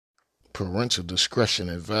Parental discretion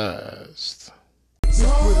advised.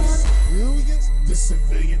 This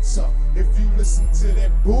civilian talk. If you listen to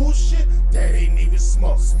that bullshit, that ain't even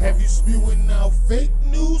smart. Have you spewing out fake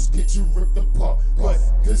news? Get you ripped apart. But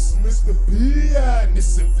this Mr. P.I. and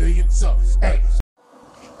this civilian talk. Hey.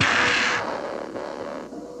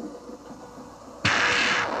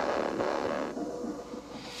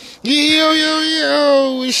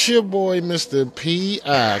 Yo, it's your boy Mr.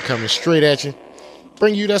 P.I. coming straight at you.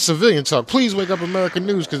 Bring you that civilian talk. Please wake up America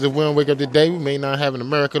News, because if we don't wake up today, we may not have an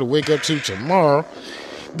America to wake up to tomorrow.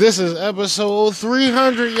 This is episode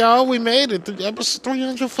 300, y'all. We made it. Episode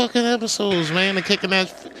 300 fucking episodes, man. And kicking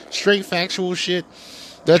that straight factual shit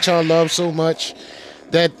that y'all love so much.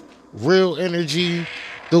 That real energy,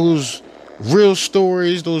 those real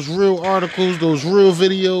stories, those real articles, those real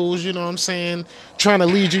videos, you know what I'm saying? Trying to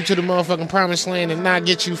lead you to the motherfucking promised land and not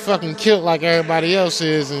get you fucking killed like everybody else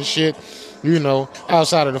is and shit. You know,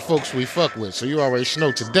 outside of the folks we fuck with. So you already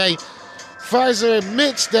know today, Pfizer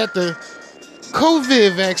admits that the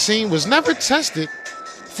COVID vaccine was never tested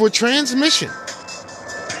for transmission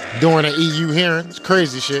during an EU hearing. It's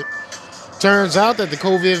crazy shit. Turns out that the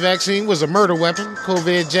COVID vaccine was a murder weapon.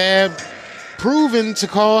 COVID jab proven to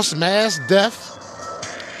cause mass death.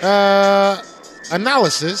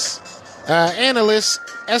 Analysts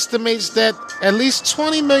estimates that at least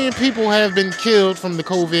 20 million people have been killed from the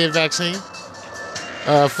COVID vaccine.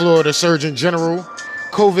 Florida Surgeon General,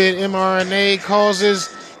 COVID mRNA causes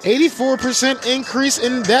 84% increase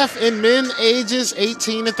in death in men ages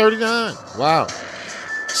 18 to 39. Wow.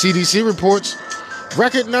 CDC reports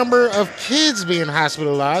record number of kids being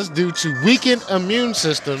hospitalized due to weakened immune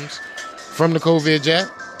systems from the COVID jab.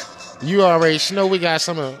 You already know we got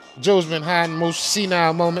some of Joe's been hiding most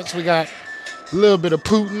senile moments. We got a little bit of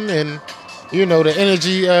Putin and, you know, the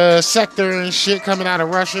energy sector and shit coming out of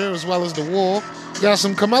Russia, as well as the war. Got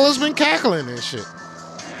some Kamala's been cackling and shit.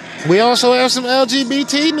 We also have some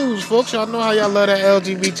LGBT news, folks. Y'all know how y'all love that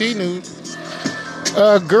LGBT news.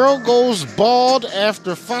 A girl goes bald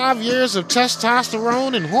after 5 years of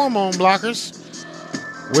testosterone and hormone blockers.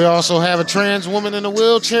 We also have a trans woman in a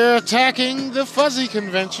wheelchair attacking the fuzzy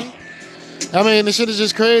convention. I mean, the shit is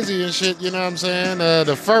just crazy and shit, you know what I'm saying?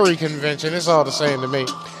 The furry convention, it's all the same to me.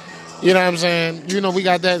 You know what I'm saying? You know, we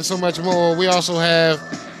got that and so much more. We also have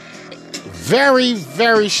very,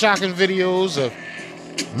 very shocking videos of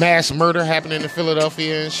mass murder happening in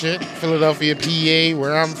Philadelphia and shit. Philadelphia, PA,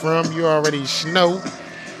 where I'm from, you already know.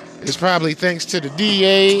 It's probably thanks to the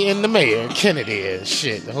DA and the mayor, Kennedy and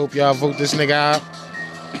shit. I hope y'all vote this nigga out.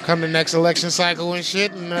 Come the next election cycle and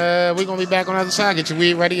shit, and we're gonna be back on the other side. Get your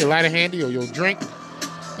weed ready, your lighter handy, or your drink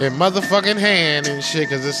in motherfucking hand and shit,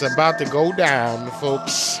 because it's about to go down,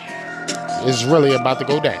 folks. It's really about to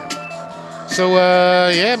go down. So,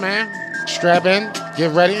 yeah, man. Strap in,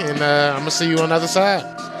 get ready, and I'm gonna see you on the other side.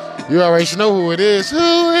 You already know who it is. Who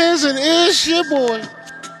is it? It's your boy.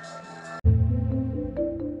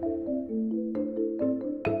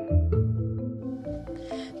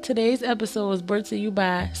 Today's episode was brought to you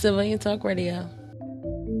by Civilian Talk Radio.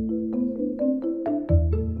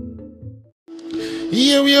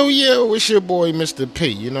 Yo, it's your boy, Mr. P.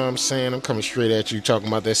 You know what I'm saying? I'm coming straight at you talking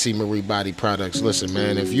about that C. Marie Body Products. Listen,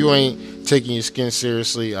 man, if you ain't taking your skin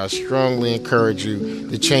seriously, I strongly encourage you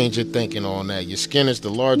to change your thinking on that. Your skin is the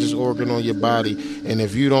largest organ on your body, and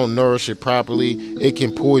if you don't nourish it properly, it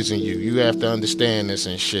can poison you. You have to understand this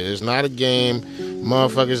and shit. It's not a game.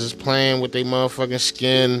 Motherfuckers is playing with their motherfucking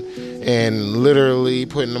skin and literally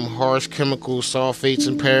putting them harsh chemicals, sulfates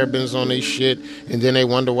and parabens on their shit, and then they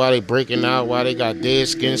wonder why they breaking out, why they got dead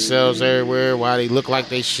skin cells everywhere, why they look like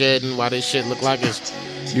they shedding, why they shit look like it's,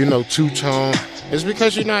 you know, two-tone. It's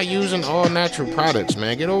because you're not using all natural products,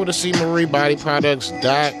 man. Get over to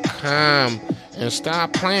CMarieBodyProducts.com and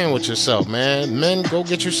stop playing with yourself, man. Men, go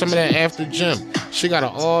get you some of that after gym. She got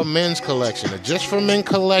an all men's collection, a just for men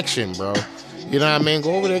collection, bro. You know what I mean?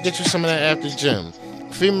 Go over there, get you some of that after gym.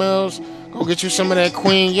 Females, go get you some of that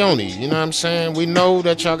Queen Yoni. You know what I'm saying? We know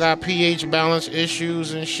that y'all got pH balance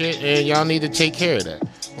issues and shit, and y'all need to take care of that.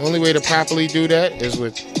 Only way to properly do that is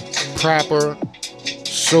with proper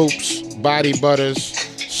soaps, body butters,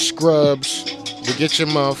 scrubs, to get your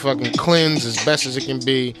motherfucking cleanse as best as it can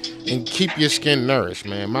be and keep your skin nourished,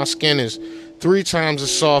 man. My skin is 3 times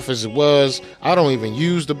as soft as it was. I don't even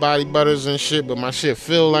use the body butters and shit, but my shit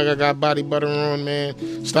feel like I got body butter on, man.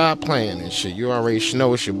 Stop playing and shit. You already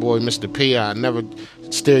know it's your boy, Mr. P. I never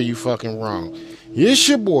steer you fucking wrong. It's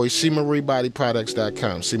your boy,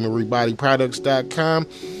 CMarieBodyProducts.com. CMarieBodyProducts.com.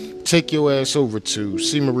 Take your ass over to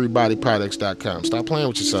CMarieBodyProducts.com. Stop playing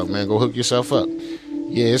with yourself, man. Go hook yourself up.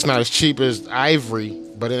 Yeah, it's not as cheap as Ivory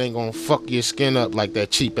but it ain't gonna fuck your skin up like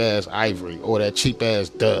that cheap ass Ivory or that cheap ass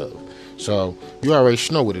Dove. So you already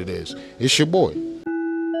know what it is. It's your boy.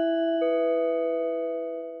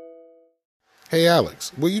 Hey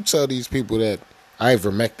Alex, will you tell these people that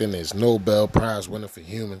ivermectin is Nobel Prize winner for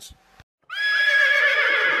humans?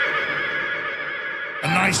 A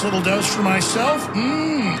nice little dose for myself.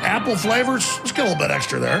 Apple flavors. Let's get a little bit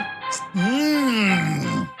extra there.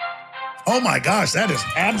 Oh my gosh, that is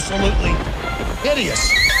absolutely hideous.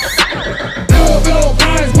 Nobel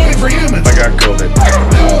Prize money for humans. I got COVID.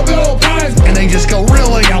 Nobel Prize. And they just go,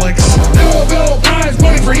 really, Alex? Nobel Prize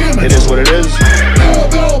money for humans. It is what it is.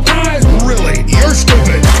 Nobel Prize. Really? You're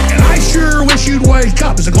stupid. And I sure wish you'd wake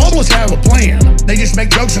up. As the globalists have a plan. They just make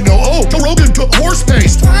jokes and go, oh, Joe Rogan took horse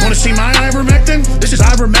paste. Want to see my ivermectin? This is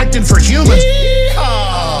ivermectin for humans.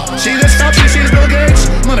 Yeehaw. See this stuff? You see this, Bill Gates?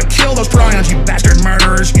 I'm gonna kill those prions, you bastard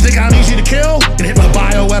murderers. You think I'm easy to kill? Get hit with a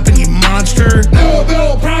bioweapon, you monster.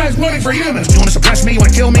 Nobel Prize money for humans. You wanna suppress me? You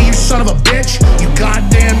wanna kill me? You son of a bitch. You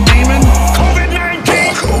goddamn demon.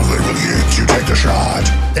 COVID-19. COVID will get you. Take the shot.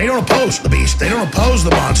 They don't oppose the beast. They don't oppose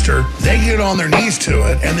the monster. They get on their knees to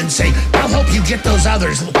it and then say, I'll help you get those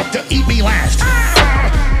others to eat me last.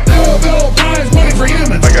 Nobel Prize money for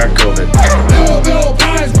humans. I got COVID. Nobel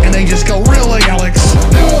Prize. And they just go, really, Alex?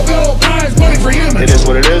 Nobel Prize money for humans. It is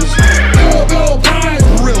what it is. Nobel Prize.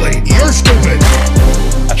 Really? You're stupid.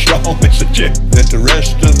 I strongly suggest that the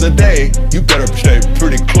rest of the day you better stay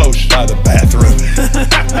pretty close by the bathroom.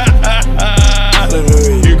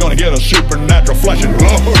 You're gonna get a supernatural flushing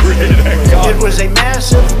glory. It was a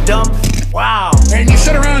massive dump. Wow. And you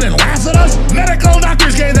sit around and laugh at us? Medical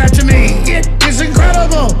doctors gave that to me. It is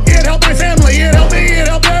incredible. It helped my family. It helped me. It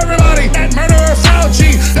helped everybody. That murderer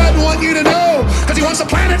Fauci doesn't want you to know because he wants the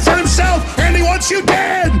planet for himself and he wants you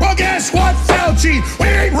dead. Well, guess what, Fauci? We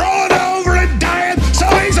ain't rolling over and dying so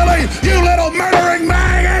easily, you little murdering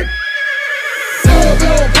maggot.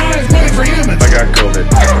 Nobel Prize money for humans. I got COVID.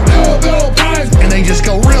 Nobel Prize. And they just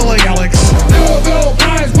go, really, Alex? Nobel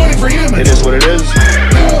Prize money for humans. It is what it is.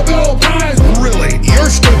 Nobel Prize. Really? You're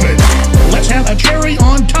stupid. Let's have a cherry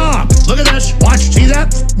on top. Look at this. Watch. See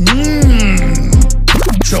that?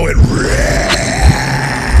 So it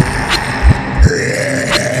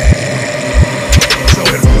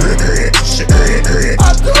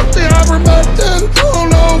I took the ivermectin. Oh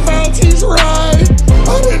no, Fauci's right.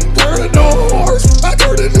 I didn't turn into a horse. I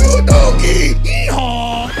turned into a donkey.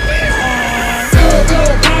 Yeehaw. Yeehaw.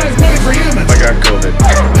 Nobel Prize money for humans. I got COVID.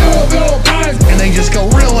 Nobel Prize. And they just go,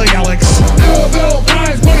 really, Alex? Nobel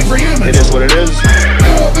Prize money for humans. It is what it is.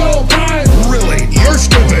 Nobel Prize. Really? You're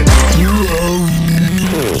stupid.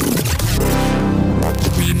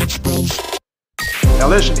 Now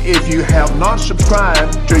listen, if you have not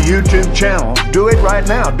subscribed to YouTube channel, do it right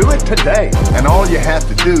now. Do it today. And all you have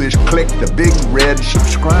to do is click the big red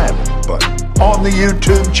subscribe button on the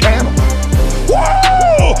YouTube channel.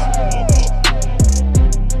 Woo!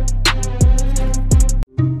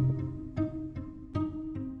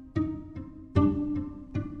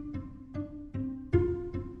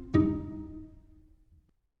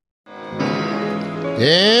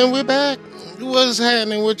 And we're back. What's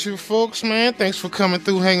happening with you folks, man? Thanks for coming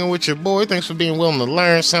through, hanging with your boy. Thanks for being willing to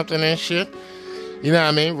learn something and shit. You know what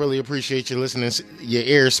I mean? Really appreciate you listening, your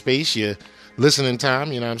airspace, your listening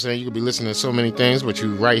time. You know what I'm saying? You could be listening to so many things, but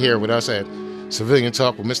you right here with us at Civilian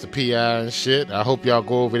Talk with Mr. P.I. and shit. I hope y'all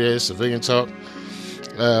go over there, Civilian Talk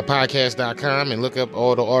podcast.com, and look up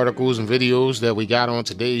all the articles and videos that we got on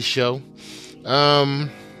today's show.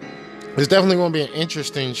 It's definitely going to be an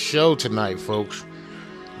interesting show tonight, folks.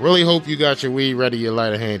 Really hope you got your weed ready, your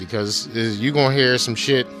lighter handy, because you're going to hear some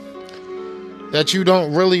shit that you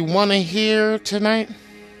don't really want to hear tonight.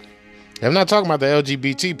 I'm not talking about the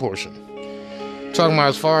LGBT portion. I'm talking about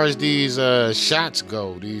as far as these shots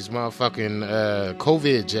go, these motherfucking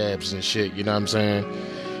COVID jabs and shit, you know what I'm saying?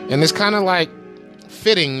 And it's kind of like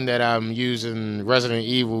fitting that I'm using Resident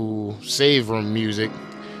Evil save room music,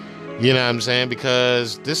 you know what I'm saying?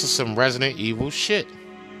 Because this is some Resident Evil shit.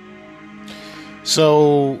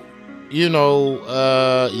 So, you know,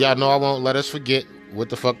 y'all know I won't let us forget what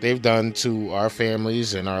the fuck they've done to our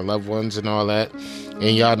families and our loved ones and all that.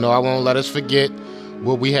 And y'all know I won't let us forget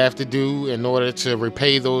what we have to do in order to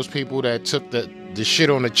repay those people that took the shit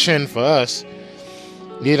on the chin for us.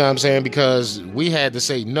 You know what I'm saying? Because we had to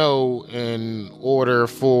say no in order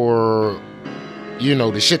for, you know,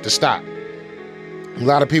 the shit to stop. A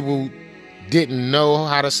lot of people didn't know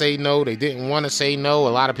how to say no. They didn't want to say no. A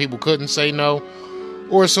lot of people couldn't say no,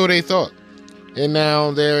 or so they thought. And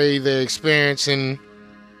now they're either experiencing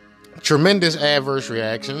tremendous adverse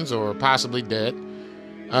reactions or possibly dead.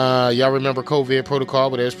 Y'all remember COVID protocol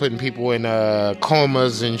where they was putting people in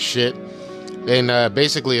comas and shit, and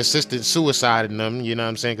basically assisted suicide in them, you know what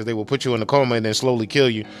I'm saying? Because they will put you in a coma and then slowly kill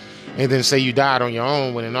you, and then say you died on your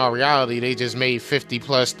own, when in all reality, they just made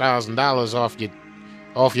 $50,000+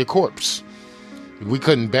 off your corpse. We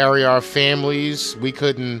couldn't bury our families. We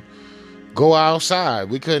couldn't go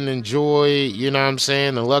outside. We couldn't enjoy, you know what I'm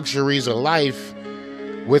saying, the luxuries of life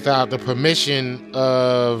without the permission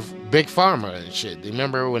of Big Pharma and shit.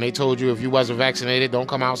 Remember when they told you if you wasn't vaccinated, don't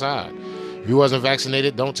come outside. If you wasn't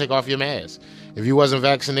vaccinated, don't take off your mask. If you wasn't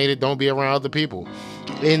vaccinated, don't be around other people.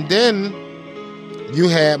 And then you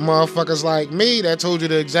had motherfuckers like me that told you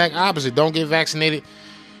the exact opposite. Don't get vaccinated,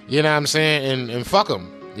 you know what I'm saying, and fuck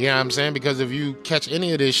them. You know what I'm saying? Because if you catch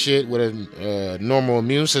any of this shit with a normal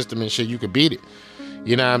immune system and shit, you could beat it.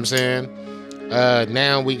 You know what I'm saying?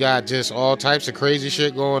 Now we got just all types of crazy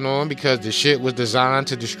shit going on because the shit was designed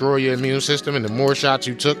to destroy your immune system, and the more shots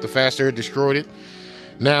you took, the faster it destroyed it.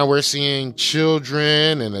 Now we're seeing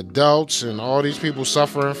children and adults and all these people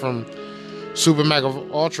suffering from super mega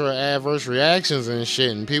ultra adverse reactions and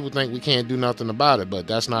shit, and people think we can't do nothing about it, but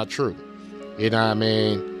that's not true. You know what I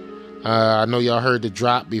mean? I know y'all heard the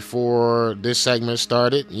drop before this segment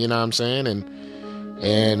started, you know what I'm saying?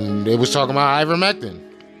 And it was talking about ivermectin.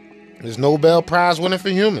 It's Nobel Prize winning for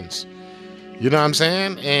humans. You know what I'm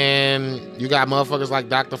saying? And you got motherfuckers like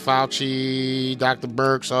Dr. Fauci, Dr.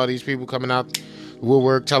 Birx, all these people coming out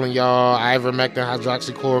woodwork telling y'all ivermectin,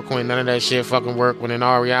 hydroxychloroquine, none of that shit fucking work, when in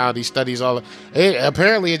all reality studies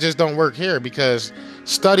apparently it just don't work here, because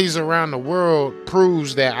studies around the world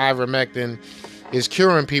proves that ivermectin is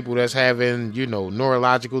curing people that's having, you know,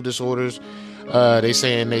 neurological disorders. They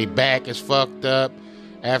saying they back is fucked up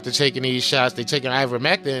after taking these shots. They taking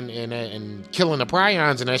ivermectin and killing the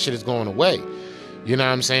prions, and that shit is going away. You know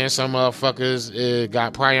what I'm saying? Some motherfuckers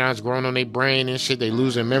got prions growing on their brain and shit. They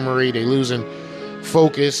losing memory. They losing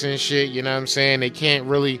focus and shit. You know what I'm saying? They can't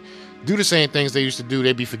really do the same things they used to do.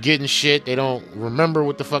 They be forgetting shit. They don't remember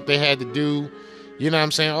what the fuck they had to do. You know what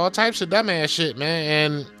I'm saying? All types of dumbass shit,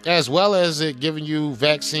 man. And as well as it giving you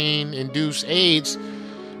vaccine-induced AIDS.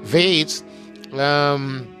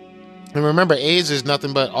 And remember, AIDS is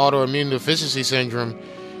nothing but autoimmune deficiency syndrome.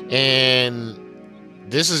 And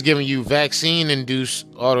this is giving you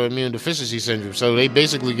vaccine-induced autoimmune deficiency syndrome. So they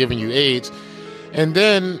basically giving you AIDS. And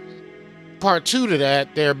then part 2 to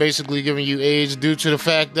that, they're basically giving you AIDS due to the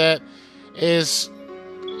fact that it's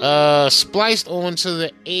spliced onto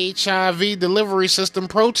the HIV delivery system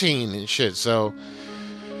protein and shit. So,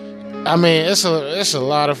 I mean, it's a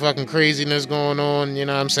lot of fucking craziness going on. You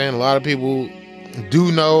know what I'm saying? A lot of people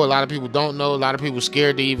do know, a lot of people don't know, a lot of people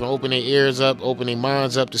scared to even open their ears up, open their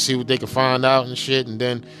minds up to see what they can find out and shit. And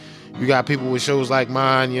then you got people with shows like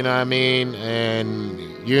mine, you know what I mean?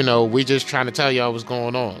 And, you know, we just trying to tell y'all what's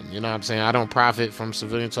going on. You know what I'm saying? I don't profit from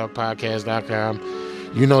civiliantalkpodcast.com.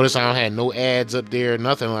 You notice I don't have no ads up there,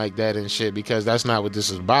 nothing like that and shit, because that's not what this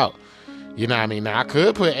is about. You know what I mean? Now, I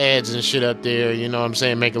could put ads and shit up there, you know what I'm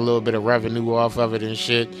saying, make a little bit of revenue off of it and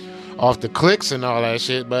shit, off the clicks and all that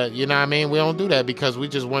shit, but, you know what I mean, we don't do that because we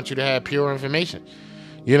just want you to have pure information.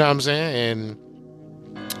 You know what I'm saying? And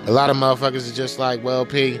a lot of motherfuckers are just like, well,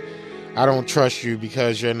 P, I don't trust you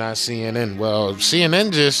because you're not CNN. Well,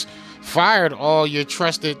 CNN just fired all your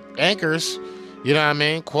trusted anchors. You know what I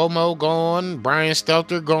mean? Cuomo gone, Brian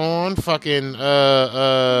Stelter gone, fucking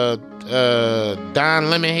Don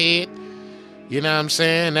Lemonhead. You know what I'm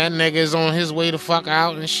saying? That nigga is on his way to fuck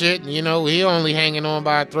out and shit. You know, he only hanging on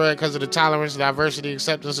by a thread because of the tolerance, diversity,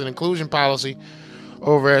 acceptance, and inclusion policy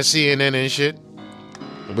over at CNN and shit.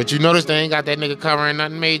 But you notice they ain't got that nigga covering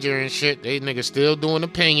nothing major and shit. They niggas still doing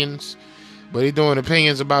opinions. But he doing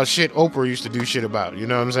opinions about shit Oprah used to do shit about. You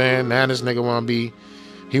know what I'm saying? Now this nigga want to be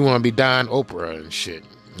Don Oprah and shit.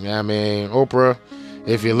 You know what I mean? Oprah,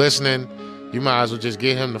 if you're listening, you might as well just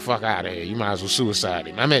get him the fuck out of here. You might as well suicide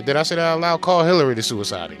him. I mean, did I say that out loud? Call Hillary to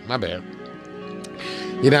suicide him. My bad.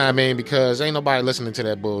 You know what I mean? Because ain't nobody listening to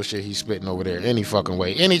that bullshit he's spitting over there any fucking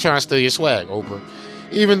way. And he trying to steal your swag, Oprah.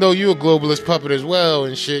 Even though you a globalist puppet as well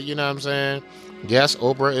and shit, you know what I'm saying? Yes,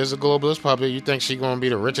 Oprah is a globalist puppet. You think she gonna be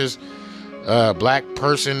the richest black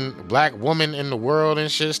woman in the world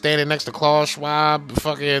and shit, standing next to Klaus Schwab,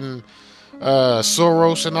 fucking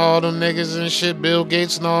Soros and all them niggas and shit, Bill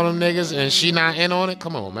Gates and all them niggas, and she not in on it?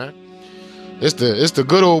 Come on, man. It's the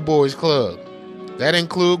good old boys club. That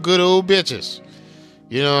include good old bitches.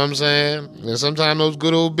 You know what I'm saying? And sometimes those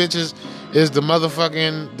good old bitches is the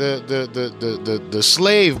motherfucking the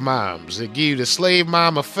slave moms that give you the slave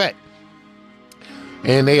mom effect.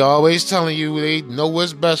 And they always telling you they know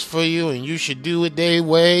what's best for you and you should do it their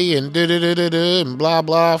way and da-da-da-da-da and blah,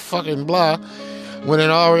 blah, fucking blah. When in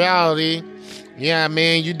all reality, yeah,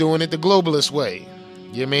 man, you doing it the globalist way.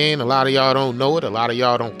 You mean? A lot of y'all don't know it. A lot of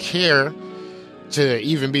y'all don't care to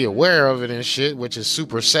even be aware of it and shit, which is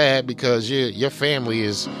super sad because your family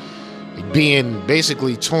is being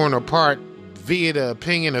basically torn apart via the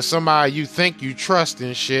opinion of somebody you think you trust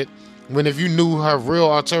and shit. When if you knew her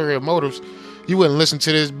real ulterior motives, you wouldn't listen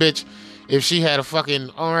to this bitch if she had a fucking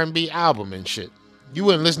R&B album and shit. You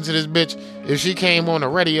wouldn't listen to this bitch if she came on the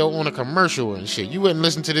radio on a commercial and shit. You wouldn't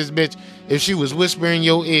listen to this bitch if she was whispering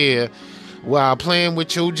your ear while playing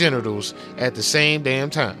with your genitals at the same damn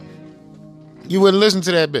time. You wouldn't listen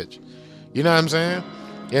to that bitch. You know what I'm saying?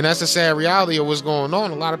 And that's the sad reality of what's going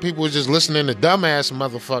on. A lot of people are just listening to dumbass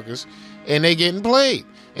motherfuckers and they getting played.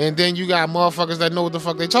 And then you got motherfuckers that know what the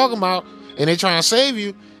fuck they talking about and they trying to save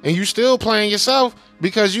you, and you still playing yourself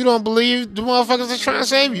because you don't believe the motherfuckers that's trying to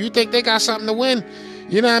save you. You think they got something to win.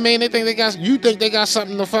 You know what I mean? You think they got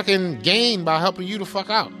something to fucking gain by helping you the fuck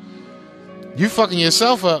out. You fucking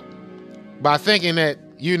yourself up by thinking that,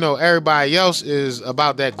 you know, everybody else is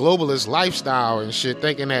about that globalist lifestyle and shit,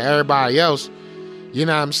 thinking that everybody else, you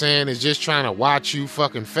know what I'm saying, is just trying to watch you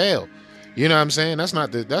fucking fail. You know what I'm saying? That's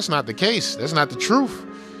not the case. That's not the truth.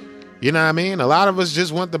 You know what I mean? A lot of us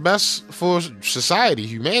just want the best for society,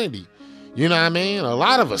 humanity. You know what I mean? A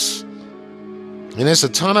lot of us. And there's a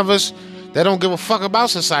ton of us that don't give a fuck about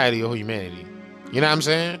society or humanity. You know what I'm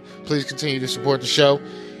saying? Please continue to support the show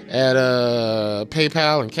at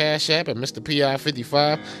PayPal and Cash App at Mr.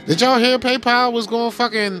 PI55. Did y'all hear PayPal was going to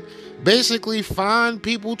fucking basically fine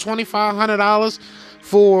people $2,500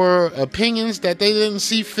 for opinions that they didn't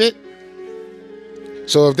see fit?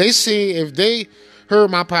 So if they heard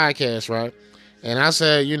my podcast, right, and I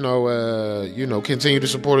said, continue to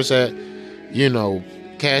support us at,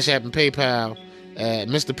 Cash App and PayPal at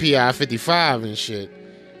Mr. PI55 and shit,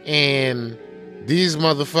 and these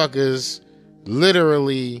motherfuckers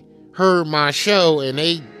literally heard my show and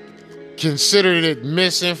they considered it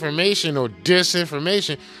misinformation or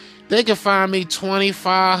disinformation, they can find me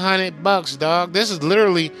 $2,500, dog. This is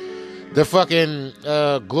literally the fucking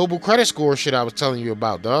global credit score shit I was telling you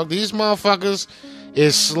about, dog. These motherfuckers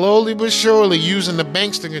is slowly but surely using the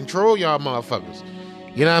banks to control y'all motherfuckers.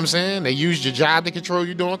 You know what I'm saying? They used your job to control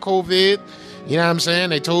you during COVID. You know what I'm saying?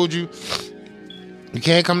 They told you you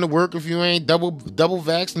can't come to work if you ain't double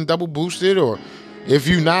vaxxed and double boosted, or if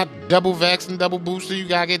you not double vaxxed and double boosted, you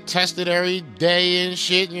gotta get tested every day and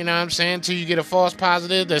shit. You know what I'm saying? Until you get a false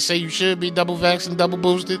positive that say you should be double vaxxed and double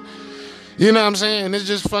boosted. You know what I'm saying? It's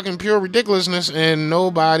just fucking pure ridiculousness, and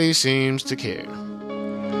nobody seems to care.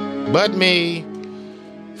 But me,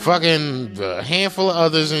 fucking a handful of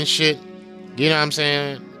others and shit. You know what I'm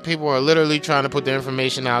saying? People are literally trying to put the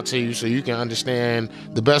information out to you so you can understand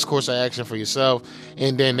the best course of action for yourself.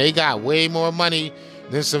 And then they got way more money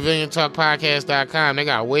than CivilianTalkPodcast.com. They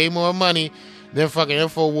got way more money than fucking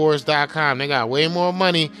Infowars.com. They got way more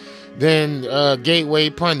money than Gateway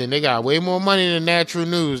Pundit. They got way more money than Natural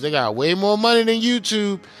News. They got way more money than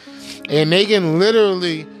YouTube. And they can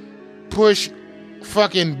literally push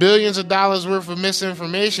fucking billions of dollars worth of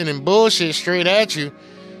misinformation and bullshit straight at you.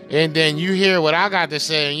 And then you hear what I got to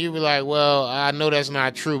say and you be like, well, I know that's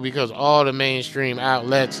not true because all the mainstream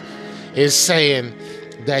outlets is saying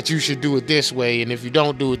that you should do it this way. And if you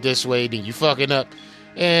don't do it this way, then you fucking up.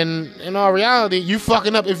 And in all reality, you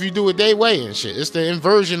fucking up if you do it their way and shit. It's the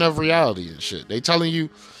inversion of reality and shit. They telling you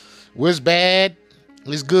what's bad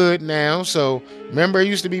is good now. So remember, it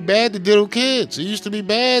used to be bad to diddle kids. It used to be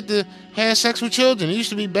bad to have sex with children. It used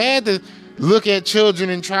to be bad to look at children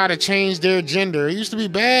and try to change their gender. It used to be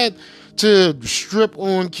bad to strip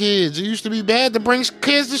on kids. It used to be bad to bring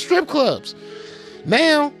kids to strip clubs.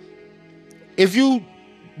 Now, if you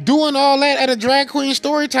doing all that at a drag queen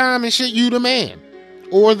story time and shit, you the man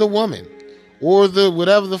or the woman or the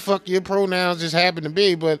whatever the fuck your pronouns just happen to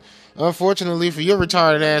be. But unfortunately for your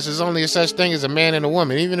retarded ass, there's only a such thing as a man and a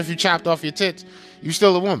woman. Even if you chopped off your tits, you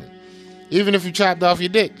still a woman. Even if you chopped off your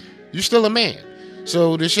dick, you still a man.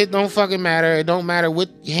 So the shit don't fucking matter. It don't matter what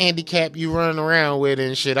handicap you running around with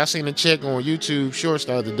and shit. I seen a chick on YouTube Shorts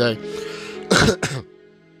the other day.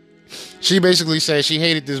 She basically said she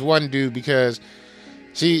hated this one dude because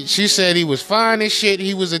she said he was fine as shit.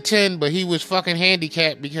 He was a 10, but he was fucking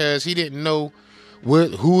handicapped because he didn't know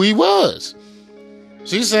who he was.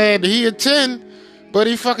 She said he a 10, but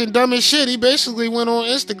he fucking dumb as shit. He basically went on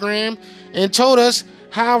Instagram and told us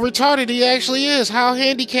how retarded he actually is, how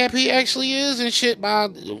handicapped he actually is and shit by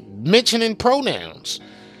mentioning pronouns.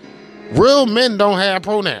 Real men don't have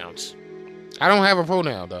pronouns. I don't have a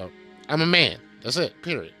pronoun, dog. I'm a man. That's it,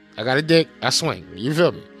 period. I got a dick, I swing. You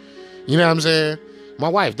feel me? You know what I'm saying? My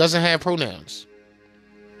wife doesn't have pronouns.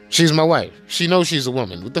 She's my wife. She knows she's a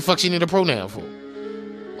woman. What the fuck she need a pronoun for?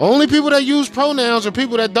 Only people that use pronouns are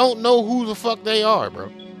people that don't know who the fuck they are,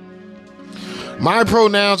 bro. My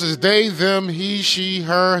pronouns is they, them, he, she,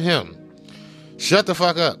 her, him. Shut the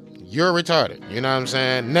fuck up. You're retarded. You know what I'm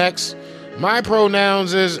saying? Next. My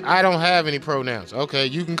pronouns is I don't have any pronouns. Okay,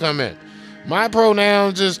 you can come in. My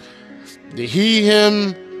pronouns is the he,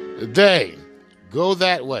 him, they. Go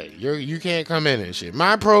that way. You can't come in and shit.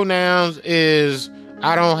 My pronouns is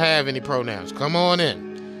I don't have any pronouns. Come on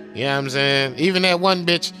in. You know what I'm saying? Even that one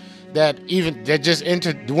bitch that just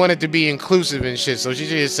wanted to be inclusive and shit. So she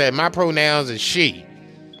just said my pronouns is she.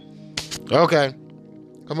 Okay.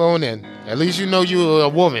 Come on in. At least you know you're a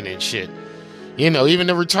woman and shit. You know, even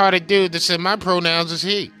the retarded dude that said my pronouns is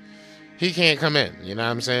he. He can't come in. You know what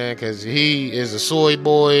I'm saying? Because he is a soy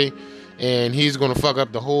boy. And he's going to fuck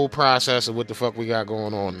up the whole process of what the fuck we got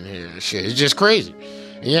going on in here and shit. It's just crazy.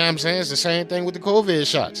 You know what I'm saying? It's the same thing with the COVID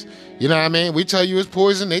shots. You know what I mean? We tell you it's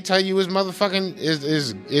poison. They tell you it's motherfucking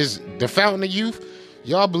is the fountain of youth.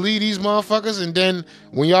 Y'all believe these motherfuckers. And then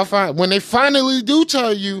when they finally do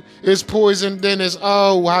tell you it's poison, then it's,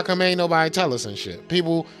 oh, how come ain't nobody tell us and shit?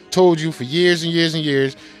 People told you for years and years and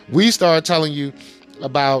years. We started telling you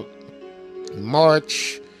about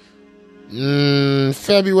March...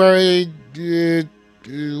 February,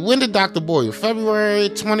 when did Dr. Boyle? February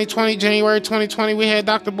 2020, January 2020, we had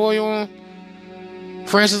Dr. Boyle on.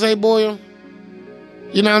 Francis A. Boyle.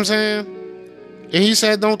 You know what I'm saying? And he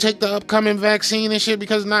said don't take the upcoming vaccine and shit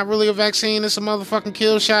because it's not really a vaccine. It's a motherfucking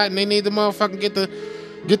kill shot and they need to motherfucking get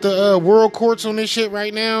the world courts on this shit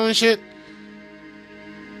right now and shit.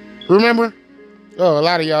 Remember? Oh, a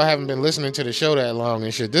lot of y'all haven't been listening to the show that long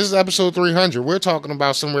and shit. This is episode 300. We're talking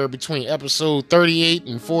about somewhere between episode 38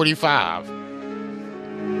 and 45.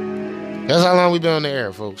 That's how long we've been on the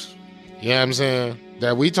air, folks. You know what I'm saying?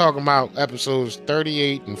 That we talking about episodes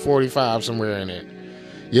 38 and 45 somewhere in there.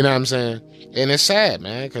 You know what I'm saying? And it's sad,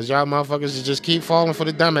 man, because y'all motherfuckers just keep falling for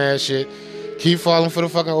the dumbass shit. Keep falling for the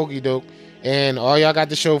fucking okie doke. And all y'all got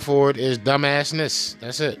to show for it is dumbassness.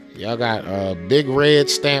 That's it. Y'all got a big red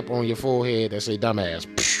stamp on your forehead that say dumbass.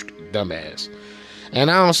 Psh, dumbass. And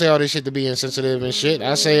I don't say all this shit to be insensitive and shit.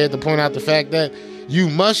 I say it to point out the fact that you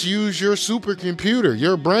must use your supercomputer.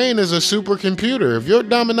 Your brain is a supercomputer. If you're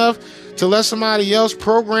dumb enough to let somebody else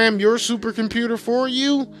program your supercomputer for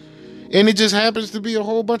you, and it just happens to be a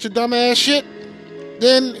whole bunch of dumbass shit,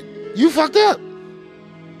 then you fucked up.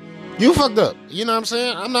 You fucked up. You know what I'm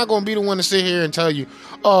saying? I'm not going to be the one to sit here and tell you,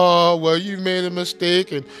 oh, well, you made a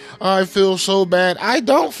mistake and I feel so bad. I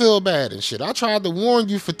don't feel bad and shit. I tried to warn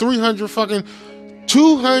you for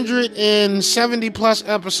 270 plus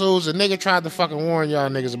episodes. A nigga tried to fucking warn y'all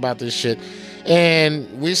niggas about this shit.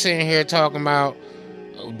 And we sitting here talking about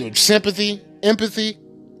sympathy, empathy.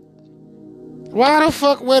 Why the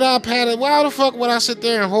fuck would I sit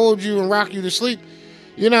there and hold you and rock you to sleep?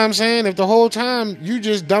 You know what I'm saying? If the whole time you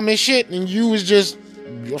just dumb as shit and you was just,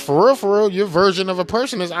 for real, your version of a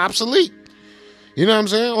person is obsolete. You know what I'm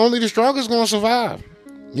saying? Only the strongest gonna survive.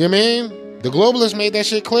 You know what I mean? The globalists made that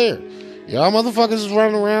shit clear. Y'all motherfuckers is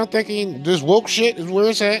running around thinking this woke shit is where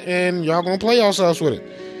it's at and y'all gonna play yourselves with it.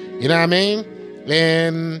 You know what I mean?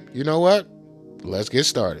 And you know what? Let's get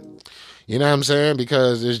started. You know what I'm saying?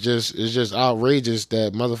 Because it's just outrageous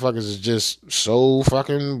that motherfuckers is just so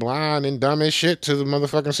fucking blind and dumb as shit to the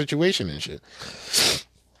motherfucking situation and shit.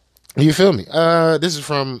 You feel me? This is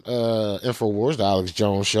from InfoWars, the Alex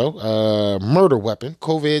Jones show. Murder weapon,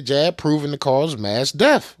 COVID jab proven to cause mass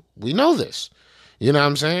death. We know this. You know what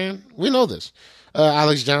I'm saying? We know this.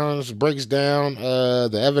 Alex Jones breaks down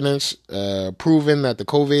the evidence proving that the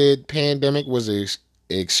COVID pandemic was an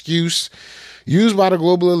excuse used by the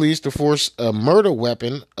global elites to force a murder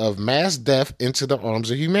weapon of mass death into the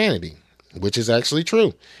arms of humanity, which is actually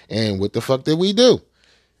true. And what the fuck did we do?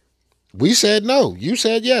 We said no. You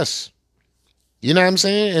said yes. You know what I'm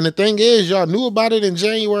saying? And the thing is, y'all knew about it in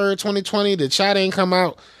January 2020. The shot ain't come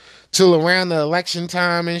out till around the election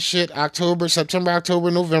time and shit. September,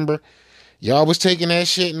 October, November. Y'all was taking that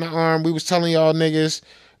shit in the arm. We was telling y'all niggas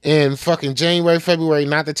in fucking January, February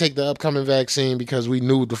not to take the upcoming vaccine because we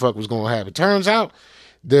knew what the fuck was going to happen. Turns out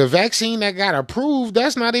the vaccine that got approved,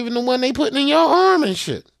 that's not even the one they putting in your arm and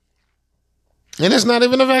shit. And it's not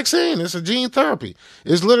even a vaccine. It's a gene therapy.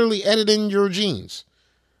 It's literally editing your genes.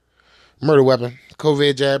 Murder weapon.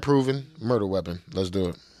 COVID jab proven. Murder weapon. Let's do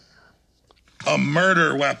it. A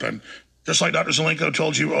murder weapon. Just like Dr. Zelenko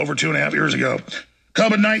told you over 2.5 years ago.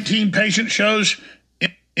 COVID-19 patient shows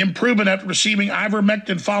improvement after receiving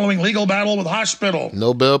ivermectin following legal battle with hospital.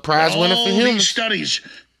 Nobel Prize winner for him. These studies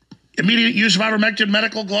Immediate use of ivermectin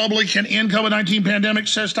medical globally can end COVID-19 pandemic,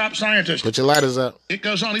 says top scientist. Put your lighters up. It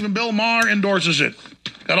goes on. Even Bill Maher endorses it.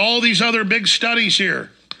 Got all these other big studies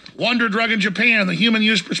here. Wonder drug in Japan, the human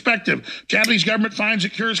use perspective. Japanese government finds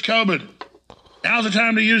it cures COVID. Now's the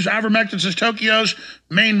time to use ivermectin, says Tokyo's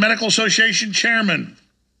main medical association chairman.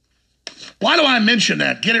 Why do I mention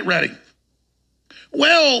that? Get it ready.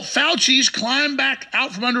 Well, Fauci's climbed back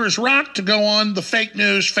out from under his rock to go on the fake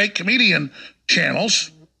news, fake comedian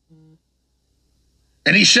channels.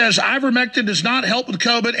 And he says ivermectin does not help with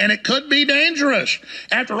COVID, and it could be dangerous.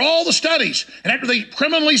 After all the studies, and after they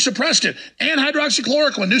criminally suppressed it, and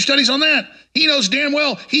hydroxychloroquine, new studies on that, he knows damn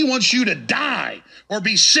well he wants you to die or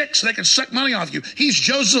be sick so they can suck money off you. He's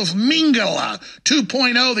Joseph Mengele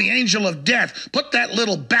 2.0, the angel of death. Put that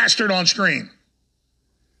little bastard on screen.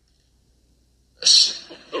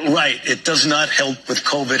 Right. It does not help with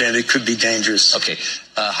COVID, and it could be dangerous. Okay.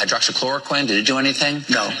 Hydroxychloroquine, did it do anything?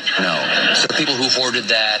 No. No. So people who hoarded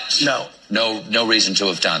that? No. No reason to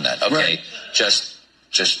have done that. Okay. Right.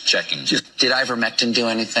 Just checking. Did ivermectin do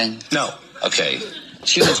anything? No. Okay.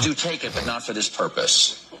 Humans do take it, but not for this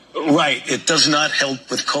purpose. Right. It does not help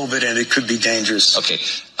with COVID, and it could be dangerous. Okay.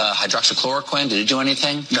 Hydroxychloroquine, did it do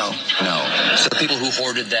anything? No. No. So people who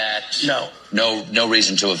hoarded that? No. No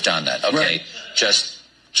reason to have done that. Okay. Right.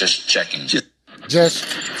 Just checking.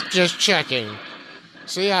 Just checking.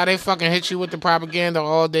 See how they fucking hit you with the propaganda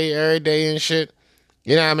all day, every day and shit?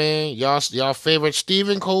 You know what I mean? Y'all favorite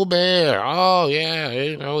Stephen Colbert. Oh, yeah,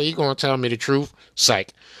 you know, he gonna tell me the truth.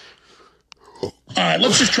 Psych. All right,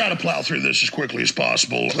 let's just try to plow through this as quickly as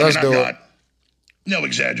possible. Let's do it. No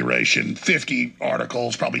exaggeration, 50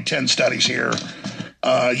 articles, probably 10 studies here.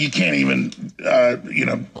 You can't even,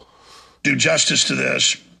 do justice to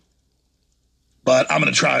this. But I'm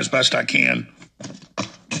going to try as best I can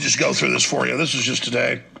to just go through this for you. This is just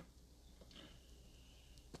today.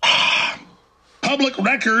 Public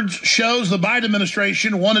records shows the Biden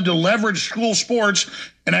administration wanted to leverage school sports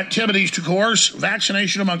and activities to coerce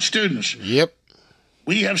vaccination among students. Yep.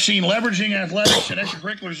 We have seen leveraging athletics and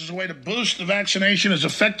extracurriculars as a way to boost the vaccination as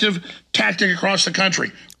effective tactic across the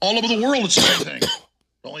country. All over the world, it's the same thing.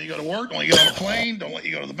 Don't let you go to work. Don't let you get on a plane. Don't let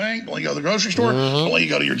you go to the bank. Don't let you go to the grocery store. Don't let you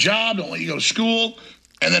go to your job. Don't let you go to school.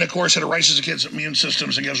 And then, of course, it erases the kids' immune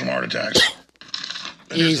systems and gives them heart attacks.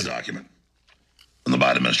 And here's the document from the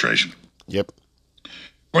Biden administration. Yep.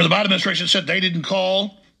 Where the Biden administration said they didn't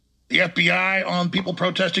call the FBI on people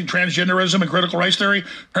protesting transgenderism and critical race theory.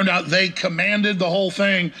 Turned out they commanded the whole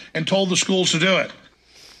thing and told the schools to do it.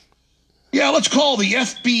 Yeah, let's call the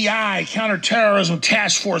FBI Counterterrorism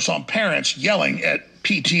Task Force on parents yelling at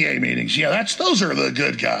PTA meetings. Yeah, those are the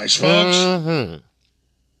good guys, folks.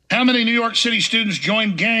 How many New York City students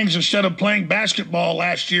joined gangs instead of playing basketball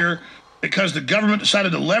last year because the government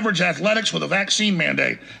decided to leverage athletics with a vaccine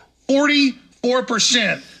mandate?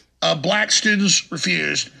 44% of black students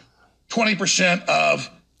refused. 20% of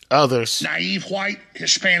others. Naive white,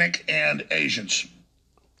 Hispanic, and Asians.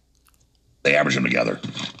 They average them together.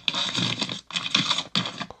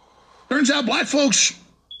 Turns out black folks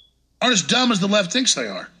aren't as dumb as the left thinks they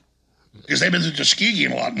are. Because they've been to Tuskegee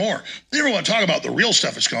and a lot more. They never want to talk about the real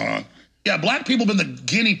stuff that's going on. Yeah, black people have been the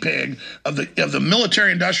guinea pig of the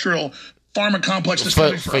military-industrial pharma complex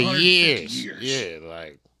that's for years. Yeah,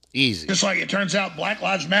 like, easy. Just like it turns out Black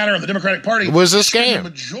Lives Matter and the Democratic Party was a scam. The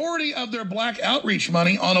majority of their black outreach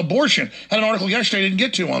money on abortion. Had an article yesterday I didn't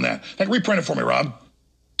get to on that. Like, reprint it for me, Rob.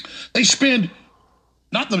 They spend,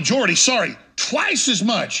 not the majority, sorry, twice as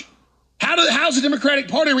much. How's the Democratic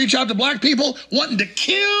Party reach out to black people wanting to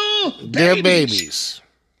kill their babies?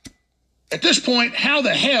 At this point, how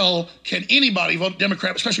the hell can anybody vote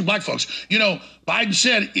Democrat, especially black folks? You know, Biden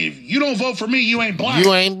said, if you don't vote for me, you ain't black.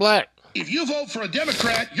 You ain't black. If you vote for a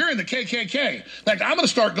Democrat, you're in the KKK. In fact, I'm going to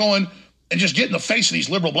start going and just get in the face of these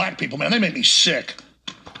liberal black people, man. They make me sick.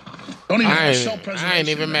 Don't even I ain't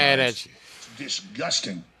even mad at you. It's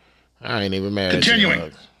disgusting. I ain't even mad Continuing.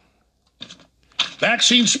 at you.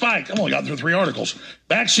 Vaccine spike. I've only got through 3 articles.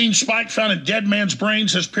 Vaccine spike found in dead man's brain,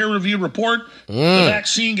 says peer-reviewed report. The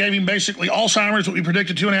vaccine gave him basically Alzheimer's, what we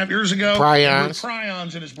predicted 2.5 years ago.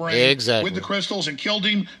 Prions in his brain. Exactly. With the crystals and killed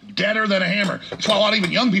him deader than a hammer. That's why a lot of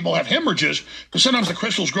even young people have hemorrhages, because sometimes the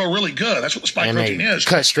crystals grow really good. That's what the spike protein is.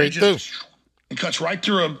 Cut straight through. It cuts right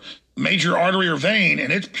through a major artery or vein,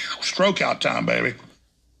 and it's stroke out time, baby.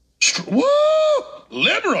 Woo!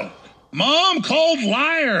 Liberal. Mom called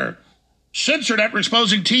liar. Censored after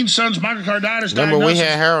exposing teen son's myocarditis. Remember, we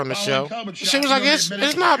had her on the show. She was like,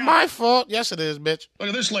 it's not my fault. Yes, it is, bitch. Look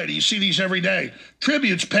at this lady. You see these every day.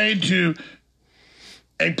 Tributes paid to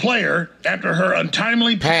a player after her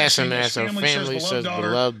untimely passing as her family says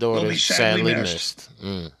beloved daughter sadly missed.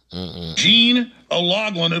 Jean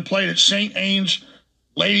O'Loughlin, who played at St. Ains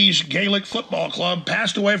Ladies Gaelic Football Club,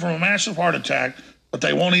 passed away from a massive heart attack, but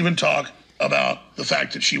they won't even talk about the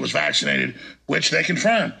fact that she was vaccinated, which they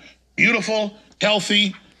confirm. Beautiful,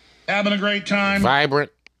 healthy, having a great time.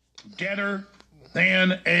 Vibrant. Deader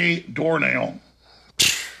than a doornail.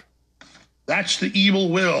 That's the evil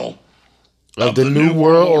will of the New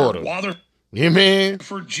World Order. Father You mean?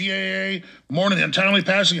 for GAA mourning the untimely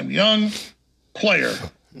passing of a young player.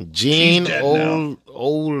 Jean She's dead O'Lagan.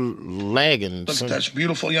 Look at this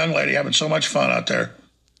beautiful young lady having so much fun out there.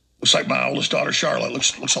 Looks like my oldest daughter, Charlotte.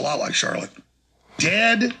 Looks a lot like Charlotte.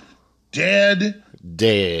 Dead.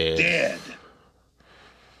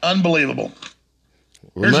 Unbelievable.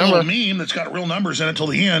 There's a little meme that's got real numbers in it till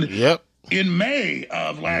the end. Yep. In May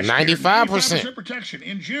of last 95%. year, 95% protection.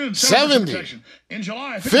 In June, 70. protection. In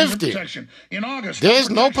July, 50. protection. In August,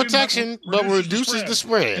 there's no protection, but reduces the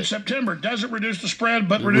spread. In September, doesn't reduce the spread,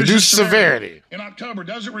 but reduces severity. In October,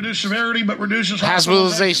 doesn't reduce severity, but reduces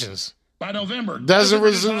hospitalizations. By November, doesn't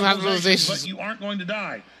reduce hospitalizations, but you aren't going to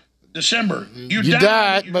die. December, you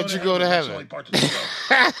died, but you go to heaven.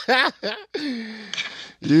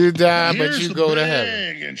 You die, but you go to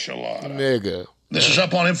heaven. Enchilada. Nigga. This is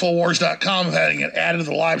up on Infowars.com. I'm having it added to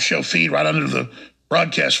the live show feed right under the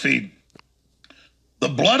broadcast feed. The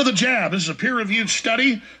blood of the jab. This is a peer-reviewed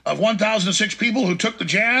study of 1,006 people who took the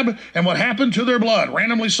jab and what happened to their blood,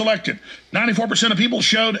 randomly selected. 94% of people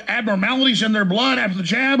showed abnormalities in their blood after the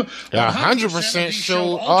jab. 100%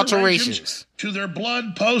 showed alterations to their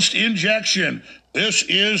blood post-injection. This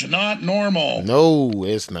is not normal. No,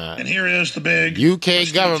 it's not. And here is the big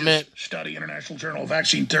UK government study, International Journal of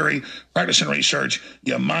Vaccine Theory, Practice and Research.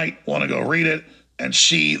 You might want to go read it and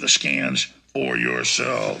see the scans for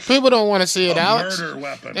yourself. People don't want to see it, Alex. Murder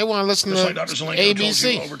weapon. They want to listen Just to like Dr. Zelenko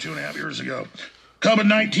ABC. told you over 2.5 years ago.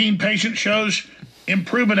 COVID-19 patient shows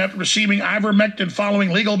improvement after receiving ivermectin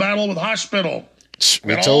following legal battle with hospital.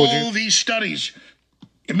 We told you. All these studies.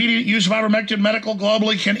 Immediate use of ivermectin medical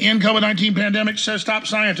globally can end COVID-19 pandemic, says top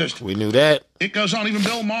scientist. We knew that. It goes on. Even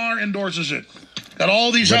Bill Maher endorses it. Got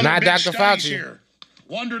all these other not big Dr. studies Fauci. here.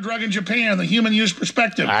 Wonder drug in Japan, the human use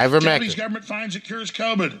perspective. Ivermectin. Japanese government finds it cures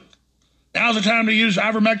COVID. Now's the time to use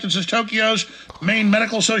ivermectin, says Tokyo's main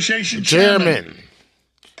medical association chairman.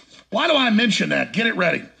 Why do I mention that? Get it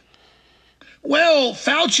ready. Well,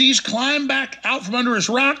 Fauci's climbed back out from under his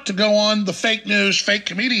rock to go on the fake news, fake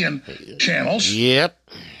comedian channels. Yep.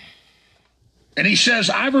 And he says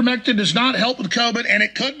ivermectin does not help with COVID, and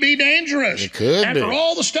it could be dangerous. It could after be.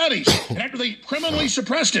 all the studies, and after they criminally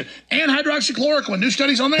suppressed it, and hydroxychloroquine, new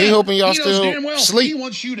studies on that. He hoping y'all knows still damn well sleep. He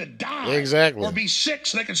wants you to die. Exactly. Or be sick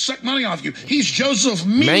so they can suck money off you. He's Joseph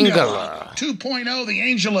Mengele 2.0, the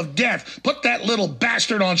angel of death. Put that little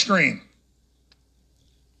bastard on screen.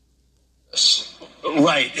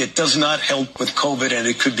 Right. It does not help with COVID, and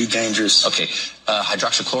it could be dangerous. Okay.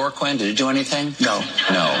 Hydroxychloroquine, did it do anything? No.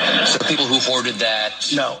 No. So people who hoarded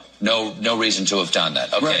that? No. No reason to have done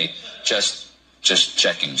that. Okay. Right. Just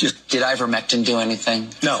checking. Did ivermectin do anything?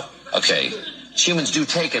 No. Okay. Humans do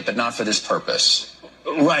take it, but not for this purpose.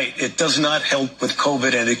 Right. It does not help with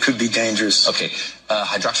COVID, and it could be dangerous. Okay.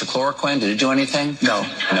 Hydroxychloroquine, did it do anything? No.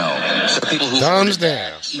 No. So people who Thumbs hoarded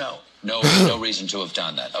down. that? No. No reason to have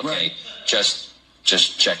done that. Okay. Right.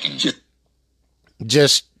 Just checking.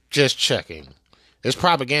 Just checking. It's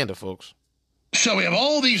propaganda, folks. So we have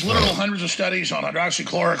all these literal hundreds of studies on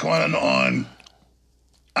hydroxychloroquine, on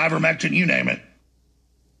ivermectin, you name it.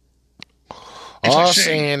 It's All like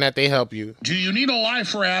saying that they help you. Do you need a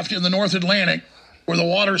life raft in the North Atlantic where the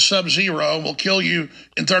water's sub-zero and will kill you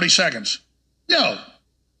in 30 seconds? No.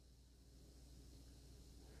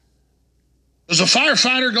 Does a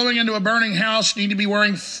firefighter going into a burning house need to be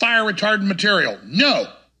wearing fire retardant material? No.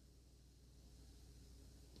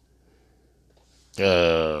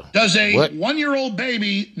 Does a one-year-old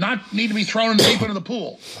baby not need to be thrown deep into the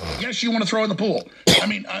pool? Yes, you want to throw in the pool. I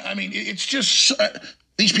mean, it's just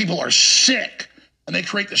these people are sick, and they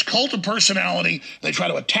create this cult of personality. They try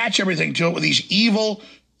to attach everything to it with these evil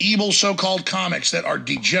so-called comics that are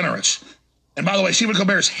degenerates. And by the way, Stephen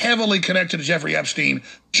Colbert is heavily connected to Jeffrey Epstein,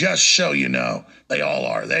 just so you know. They all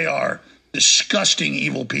are. They are disgusting,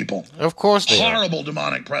 evil people. Of course they are. Horrible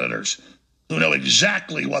demonic predators who know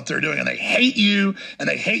exactly what they're doing, and they hate you, and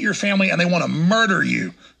they hate your family, and they want to murder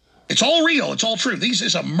you. It's all real. It's all true. This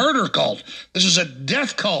is a murder cult. This is a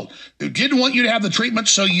death cult who didn't want you to have the treatment,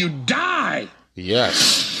 so you die.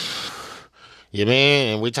 Yes. You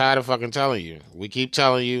mean, and we tired of fucking telling you. We keep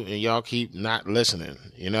telling you, and y'all keep not listening.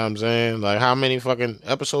 You know what I'm saying? Like, how many fucking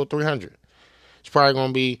episode 300? It's probably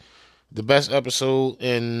gonna be the best episode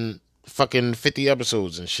in fucking 50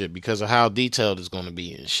 episodes and shit because of how detailed it's gonna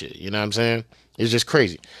be and shit. You know what I'm saying? It's just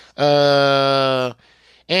crazy.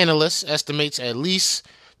 Analysts estimates at least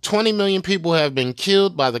 20 million people have been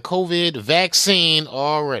killed by the COVID vaccine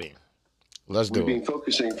already. Let's do it. We've been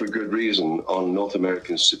focusing for good reason on North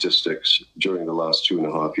American statistics during the last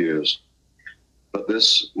 2.5 years. But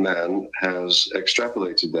this man has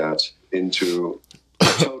extrapolated that into the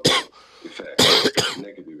total effect,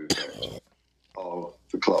 negative effect of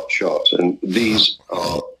the clot shot. And these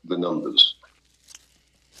are the numbers.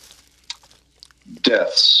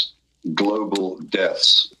 Deaths, global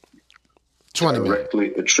deaths, 20 million.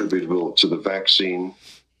 directly attributable to the vaccine,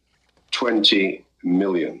 20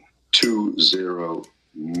 million. 20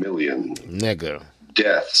 million Nigga.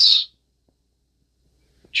 deaths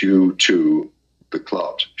due to the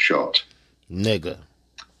clot shot. Nigga.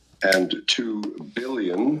 And 2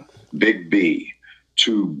 billion, big B,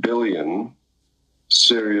 2 billion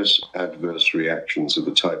serious adverse reactions of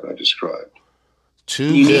the type I described.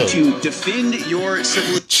 2 You billion. need to defend your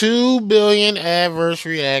civilization. 2 billion adverse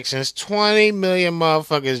reactions. 20 million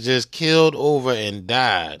motherfuckers just killed over and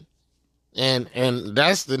died. And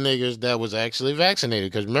that's the niggas that was actually vaccinated.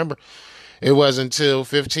 Because remember, it wasn't until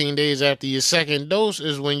 15 days after your second dose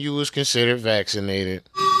is when you was considered vaccinated.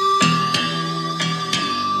 All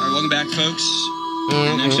right, welcome back, folks.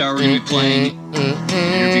 Next hour, we're going to be playing an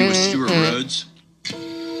interview with Stuart Rhodes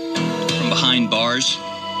from Behind Bars.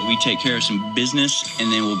 We take care of some business, and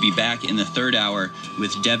then we'll be back in the third hour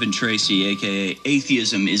with Devin Tracy, a.k.a.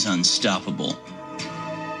 Atheism is Unstoppable.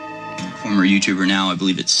 Former YouTuber now, I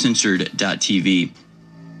believe it's censored.tv.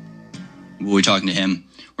 We'll be talking to him.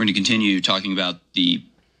 We're going to continue talking about the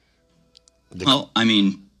death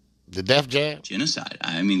jab? Genocide.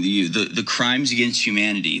 I mean, the crimes against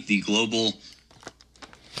humanity, the global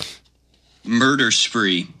murder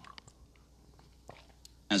spree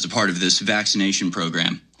as a part of this vaccination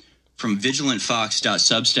program. From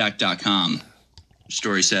vigilantfox.substack.com, the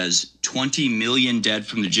story says 20 million dead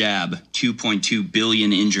from the jab, 2.2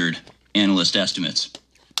 billion injured. Analyst estimates.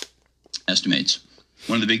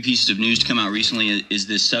 One of the big pieces of news to come out recently is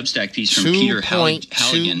this Substack piece from Peter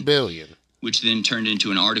Halligan, billion. which then turned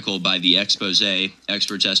into an article by the Expose.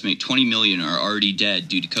 Experts estimate 20 million are already dead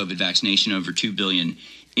due to COVID vaccination, over 2 billion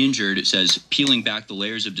injured. It says, peeling back the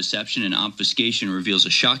layers of deception and obfuscation reveals a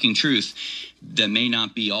shocking truth that may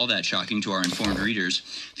not be all that shocking to our informed readers.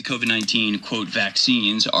 The COVID-19, quote,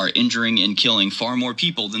 vaccines are injuring and killing far more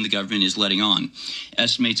people than the government is letting on.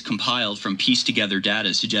 Estimates compiled from pieced-together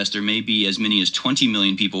data suggest there may be as many as 20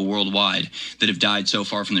 million people worldwide that have died so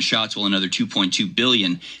far from the shots, while another 2.2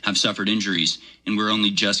 billion have suffered injuries, and we're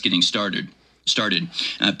only just getting started.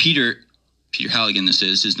 Peter Halligan, this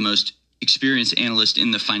is the most experienced analyst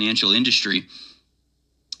in the financial industry,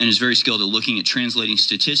 and is very skilled at looking at translating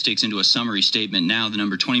statistics into a summary statement. Now, the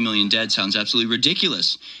number 20 million dead sounds absolutely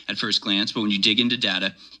ridiculous at first glance, but when you dig into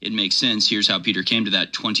data, it makes sense. Here's how Peter came to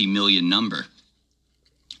that 20 million number.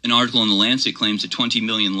 An article in The Lancet claims that 20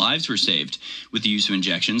 million lives were saved with the use of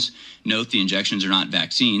injections. Note, the injections are not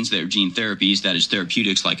vaccines. They're gene therapies, that is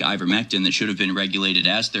therapeutics like ivermectin that should have been regulated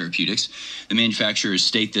as therapeutics. The manufacturers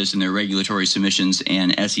state this in their regulatory submissions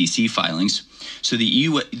and SEC filings. So the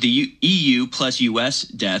EU plus US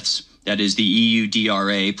deaths, that is the EU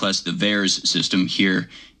DRA plus the VAERS system here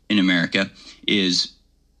in America, is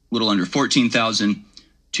a little under 14,000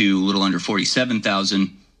 to a little under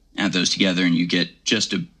 47,000. Add those together and you get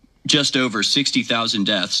just over 60,000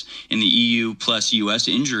 deaths. In the EU plus US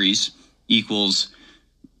injuries equals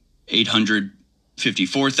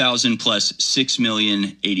 854,000 plus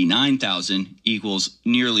 6,089,000 equals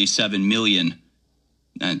nearly 7 million.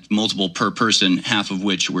 Multiple per person, half of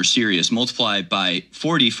which were serious. Multiply by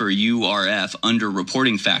 40 for URF,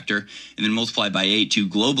 under-reporting factor, and then multiply by 8 to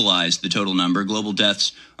globalize the total number. Global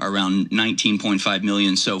deaths are around 19.5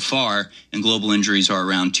 million so far, and global injuries are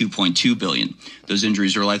around 2.2 billion. Those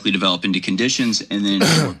injuries are likely to develop into conditions and then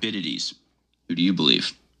morbidities. Who do you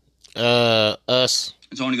believe? Us.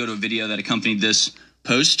 So I want to go to a video that accompanied this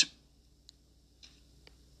post.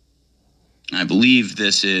 I believe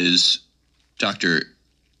this is Dr.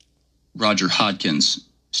 Roger Hodkins,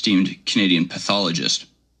 esteemed Canadian pathologist.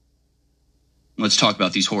 Let's talk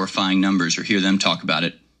about these horrifying numbers, or hear them talk about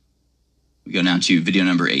it. We go now to video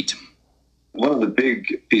number 8. One of the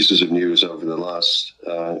big pieces of news over the last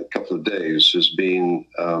couple of days has been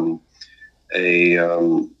a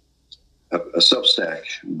Substack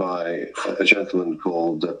by a gentleman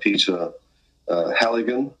called Peter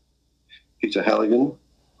Halligan. Peter Halligan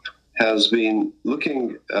has been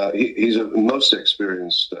looking, he's a most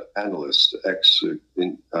experienced analyst,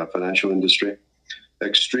 in financial industry,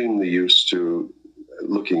 extremely used to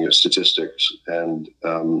looking at statistics and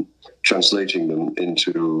translating them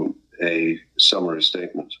into a summary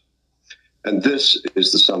statement. And this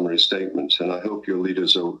is the summary statement. And I hope your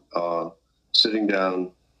leaders are sitting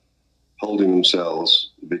down, holding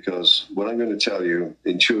themselves, because what I'm going to tell you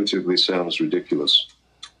intuitively sounds ridiculous.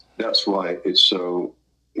 That's why it's so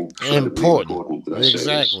incredibly important that I say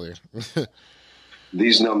exactly. this.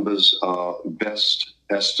 These numbers are best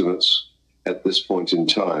estimates at this point in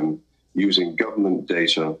time using government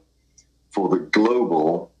data for the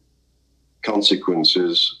global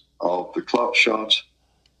consequences of the clot shot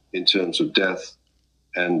in terms of death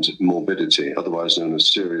and morbidity, otherwise known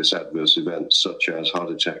as serious adverse events such as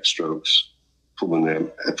heart attack, strokes,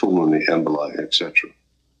 pulmonary emboli, etc.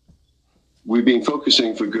 We've been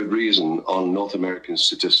focusing for good reason on North American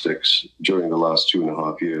statistics during the last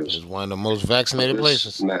 2.5 years. It's one of the most vaccinated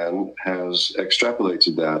places. This man has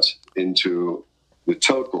extrapolated that into the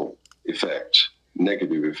total effect,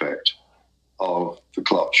 negative effect, of the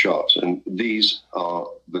clot shot. And these are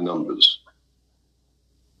the numbers.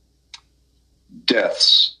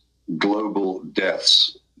 Deaths, global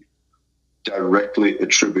deaths, directly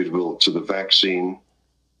attributable to the vaccine,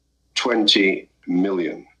 20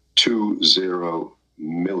 million. 20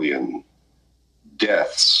 million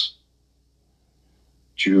deaths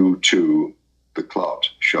due to the clot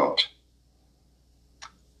shot.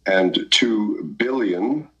 And 2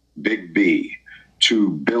 billion, big B,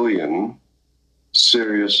 2 billion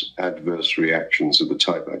serious adverse reactions of the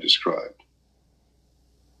type I described.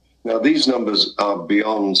 Now, these numbers are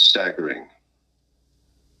beyond staggering.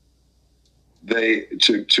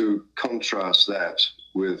 To contrast that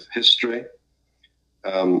with history,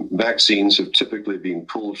 vaccines have typically been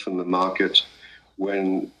pulled from the market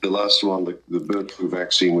when the last one, the bird flu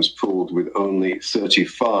vaccine, was pulled with only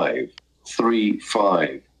 35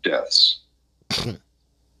 deaths.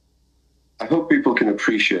 I hope people can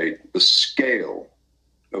appreciate the scale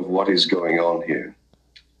of what is going on here.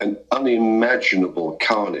 An unimaginable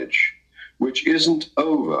carnage, which isn't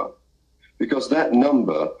over, because that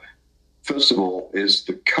number, first of all, is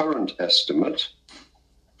the current estimate.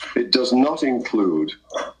 It does not include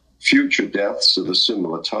future deaths of a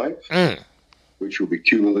similar type, which will be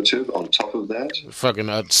cumulative on top of that. Fucking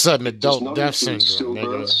sudden adult death syndrome,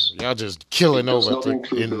 nigga. Y'all just killing over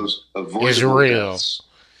in Israel.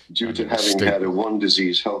 Due to having had a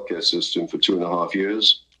one-disease healthcare system for 2.5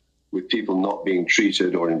 years, with people not being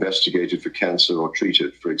treated or investigated for cancer or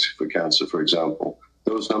treated for cancer, for example.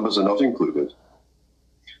 Those numbers are not included.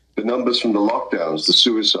 The numbers from the lockdowns, the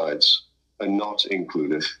suicides, are not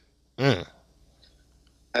included.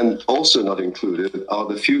 And also not included are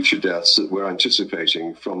the future deaths that we're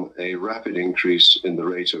anticipating from a rapid increase in the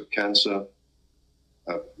rate of cancer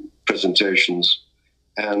presentations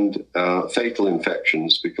and fatal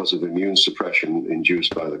infections because of immune suppression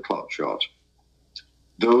induced by the clot shot.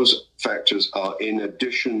 Those factors are in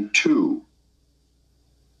addition to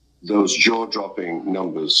those jaw-dropping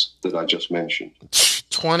numbers that I just mentioned.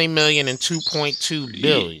 20 million and 2.2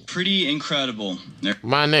 billion. Pretty incredible.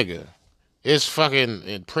 My nigga, it's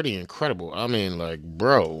fucking pretty incredible. I mean, like,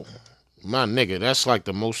 bro, my nigga, that's like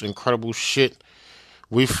the most incredible shit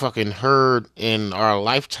we fucking heard in our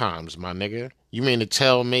lifetimes, my nigga. You mean to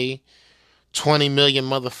tell me 20 million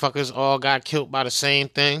motherfuckers all got killed by the same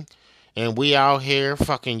thing? And we out here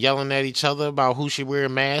fucking yelling at each other about who should wear a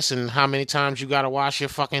mask and how many times you gotta wash your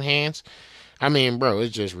fucking hands? I mean, bro,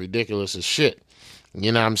 it's just ridiculous as shit.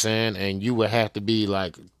 You know what I'm saying? And you would have to be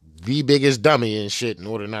like the biggest dummy and shit in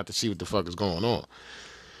order not to see what the fuck is going on.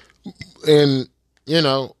 And, you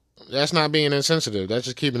know, that's not being insensitive. That's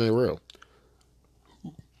just keeping it real.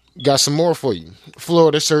 Got some more for you.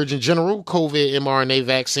 Florida Surgeon General, COVID mRNA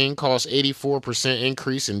vaccine caused 84%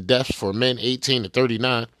 increase in deaths for men 18 to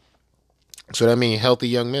 39. So that means healthy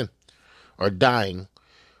young men are dying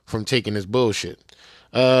from taking this bullshit.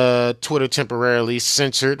 Twitter temporarily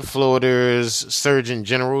censored Florida's Surgeon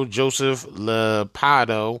General Joseph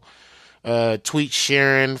Ladapo tweet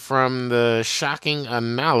sharing from the shocking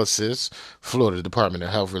analysis. Florida Department of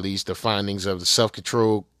Health released the findings of the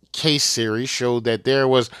self-control case series showed that there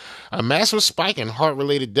was a massive spike in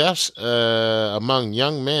heart-related deaths among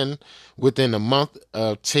young men within a month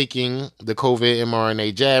of taking the COVID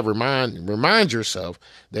mRNA jab. Remind yourself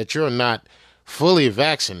that you're not fully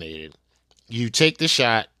vaccinated. You take the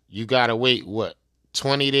shot, you gotta wait,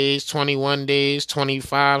 20 days, 21 days,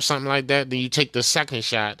 25, something like that. Then you take the second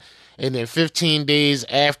shot, and then 15 days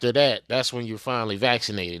after that, that's when you're finally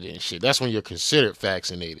vaccinated and shit. That's when you're considered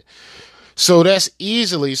vaccinated. So that's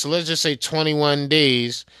easily, so let's just say 21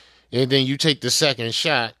 days, and then you take the second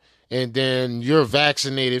shot, and then you're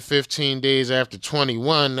vaccinated 15 days after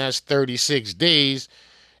 21, that's 36 days,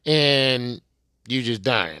 and you just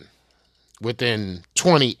dying within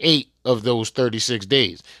 28 of those 36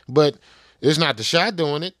 days. But it's not the shot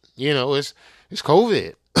doing it. It's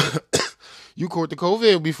COVID. You caught the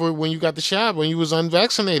COVID before when you got the shot, when you was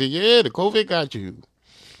unvaccinated. Yeah, the COVID got you.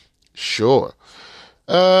 Sure.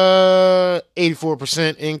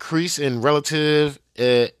 84% increase in relative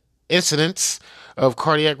incidence of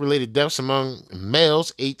cardiac-related deaths among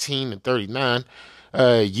males 18 and 39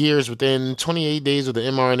 years within 28 days of the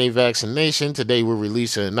mRNA vaccination. Today, we'll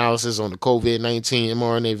release an analysis on the COVID-19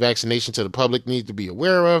 mRNA vaccination to the public needs to be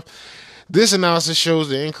aware of. This analysis shows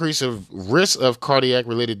the increase of risk of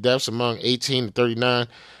cardiac-related deaths among 18 to 39.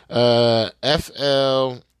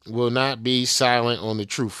 FL will not be silent on the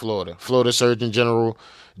truth, Florida. Florida Surgeon General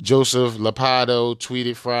Joseph Lombardo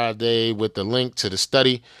tweeted Friday with the link to the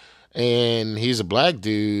study, and he's a black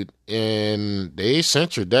dude, and they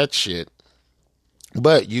censored that shit.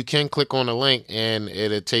 But you can click on the link, and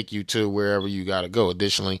it'll take you to wherever you got to go.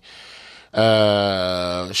 Additionally,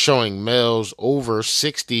 showing males over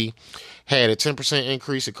 60 had a 10%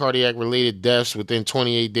 increase in cardiac-related deaths within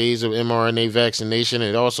 28 days of mRNA vaccination.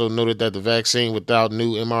 It also noted that the vaccine without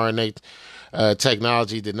new mRNA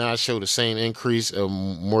technology did not show the same increase of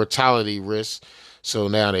mortality risk. So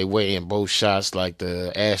now they weigh in both shots, like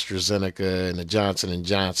the AstraZeneca and the Johnson &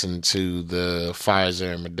 Johnson to the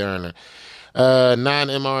Pfizer and Moderna.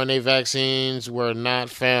 Non-mRNA vaccines were not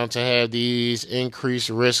found to have these increased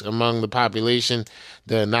risks among the population,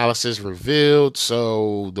 the analysis revealed.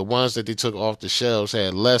 So the ones that they took off the shelves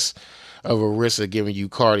had less of a risk of giving you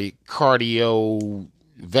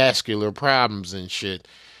cardiovascular problems and shit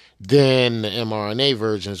than the mRNA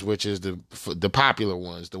versions, which is the popular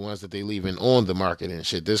ones, the ones that they leaving on the market and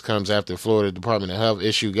shit. This comes after Florida Department of Health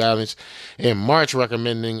issued guidance in March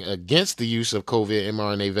recommending against the use of COVID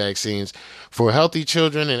mRNA vaccines for healthy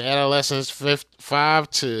children and adolescents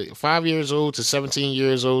 5 years old to 17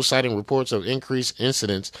 years old, citing reports of increased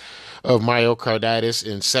incidence of myocarditis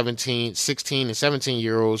in 16 and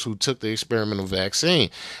 17-year-olds who took the experimental vaccine.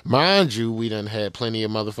 Mind you, we done had plenty of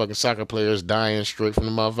motherfucking soccer players dying straight from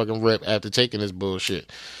the motherfucking rip after taking this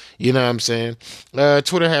bullshit. You know what I'm saying?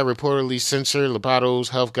 Twitter had reportedly censored Lombardo's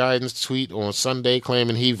health guidance tweet on Sunday,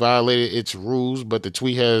 claiming he violated its rules, but the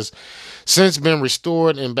tweet has since been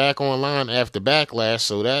restored and back online after backlash,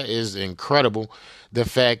 so that is incredible. The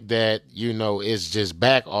fact that, it's just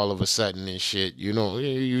back all of a sudden and shit, you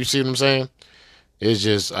see what I'm saying? It's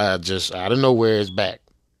just out of nowhere, it's back.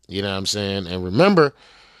 You know what I'm saying? And remember,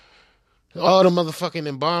 all the motherfucking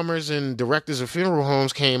embalmers and directors of funeral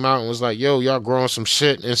homes came out and was like, yo, y'all growing some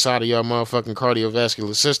shit inside of y'all motherfucking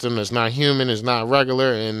cardiovascular system that's not human, it's not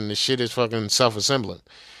regular, and the shit is fucking self-assembling.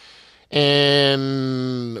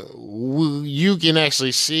 And you can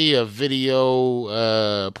actually see a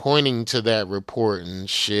video pointing to that report and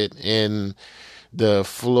shit in the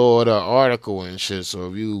Florida article and shit.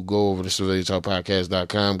 So if you go over to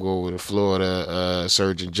civiliantalkpodcast.com, go over to Florida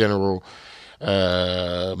Surgeon General,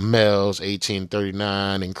 males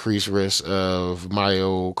 18-39, increased risk of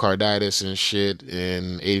myocarditis and shit,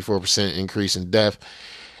 and 84% increase in death.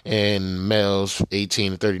 And males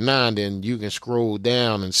 18 to 39, then you can scroll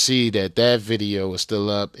down and see that video is still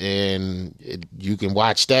up, and you can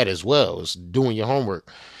watch that as well. It's doing your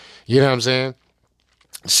homework. You know what I'm saying?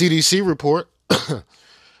 CDC report,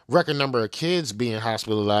 record number of kids being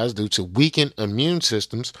hospitalized due to weakened immune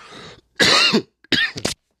systems.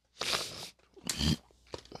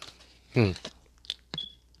 I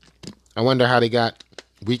wonder how they got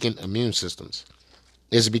weakened immune systems.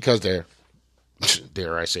 Is it because they're,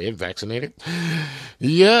 dare I say it, vaccinated?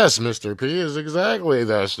 Yes, Mr. P, is exactly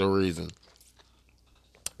that's the reason.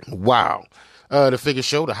 Wow. The figures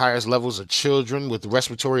show the highest levels of children with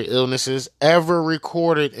respiratory illnesses ever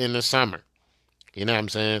recorded in the summer. You know what I'm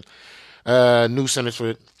saying? New Centers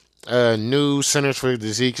for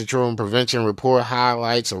Disease Control and Prevention report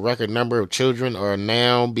highlights a record number of children are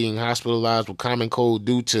now being hospitalized with common cold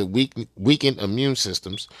due to weakened immune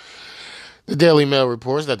systems. The Daily Mail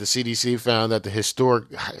reports that the CDC found that the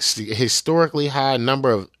historically high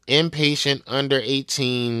number of inpatient under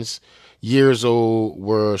 18s years old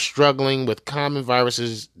were struggling with common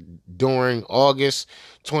viruses during August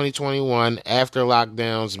 2021 after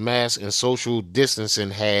lockdowns, masks, and social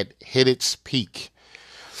distancing had hit its peak.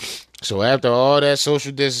 So after all that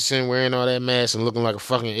social distancing, wearing all that mask and looking like a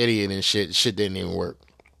fucking idiot and shit didn't even work.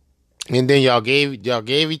 And then y'all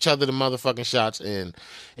gave each other the motherfucking shots and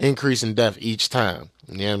increasing death each time.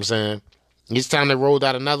 You know what I'm saying? Each time they rolled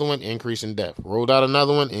out another one, increase in death. Rolled out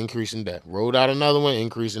another one, increase in death. Rolled out another one,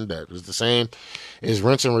 increase in death. It's the same. It's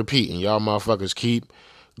rinse and repeat. And y'all motherfuckers keep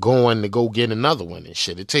going to go get another one and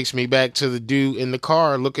shit. It takes me back to the dude in the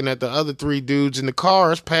car looking at the other 3 dudes in the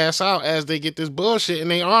cars pass out as they get this bullshit in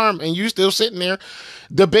their arm, and you still sitting there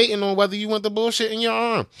debating on whether you want the bullshit in your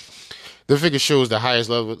arm. The figure shows the highest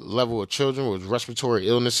level of children with respiratory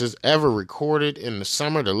illnesses ever recorded in the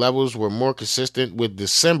summer. The levels were more consistent with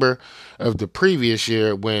December of the previous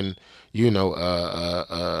year when, when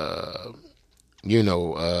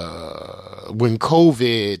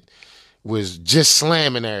COVID was just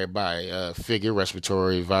slamming everybody. Figure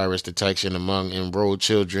respiratory virus detection among enrolled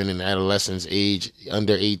children and adolescents aged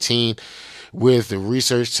under 18. With the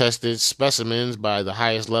research tested specimens by the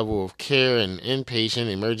highest level of care and inpatient,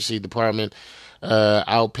 emergency department,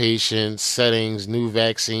 outpatient settings, new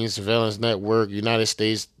vaccines, surveillance network, United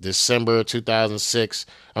States, December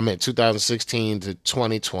 2016 to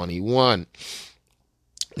 2021.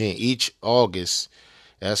 And each August,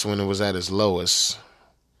 that's when it was at its lowest.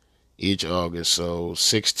 Each August. So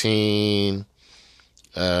 16...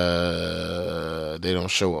 they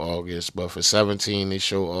don't show August, but for 17 they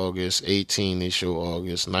show August, 18 they show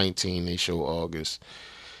August, 19 they show August,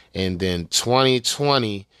 and then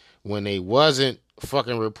 2020 when they wasn't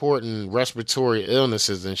fucking reporting respiratory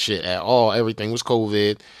illnesses and shit at all, everything was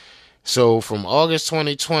COVID. So from August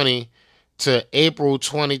 2020 to April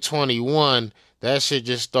 2021, that shit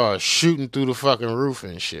just started shooting through the fucking roof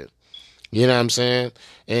and shit. You know what I'm saying?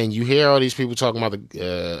 And you hear all these people talking about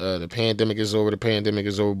the pandemic is over,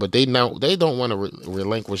 but they don't want to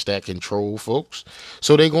relinquish that control, folks.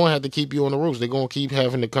 So they're going to have to keep you on the ropes. They're going to keep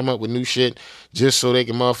having to come up with new shit just so they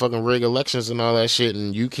can motherfucking rig elections and all that shit,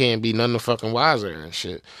 and you can't be none the fucking wiser and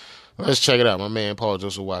shit. Let's check it out. My man Paul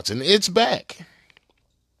Joseph Watson. It's back.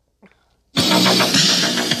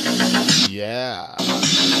 Yeah.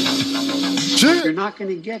 You're not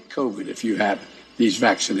going to get COVID if you have these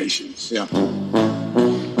vaccinations. Yeah.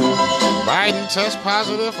 Biden tests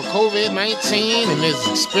positive for COVID-19 and is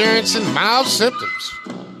experiencing mild symptoms.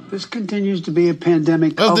 This continues to be a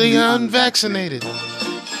pandemic of the unvaccinated.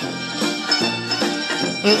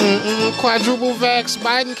 Quadruple vax,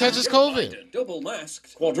 Biden catches COVID. Double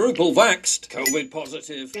masked, quadruple vaxxed, COVID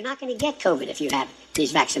positive. You're not going to get COVID if you have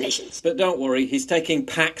these vaccinations. But don't worry, he's taking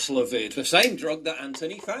Paxlovid, the same drug that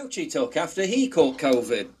Anthony Fauci took after he caught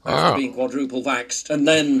COVID, after being quadruple vaxxed, and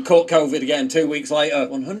then caught COVID again 2 weeks later.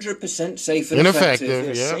 100% safe and effective.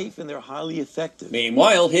 They're safe and they're highly effective.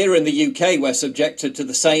 Meanwhile, here in the UK, we're subjected to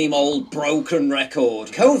the same old broken record.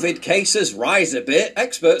 COVID cases rise a bit.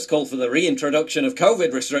 Experts call for the reintroduction of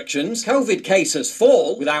COVID restrictions. COVID cases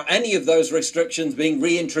fall without any of those restrictions being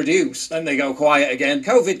reintroduced. Then they go quiet again.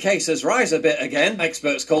 COVID cases rise a bit again.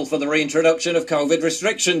 Experts call for the reintroduction of COVID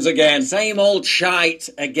restrictions again. Same old shite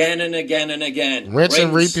again and again and again. Rinse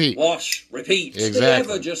and repeat. Wash, repeat. Exactly. They're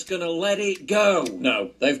ever just going to let it go?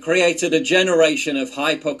 No. They've created a generation of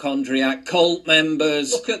hypochondriac cult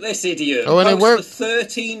members. Look at this idiot. Oh, and it worked. Posts a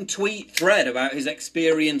 13-tweet thread about his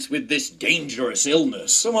experience with this dangerous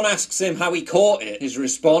illness. Someone asks him how he caught it. His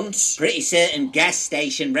response: pretty certain gas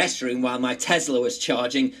station restroom while my Tesla was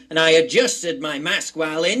charging, and I adjusted my mask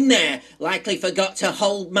while in there. Likely forgot to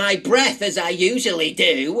hold my breath as I usually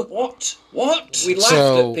do. What? We laughed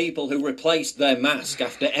at people who replaced their mask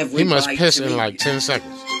after every He must bite piss to in eat. like 10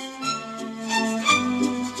 seconds.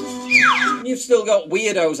 You've still got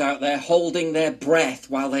weirdos out there holding their breath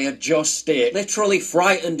while they adjust it. Literally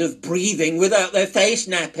frightened of breathing without their face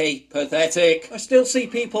nappy. Pathetic. I still see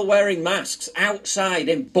people wearing masks outside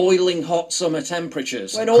in boiling hot summer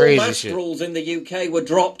temperatures. When all Crazy mask shit. rules in the UK were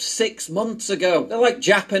dropped 6 months ago. They're like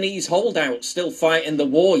Japanese holdouts still fighting the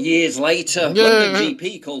war years later. Yeah. When the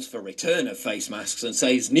GP calls for return of face masks and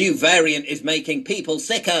says new variant is making people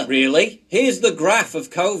sicker. Really? Here's the graph of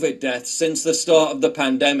COVID deaths since the start of the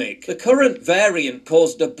pandemic. The current variant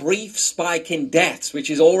caused a brief spike in deaths, which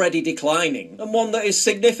is already declining, and one that is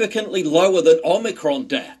significantly lower than Omicron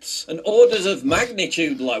deaths, and orders of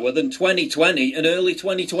magnitude lower than 2020 and early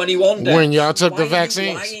 2021 deaths. When y'all took the Why are you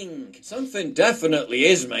vaccines. lying? Something definitely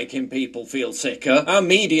is making people feel sicker. Our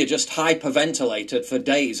media just hyperventilated for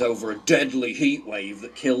days over a deadly heat wave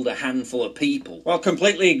that killed a handful of people, while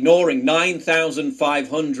completely ignoring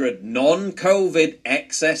 9,500 non-COVID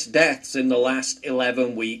excess deaths in the last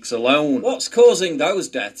 11 weeks alone. What's causing those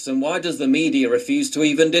deaths, and why does the media refuse to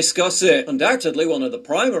even discuss it? Undoubtedly, one of the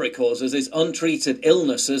primary causes is untreated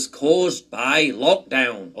illnesses caused by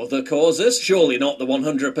lockdown. Other causes? Surely not the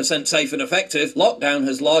 100% safe and effective. Lockdown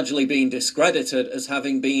has largely been discredited as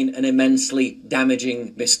having been an immensely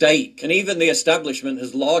damaging mistake. And even the establishment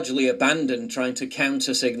has largely abandoned trying to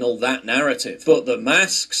counter-signal that narrative. But the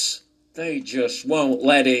masks, they just won't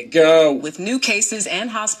let it go. With new cases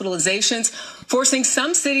and hospitalizations forcing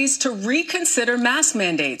some cities to reconsider mask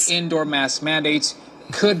mandates. Indoor mask mandates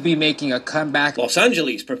could be making a comeback. Los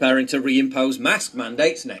Angeles preparing to reimpose mask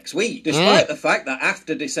mandates next week, despite the fact that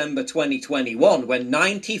after December 2021, when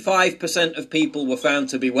 95% of people were found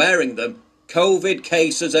to be wearing them, COVID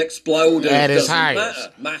cases exploded. That is Doesn't high.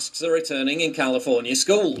 matter. Masks are returning in California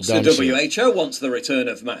schools. Dumb The shit. WHO wants the return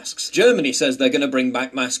of masks. Germany says they're going to bring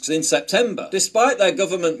back masks in September, despite their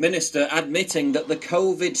government minister admitting that the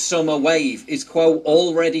COVID summer wave is, quote,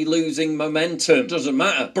 already losing momentum. Doesn't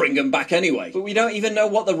matter. Bring them back anyway. But we don't even know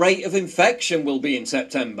what the rate of infection will be in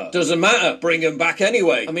September. Doesn't matter. Bring them back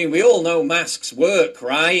anyway. I mean, we all know masks work,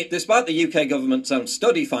 right? Despite the UK government's own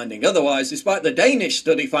study finding otherwise, despite the Danish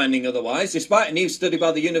study finding otherwise, despite a new study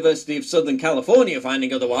by the University of Southern California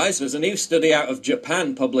finding otherwise, there's a new study out of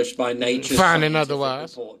Japan published by Nature's Finding Scientific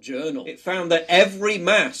otherwise. Report Journal. It found that every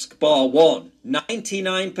mask, bar one,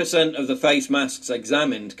 99% of the face masks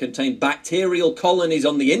examined contained bacterial colonies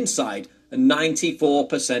on the inside and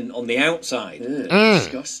 94% on the outside.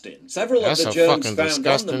 Disgusting. Several That's of a the germs fucking found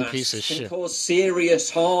disgusting on the piece masks of can shit. cause serious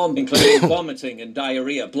harm, including vomiting and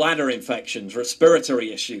diarrhea, bladder infections,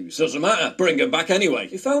 respiratory issues. Doesn't matter. Bring them back anyway.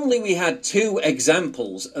 If only we had two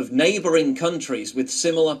examples of neighbouring countries with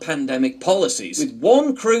similar pandemic policies, with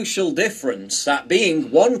one crucial difference, that being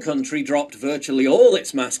one country dropped virtually all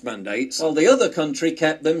its mask mandates, while the other country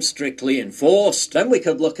kept them strictly enforced. Then we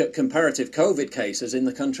could look at comparative COVID cases in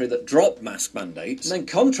the country that dropped mask mandates, and then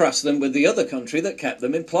contrast them with the other country that kept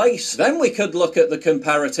them in place. Then we could look at the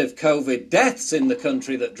comparative COVID deaths in the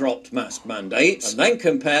country that dropped mask mandates, and then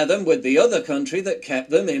compare them with the other country that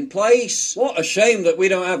kept them in place. What a shame that we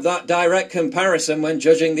don't have that direct comparison when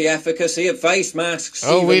judging the efficacy of face masks.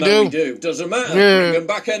 Oh, even we though do? we do. Doesn't matter. Yeah. Bring them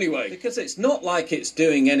back anyway. Because it's not like it's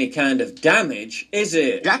doing any kind of damage, is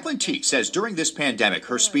it? Jacqueline T says during this pandemic,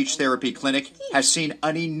 her speech therapy clinic has seen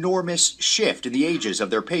an enormous shift in the ages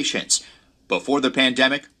of their patients. Before the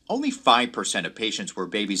pandemic, only 5% of patients were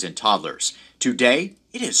babies and toddlers. Today,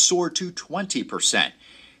 it has soared to 20%.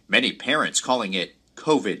 Many parents calling it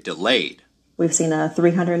COVID delayed. We've seen a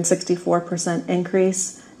 364%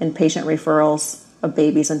 increase in patient referrals of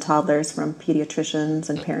babies and toddlers from pediatricians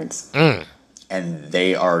and parents. And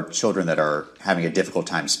they are children that are having a difficult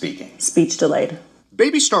time speaking. Speech delayed.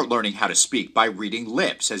 Babies start learning how to speak by reading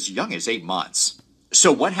lips as young as 8 months.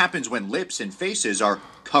 So what happens when lips and faces are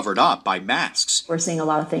covered up by masks? We're seeing a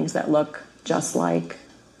lot of things that look just like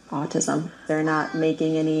autism. They're not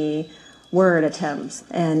making any word attempts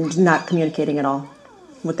and not communicating at all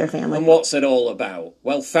with their family. And what's it all about?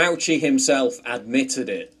 Well, Fauci himself admitted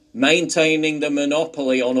it. Maintaining the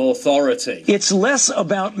monopoly on authority. It's less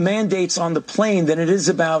about mandates on the plane than it is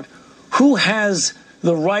about who has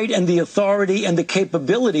the right and the authority and the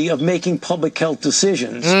capability of making public health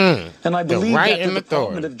decisions. And I believe right that the and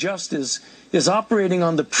Department of Justice is operating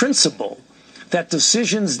on the principle that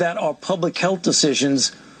decisions that are public health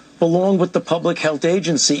decisions belong with the public health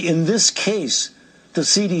agency, in this case, the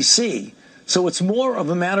CDC. So it's more of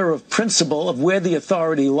a matter of principle of where the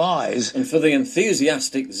authority lies. And for the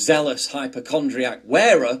enthusiastic, zealous hypochondriac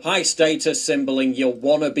wearer, high status symboling your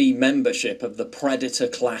wannabe membership of the predator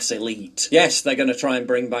class elite. Yes, they're going to try and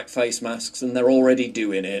bring back face masks, and they're already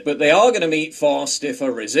doing it. But they are going to meet far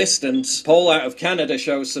stiffer resistance. Poll out of Canada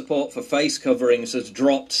shows support for face coverings has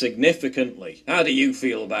dropped significantly. How do you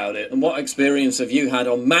feel about it? And what experience have you had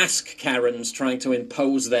on mask Karens trying to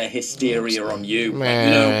impose their hysteria on you?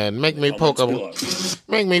 Man, make me poke a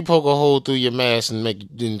hole through your mask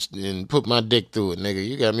and put my dick through it, nigga.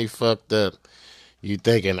 You got me fucked up. You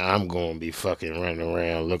thinking I'm gonna be fucking running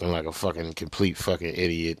around looking like a fucking complete fucking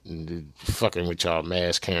idiot and fucking with y'all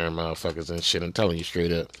mask carrying motherfuckers and shit. I'm telling you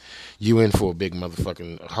straight up, you in for a big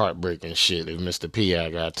motherfucking heartbreak and shit. If Mr. P, I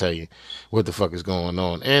gotta tell you what the fuck is going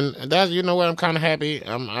on. And that's, you know what, I'm kind of happy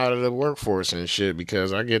I'm out of the workforce and shit,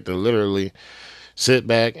 because I get to literally sit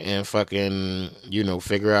back and fucking, you know,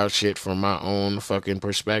 figure out shit from my own fucking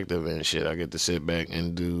perspective and shit. I get to sit back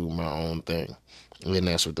and do my own thing. And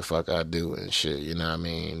that's what the fuck I do and shit, you know what I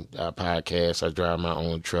mean? I podcast, I drive my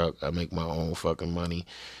own truck, I make my own fucking money.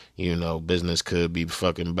 You know, business could be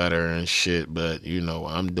fucking better and shit, but, you know,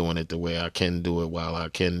 I'm doing it the way I can do it while I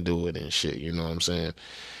can do it and shit, you know what I'm saying?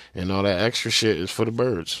 And all that extra shit is for the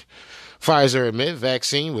birds. Pfizer admit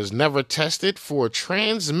vaccine was never tested for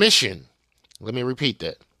transmission. Let me repeat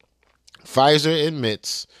that. Pfizer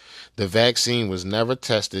admits the vaccine was never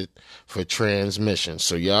tested for transmission.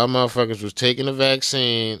 So y'all motherfuckers was taking the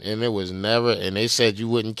vaccine and it was never, and they said you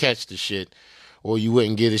wouldn't catch the shit or you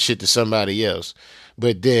wouldn't give the shit to somebody else.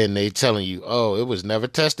 But then they telling you, oh, it was never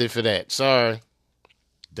tested for that. Sorry.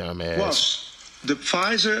 Dumbass. Was the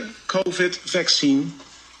Pfizer COVID vaccine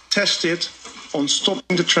tested on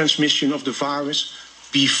stopping the transmission of the virus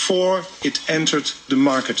before it entered the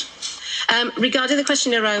market? Regarding the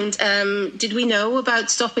question around, did we know about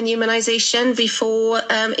stopping immunisation before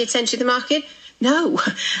it entered the market? No.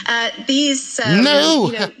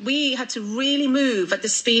 We had to really move at the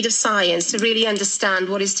speed of science to really understand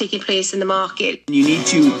what is taking place in the market. You need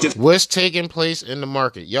to what's taking place in the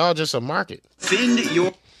market? Y'all just a market. Defend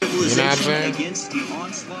your civilization, you know what I'm saying? Against the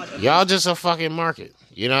onslaught of y'all just a fucking market.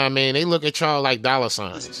 You know what I mean? They look at y'all like dollar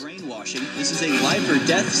signs. Brainwashing. This is a life or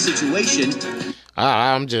death situation.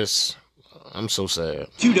 I'm so sad.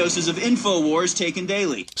 2 doses of InfoWars taken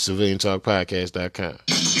daily. CivilianTalkPodcast.com.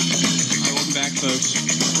 Welcome back, folks.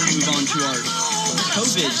 We'll move on to our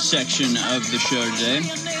COVID section of the show today.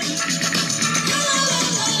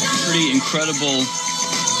 Pretty incredible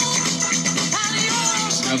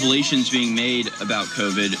revelations being made about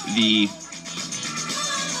COVID. The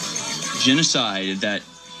genocide that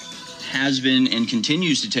has been and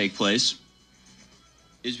continues to take place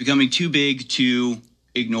is becoming too big to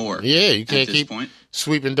ignore. Yeah, you can't keep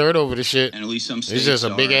sweeping dirt over the shit. And at least some states it's just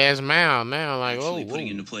a big ass mound now. Like, putting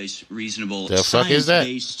into place reasonable the fuck is that?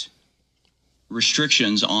 Science-based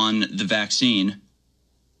restrictions on the vaccine.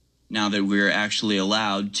 Now that we're actually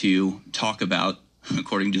allowed to talk about,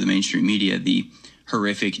 according to the mainstream media, the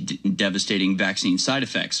horrific, devastating vaccine side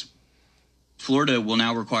effects. Florida will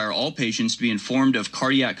now require all patients to be informed of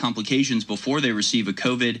cardiac complications before they receive a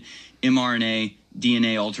COVID, mRNA,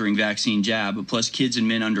 DNA-altering vaccine jab, plus kids and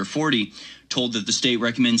men under 40 told that the state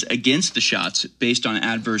recommends against the shots based on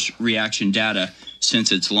adverse reaction data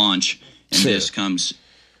since its launch. And this comes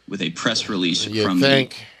with a press release from the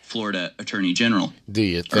Florida Attorney General. Do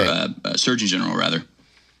you think? Or Surgeon General, rather.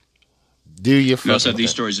 Do you We also have these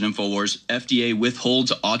stories at InfoWars. FDA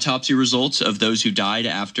withholds autopsy results of those who died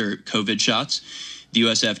after COVID shots. The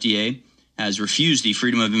U.S. FDA has refused the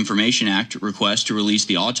Freedom of Information Act request to release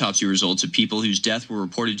the autopsy results of people whose death were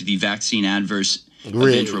reported to the Vaccine Adverse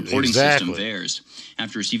Event Reporting System, VAERS.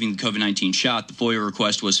 After receiving the COVID-19 shot, the FOIA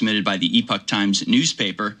request was submitted by the Epoch Times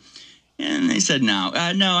newspaper, and they said, no,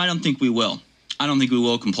 I don't think we will. I don't think we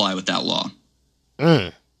will comply with that law.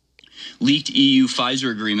 Leaked EU Pfizer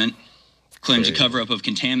agreement claims a cover-up of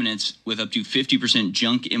contaminants with up to 50%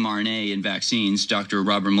 junk mRNA in vaccines. Dr.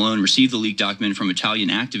 Robert Malone received the leaked document from Italian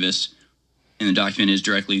activists, and the document is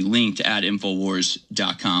directly linked at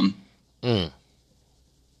Infowars.com.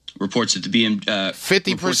 Reports that the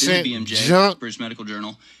 50% BMJ, junk. British Medical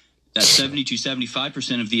Journal, that 70 to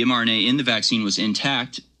 75% of the mRNA in the vaccine was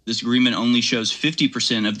intact. This agreement only shows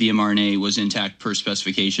 50% of the mRNA was intact per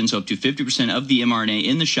specification, so up to 50% of the mRNA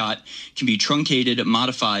in the shot can be truncated,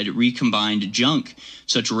 modified, recombined junk.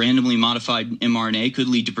 Such randomly modified mRNA could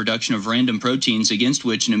lead to production of random proteins against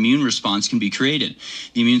which an immune response can be created.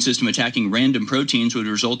 The immune system attacking random proteins would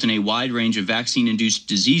result in a wide range of vaccine-induced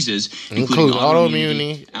diseases, including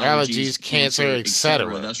autoimmunity, allergies, cancer,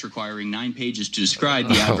 etc., thus requiring 9 pages to describe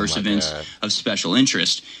the adverse events of special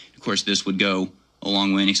interest. Of course, this would go a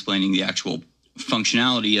long way in explaining the actual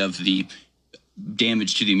functionality of the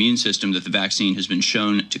damage to the immune system that the vaccine has been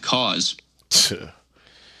shown to cause.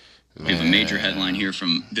 We have a major headline here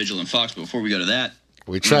from Vigilant Fox, but before we go to that,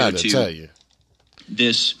 we tried to tell you.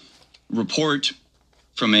 This report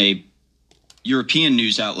from a European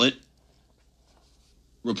news outlet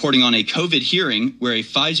reporting on a COVID hearing where a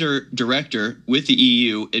Pfizer director with the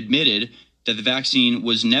EU admitted that the vaccine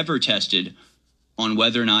was never tested on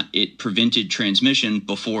whether or not it prevented transmission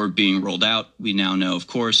before being rolled out. We now know, of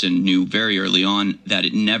course, and knew very early on that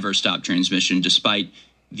it never stopped transmission, despite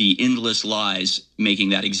the endless lies making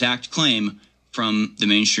that exact claim from the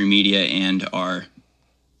mainstream media and our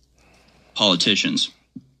politicians.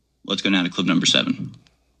 Let's go now to clip number 7.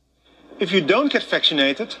 If you don't get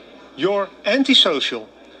vaccinated, you're antisocial.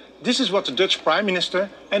 This is what the Dutch Prime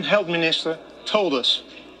Minister and Health Minister told us.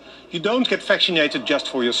 You don't get vaccinated just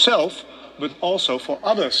for yourself, but also for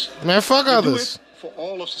others. Man, fuck others. Do it for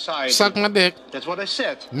all of society. Suck my dick. That's what I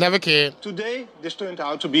said. Never cared. Today, this turned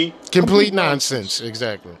out to be complete nonsense.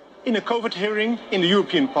 Exactly. In a COVID hearing in the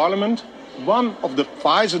European Parliament, one of the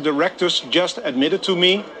Pfizer directors just admitted to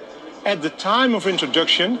me At the time of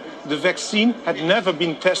introduction, the vaccine had never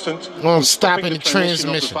been tested on stopping the transmission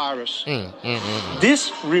transmission. of the virus.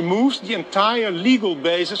 This removes the entire legal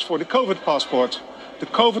basis for the COVID passport. The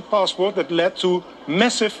COVID passport that led to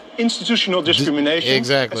massive institutional discrimination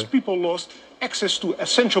as people lost access to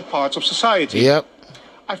essential parts of society. Yep.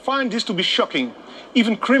 I find this to be shocking,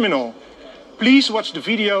 even criminal. Please watch the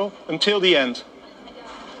video until the end.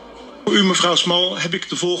 Voor u, mevrouw Small, heb ik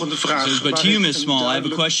de volgende vraag. But to you, Ms. Small, I have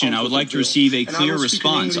a question. I would like to receive a clear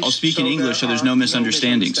response. I'll speak in English so there's no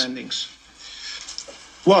misunderstandings.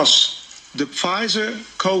 Was the Pfizer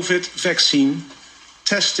COVID vaccine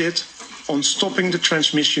tested on stopping the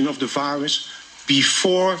transmission of the virus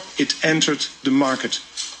before it entered the market?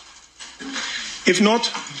 If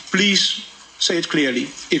not, please say it clearly.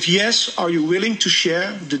 If yes, are you willing to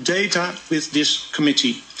share the data with this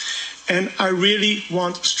committee? And I really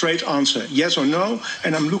want a straight answer, yes or no,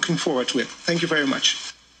 and I'm looking forward to it. Thank you very much.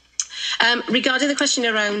 Regarding the question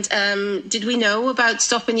around, did we know about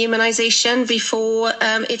stopping immunisation before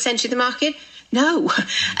it's entered the market? No.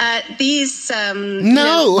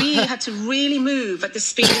 We had to really move at the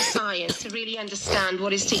speed of science to really understand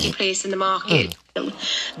what is taking place in the market.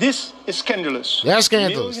 This is scandalous. That's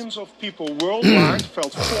scandalous. Millions of people worldwide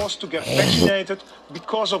felt forced to get vaccinated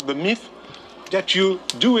because of the myth that you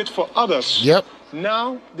do it for others. Yep.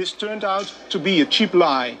 Now this turned out to be a cheap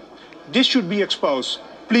lie. This should be exposed.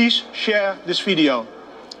 Please share this video.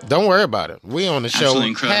 Don't worry about it. We on the show. Absolutely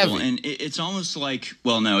incredible. And it's almost like,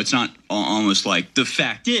 well, no, it's not almost like. The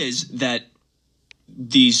fact is that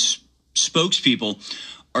these spokespeople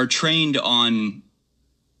are trained on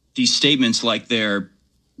these statements like they're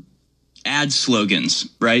ad slogans,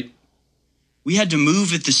 right? We had to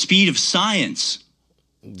move at the speed of science.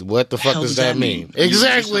 What the fuck does that mean?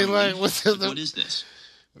 Exactly. Like, what is this?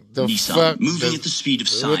 The Nissan, fuck? Moving at the speed of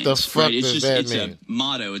science. What the fuck right? It's does just, that it's mean? a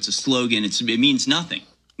motto. It's a slogan. It means nothing.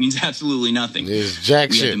 It means absolutely nothing. It's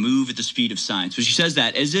jack we shit. had to move at the speed of science. But she says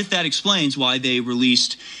that as if that explains why they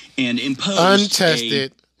released and imposed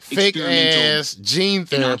untested, fake ass gene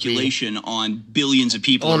therapy inoculation on billions of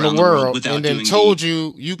people on around the world, without and then doing told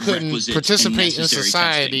you couldn't requisite participate and in necessary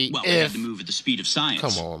society testing. Well, we if. had to move at the speed of science.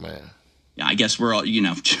 Come on, man. Yeah, I guess we're all,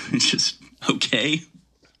 just okay.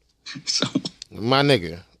 So, my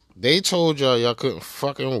nigga, they told y'all couldn't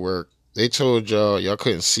fucking work. They told y'all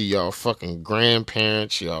couldn't see y'all fucking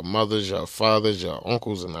grandparents, y'all mothers, y'all fathers, y'all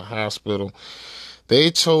uncles in the hospital.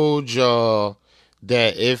 They told y'all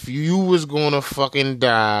that if you was gonna fucking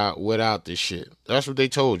die without this shit. That's what they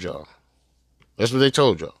told y'all. That's what they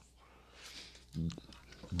told y'all.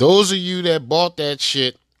 Those of you that bought that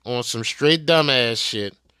shit on some straight dumbass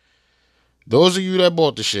shit, those of you that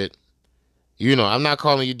bought the shit, I'm not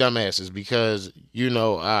calling you dumbasses because,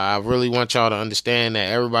 I really want y'all to understand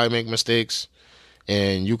that everybody make mistakes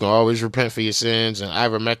and you can always repent for your sins, and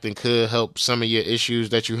ivermectin could help some of your issues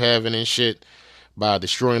that you having and shit by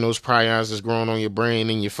destroying those prions that's growing on your brain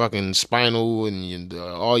and your fucking spinal and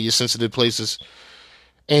all your sensitive places.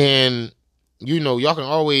 And, y'all can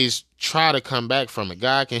always try to come back from it.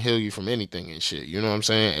 God can heal you from anything and shit. You know what I'm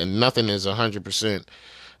saying? And nothing is 100%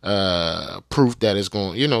 proof that it's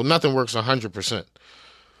going, nothing works 100%.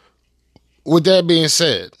 With that being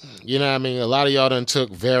said, a lot of y'all done took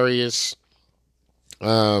various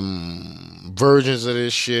versions of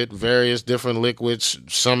this shit, various different liquids,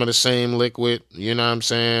 some of the same liquid, for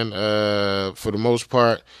the most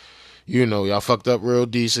part, y'all fucked up real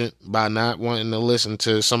decent by not wanting to listen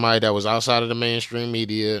to somebody that was outside of the mainstream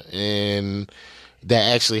media and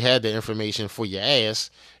that actually had the information for your ass.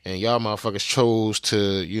 And y'all motherfuckers chose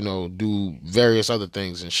to, do various other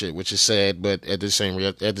things and shit, which is sad. But at the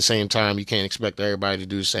same time, you can't expect everybody to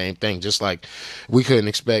do the same thing. Just like we couldn't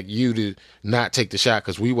expect you to not take the shot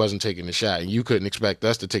because we wasn't taking the shot, and you couldn't expect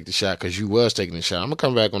us to take the shot because you was taking the shot. I'm gonna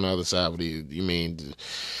come back on the other side with you.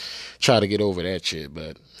 Try to get over that shit,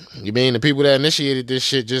 but the people that initiated this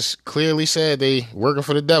shit just clearly said they working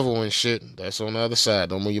for the devil and shit. That's on the other side.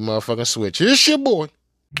 Don't move your motherfucking switch. Here's your boy.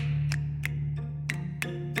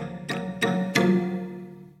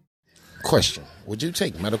 Question: would you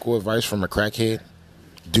take medical advice from a crackhead?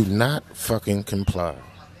 Do not fucking comply.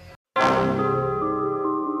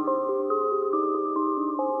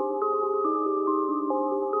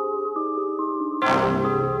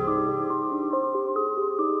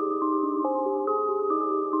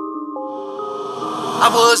 I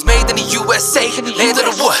was made in the USA, land of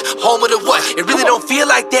the what, home of the what. It really don't feel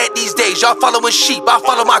like that these days. Y'all following sheep, I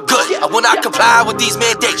follow my gut. I will not comply with these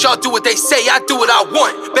mandates. Y'all do what they say, I do what I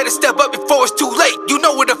want. Better step up before it's too late. You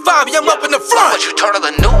know where to find me, I'm up in the front. What you turn on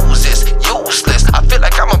the news is useless. I feel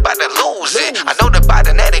like I'm about to lose it. I know the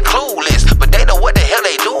Biden that ain't clueless, but they know what the hell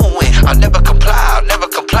they doing.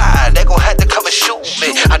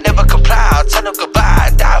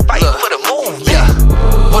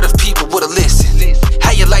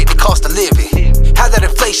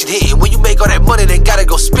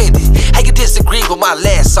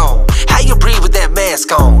 How you breathe with that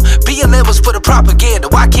mask on? BLM was for the propaganda.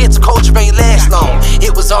 Why cancel culture ain't last long?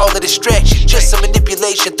 It was all a distraction, just some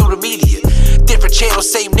manipulation through the media. Different channels,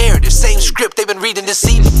 same narrative, same script they've been reading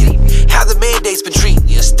deceiving you. How the mandates been treating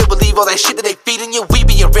you. Still believe all that shit that they feeding you. We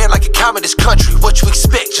being ran like a communist country. What you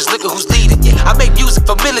expect? Just look at who's leading you. I make music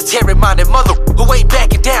for military-minded mother who ain't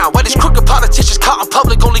backing down. Why these crooked politicians caught in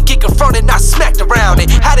public only get confronted, not smacked around?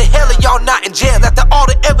 And how the hell are y'all not in jail after all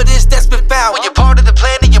the evidence that's been found? When you're part of the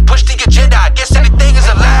plan and you push the agenda, I guess anything is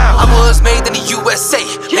allowed. I was made in the USA,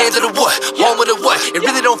 land of the what, home of the what. It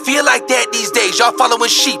really don't feel like that these days. Y'all following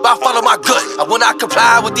sheep, I follow my gut. I will not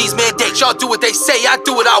comply with these mandates. Y'all do what they say, I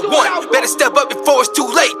do what I want. Better step up before it's too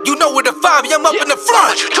late. You know where to find me, I'm up in the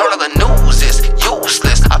front. What you turn on the news is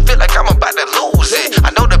useless. I feel like I'm about to lose it.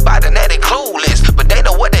 I know the Biden that ain't clueless, but they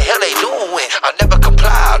know what the hell they doing. I'll never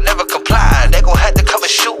comply, I'll never comply. They gon' have to come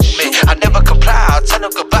and shoot me. I never comply, I'll tell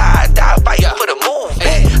them goodbye. Die fighting for the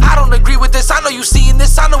movement. I don't agree with this, I know you seeing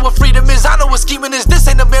this. I know what freedom is, I know what scheming is. This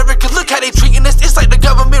ain't America, look how they treating us. It's like the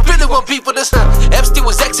government really want people to Epstein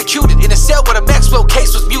was executed in a cell where the Maxwell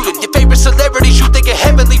case was muted. Your favorite celebrities you think are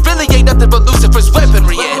heavenly really ain't nothing but Lucifer's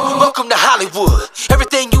weaponry. And welcome to Hollywood,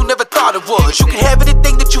 everything you never thought it was. You can have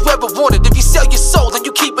anything that you ever wanted. If you sell your soul, then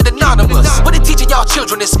you keep it anonymous. What they teaching y'all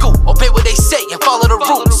children in school? Obey what they say and follow the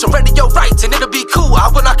rules. Surrender your rights and it'll be cool. I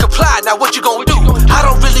will not comply, now what you gonna do? I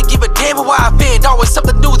don't really give a damn who I offend. Always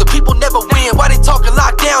something new, the people never win. Why they talking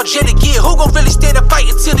lockdown yet again? Who gon' really stand and fight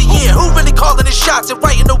until the end? Who really calling the shots and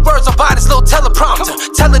writing the words on Biden's little teleprompter?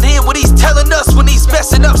 Telling him what he's telling us when he's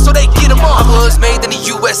messing up so they get him on. I was made in the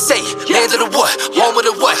USA, land of the what, home of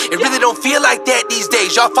the what. It really don't feel like that these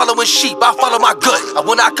days. Y'all following sheep, I follow my gut. I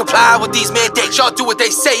will not comply with these mandates. Y'all do what they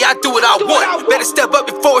say, I do what I want. Better step up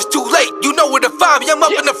before it's too late. You know where to find me, I'm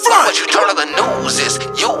up in the front. What you turn on the news is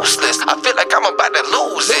useless. I feel like I'm about to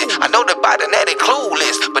lose it. I know the Biden that ain't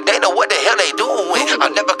clueless, but they know what the hell they doing.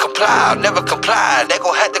 I'll never comply, I'll never comply. They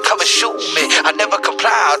gon' have to come and shoot me. I never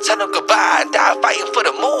comply, I'll tell them goodbye. Die fighting for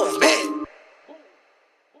the movement.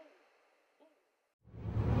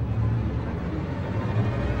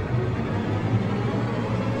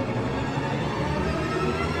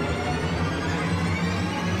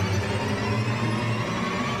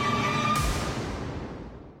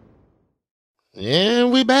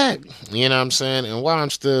 And we back, you know what I'm saying? And while I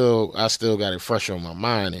still got it fresh on my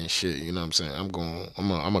mind and shit, you know what I'm saying? I'm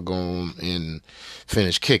gonna go on and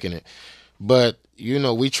finish kicking it. But, you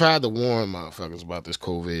know, we tried to warn motherfuckers about this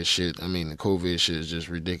COVID shit. I mean, the COVID shit is just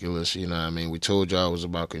ridiculous, you know what I mean? We told y'all it was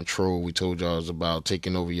about control. We told y'all it was about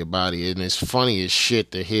taking over your body. And it's funny as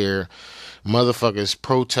shit to hear motherfuckers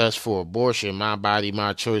protest for abortion, my body,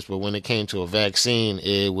 my choice. But when it came to a vaccine,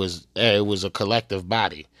 it was a collective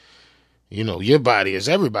body. You know, your body is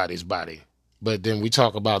everybody's body. But then we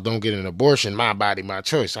talk about don't get an abortion, my body, my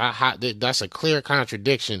choice. That's a clear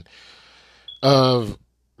contradiction of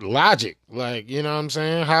logic. Like, you know what I'm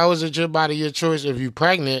saying? How is it your body, your choice if you're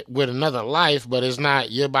pregnant with another life, but it's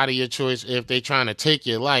not your body, your choice if they trying to take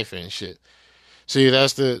your life and shit? See,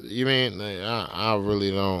 that's you mean, like, I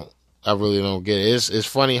really don't get it. It's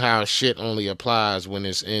funny how shit only applies when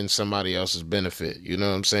it's in somebody else's benefit. You know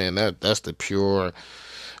what I'm saying? That's the pure,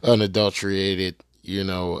 unadulterated, you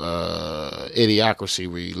know,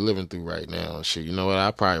 idiocracy we're living through right now and shit. You know what?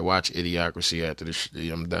 I'll probably watch Idiocracy after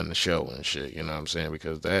I'm done the show and shit. You know what I'm saying?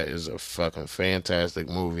 Because that is a fucking fantastic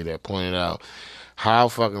movie that pointed out how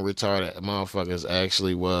fucking retarded motherfuckers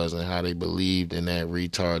actually was and how they believed in that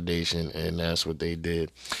retardation, and that's what they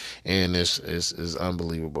did. And it's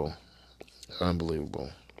unbelievable. Unbelievable.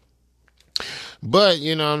 But,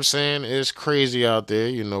 you know what I'm saying, it's crazy out there.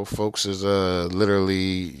 You know, folks is literally,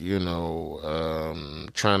 you know,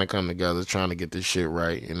 trying to come together, trying to get this shit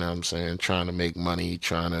right. You know what I'm saying? Trying to make money,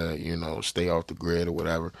 trying to, you know, stay off the grid or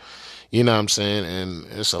whatever. You know what I'm saying? And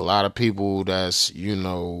it's a lot of people that's, you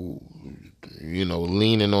know,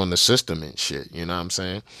 leaning on the system and shit. You know what I'm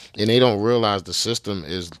saying? And they don't realize the system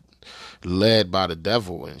is led by the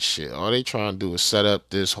devil and shit. All they trying to do is set up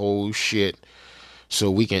this whole shit so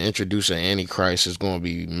we can introduce an antichrist. It's going to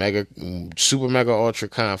be super mega ultra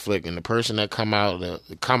conflict, and the person that come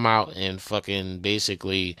out and fucking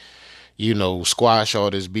basically, you know, squash all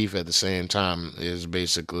this beef at the same time is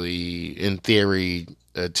basically, in theory,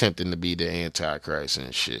 attempting to be the antichrist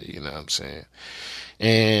and shit. You know what I'm saying?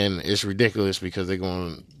 And it's ridiculous because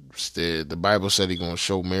the Bible said he's going to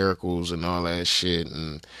show miracles and all that shit,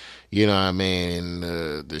 and you know what I mean?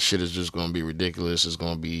 And the shit is just going to be ridiculous. It's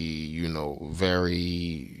going to be, you know, very,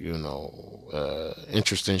 you know,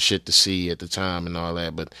 interesting shit to see at the time and all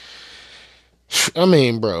that. But I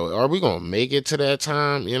mean, bro, are we gonna make it to that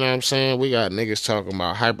time? You know what I'm saying? We got niggas talking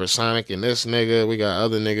about hypersonic and this nigga. We got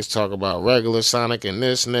other niggas talking about regular sonic and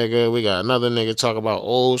this nigga. We got another nigga talking about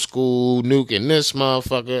old school nuke and this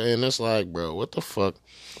motherfucker. And it's like, bro, what the fuck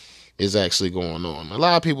is actually going on? A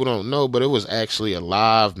lot of people don't know, but it was actually a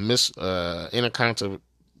live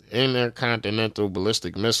intercontinental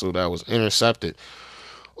ballistic missile that was intercepted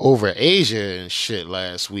over Asia and shit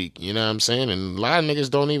last week, you know what I'm saying? And a lot of niggas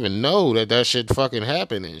don't even know that shit fucking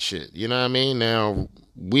happened and shit, you know what I mean? Now,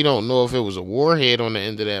 we don't know if it was a warhead on the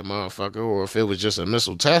end of that motherfucker or if it was just a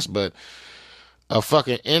missile test, but a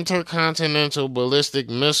fucking intercontinental ballistic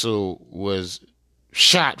missile was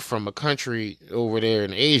shot from a country over there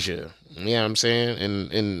in Asia, you know what I'm saying?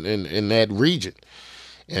 In that region.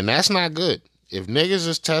 And that's not good. If niggas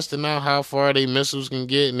is testing out how far they missiles can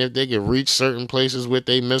get and if they can reach certain places with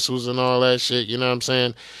their missiles and all that shit, you know what I'm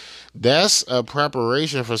saying? That's a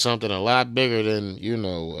preparation for something a lot bigger than, you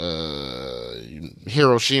know,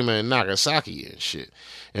 Hiroshima and Nagasaki and shit.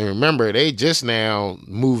 And remember, they just now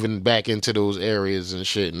moving back into those areas and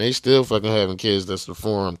shit, and they still fucking having kids that's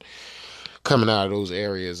deformed coming out of those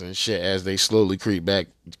areas and shit as they slowly creep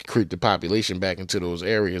the population back into those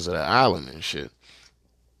areas of the island and shit.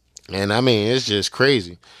 And I mean, it's just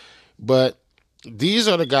crazy. But these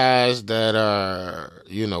are the guys that are,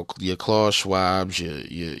 you know, your Klaus Schwabs,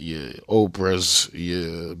 your Oprahs,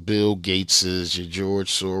 your Bill Gateses, your George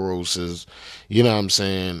Soroses, you know what I'm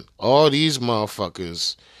saying? All these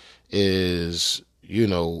motherfuckers is, you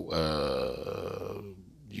know,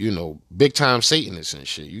 big time Satanists and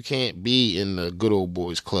shit. You can't be in the good old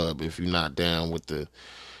boys club if you're not down with the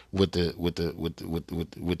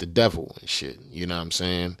devil and shit. You know what I'm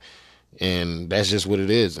saying? And that's just what it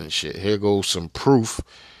is and shit. Here goes some proof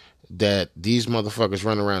that these motherfuckers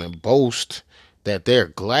run around and boast that they're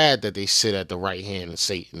glad that they sit at the right hand of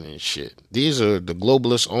Satan and shit. These are the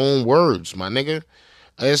globalists' own words, my nigga.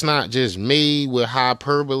 It's not just me with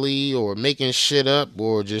hyperbole or making shit up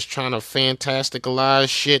or just trying to fantasticalize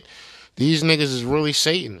shit. These niggas is really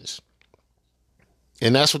Satanists.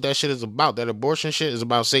 And that's what that shit is about. That abortion shit is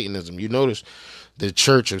about Satanism. You notice the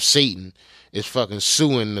Church of Satan is fucking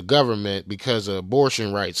suing the government because of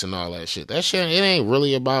abortion rights and all that shit. That shit, it ain't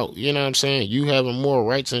really about, you know what I'm saying, you having more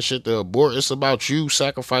rights and shit to abort. It's about you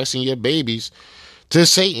sacrificing your babies to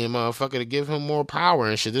Satan, motherfucker, to give him more power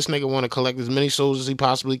and shit. This nigga want to collect as many souls as he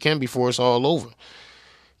possibly can before it's all over.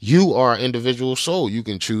 You are an individual soul. You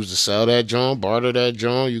can choose to sell that joint, barter that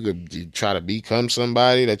joint. You could try to become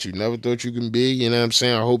somebody that you never thought you can be. You know what I'm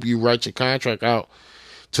saying? I hope you write your contract out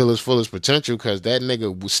till its fullest potential, because that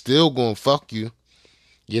nigga was still going to fuck you.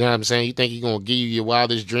 You know what I'm saying? You think he going to give you your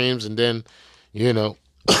wildest dreams and then, you know,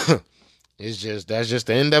 that's just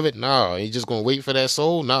the end of it? Nah, he just going to wait for that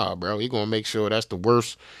soul? Nah, bro. He going to make sure that's the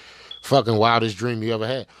worst fucking wildest dream you ever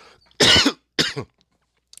had.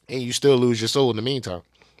 And you still lose your soul in the meantime.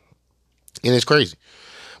 And it's crazy.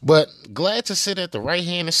 But glad to sit at the right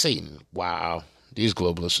hand of Satan. Wow. These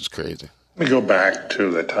globalists is crazy. Let me go back to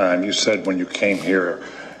the time you said when you came here,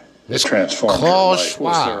 it transformed your life.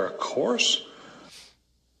 Was there a course?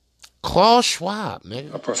 Klaus Schwab,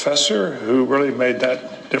 nigga. A professor who really made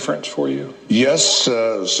that difference for you? Yes,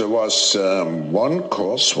 there was one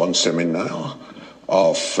course, one seminar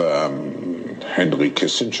of Henry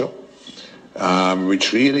Kissinger,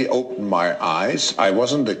 which really opened my eyes. I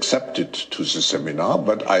wasn't accepted to the seminar,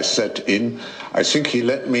 but I sat in. I think he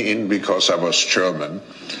let me in because I was German.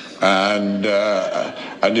 And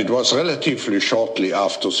it was relatively shortly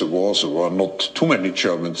after the war. There were not too many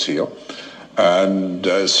Germans here. And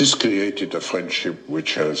this created a friendship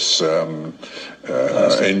which has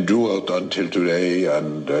endured until today.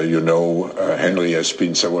 And, Henry has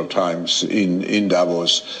been several times in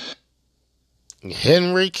Davos.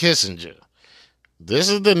 Henry Kissinger. This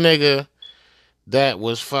is the nigga that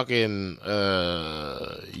was fucking,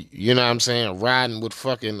 you know what I'm saying, riding with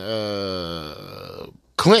fucking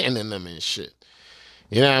Clinton and them and shit.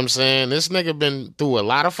 You know what I'm saying? This nigga been through a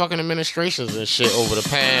lot of fucking administrations and shit over the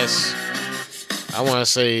past, I want to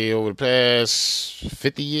say over the past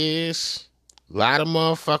 50 years. A lot of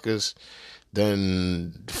motherfuckers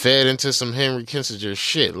done fed into some Henry Kissinger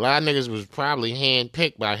shit. A lot of niggas was probably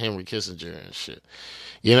handpicked by Henry Kissinger and shit.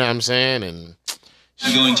 You know what I'm saying? And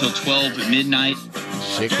going till 12 at midnight.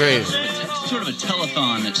 Shit crazy. Sort of a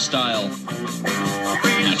telethon style.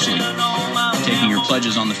 Actually, taking your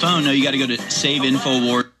pledges on the phone. No, you got to go to Save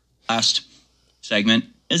InfoWars. Last segment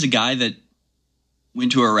is a guy that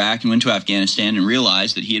went to Iraq and went to Afghanistan and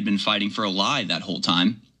realized that he had been fighting for a lie that whole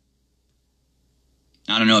time.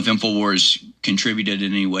 I don't know if InfoWars contributed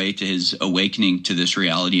in any way to his awakening to this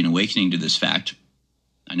reality and awakening to this fact.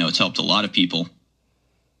 I know it's helped a lot of people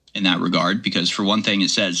in that regard, because for one thing, it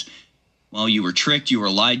says, well, you were tricked, you were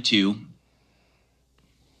lied to.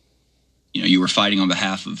 You know, you were fighting on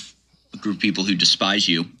behalf of a group of people who despise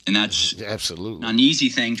you. And that's absolutely not an easy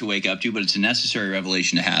thing to wake up to, but it's a necessary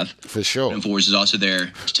revelation to have. For sure. And InfoWars is also there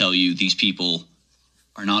to tell you these people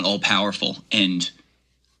are not all powerful, and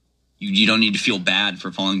you don't need to feel bad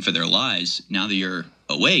for falling for their lies. Now that you're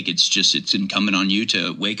awake, it's incumbent on you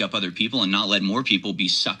to wake up other people and not let more people be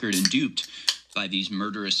suckered and duped by these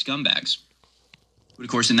murderous scumbags. But of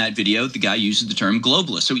course, in that video, the guy uses the term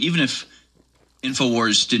globalist. So even if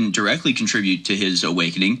InfoWars didn't directly contribute to his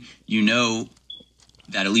awakening, you know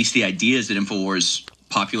that at least the ideas that InfoWars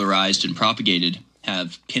popularized and propagated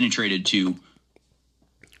have penetrated to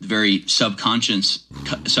the very subconscious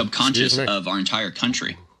of our entire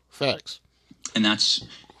country. Facts. And that's,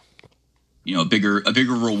 you know, a bigger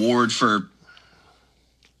reward for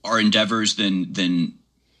our endeavors than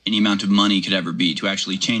any amount of money could ever be, to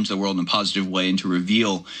actually change the world in a positive way and to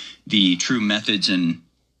reveal the true methods and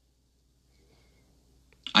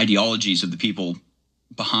ideologies of the people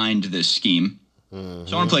behind this scheme. Mm-hmm.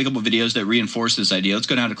 So I want to play a couple of videos that reinforce this idea. Let's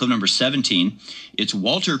go down to clip number 17. It's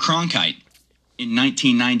Walter Cronkite in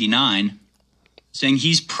 1999 saying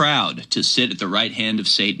he's proud to sit at the right hand of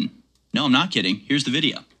Satan. No, I'm not kidding. Here's the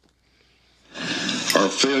video. Our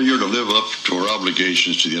failure to live up to our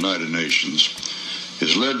obligations to the United Nations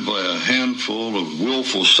is led by a handful of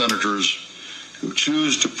willful senators who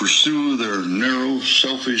choose to pursue their narrow,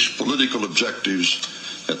 selfish political objectives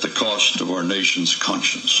at the cost of our nation's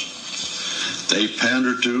conscience. They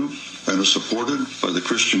pander to and are supported by the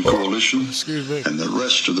Christian Coalition and the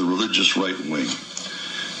rest of the religious right wing.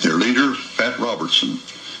 Their leader, Pat Robertson,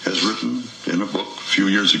 has written in a book a few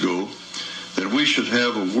years ago that we should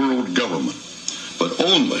have a world government, but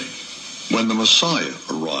only when the Messiah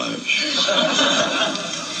arrives.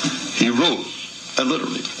 He wrote, and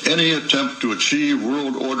literally, any attempt to achieve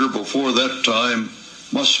world order before that time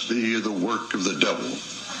must be the work of the devil.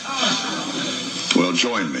 Well,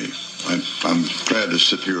 join me. I'm glad to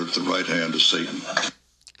sit here at the right hand of Satan.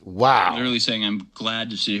 Wow. Literally saying, I'm glad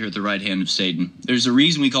to sit here at the right hand of Satan. There's a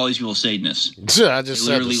reason we call these people Satanists. I just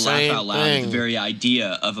they literally said the laugh out loud at the very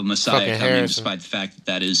idea of a Messiah coming, despite the fact that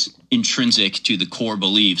that is intrinsic to the core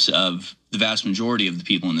beliefs of the vast majority of the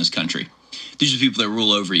people in this country. These are the people that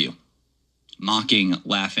rule over you, mocking,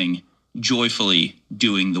 laughing, joyfully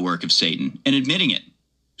doing the work of Satan and admitting it.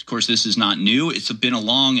 Of course, this is not new. It's been a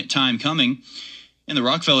long time coming, and the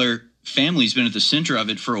Rockefeller family's been at the center of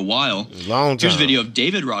it for a while. Long time. Here's a video of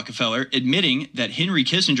David Rockefeller admitting that Henry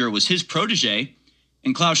Kissinger was his protege,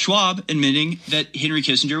 and Klaus Schwab admitting that Henry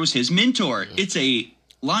Kissinger was his mentor. It's a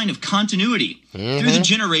line of continuity through the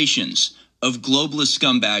generations of globalist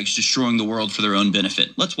scumbags destroying the world for their own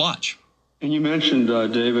benefit. Let's watch. And you mentioned,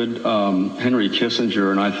 David, Henry Kissinger,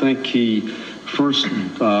 and I think he first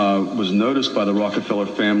was noticed by the Rockefeller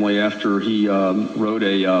family after he wrote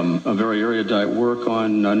a very erudite work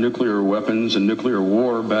on nuclear weapons and nuclear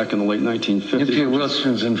war back in the late 1950s. Nuclear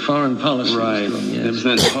weapons and foreign policy. Right. Yes. It was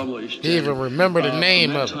then published. He even remember the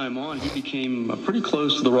name of it. From that time on, he became pretty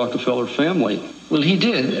close to the Rockefeller family. Well, he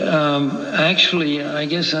did. Actually, I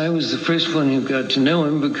guess I was the first one who got to know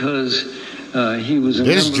him because he was a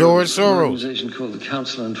member George of Soros. an organization called the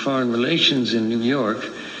Council on Foreign Relations in New York.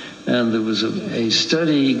 And there was a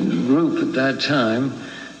study group at that time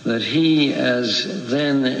that he, as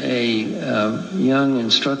then a young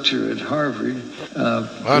instructor at Harvard,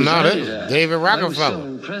 David Rockefeller. I was so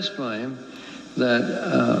impressed by him that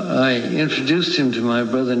I introduced him to my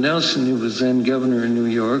brother Nelson, who was then governor of New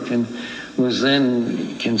York and was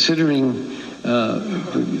then considering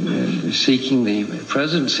seeking the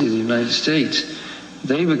presidency of the United States.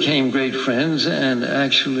 They became great friends, and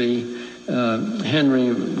actually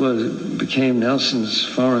Henry became Nelson's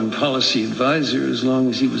foreign policy advisor as long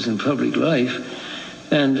as he was in public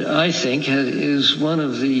life, and I think is one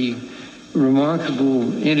of the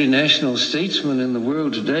remarkable international statesmen in the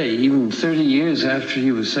world today. Even 30 years after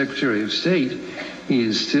he was Secretary of State, he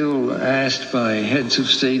is still asked by heads of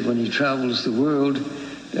state when he travels the world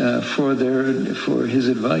for his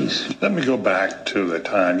advice. Let me go back to the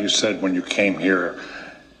time you said when you came here,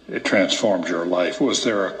 it transformed your life. Was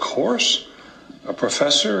there a course, a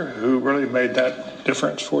professor who really made that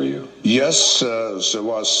difference for you? Yes, there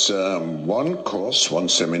was one course, one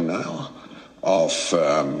seminar of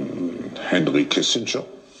Henry Kissinger,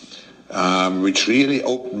 which really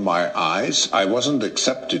opened my eyes. I wasn't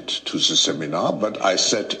accepted to the seminar, but I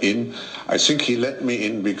sat in. I think he let me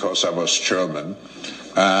in because I was German.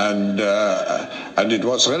 And it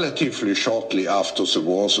was relatively shortly after the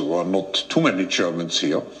war. There were not too many Germans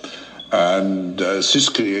here. And this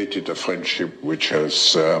created a friendship which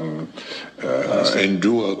has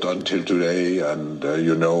endured until today. And,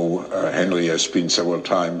 Henry has been several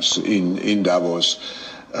times in Davos.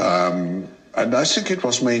 And I think it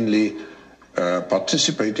was mainly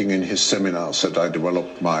participating in his seminars that I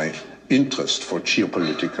developed my interest for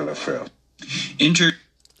geopolitical affairs.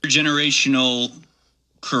 Intergenerational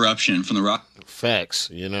corruption from the rock. Facts,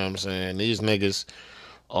 you know what I'm saying? These niggas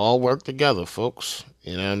all work together, folks.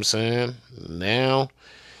 You know what I'm saying? Now,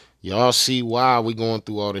 y'all see why we going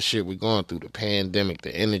through all this shit we going through. The pandemic,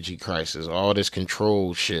 the energy crisis, all this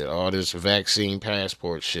control shit, all this vaccine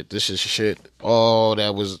passport shit. This is shit, all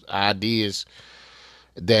that was ideas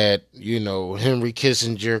that, Henry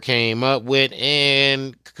Kissinger came up with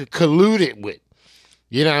and colluded with.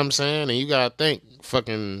 You know what I'm saying? And you gotta think,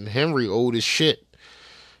 fucking Henry old as shit.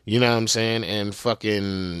 You know what I'm saying? And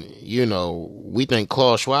fucking, we think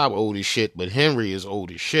Klaus Schwab old as shit, but Henry is old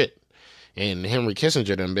as shit. And Henry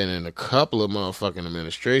Kissinger done been in a couple of motherfucking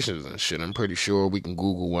administrations and shit. I'm pretty sure we can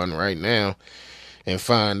Google one right now and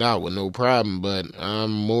find out with no problem. But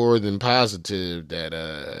I'm more than positive that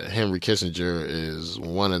Henry Kissinger is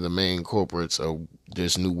one of the main culprits of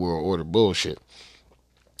this New World Order bullshit.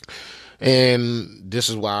 And this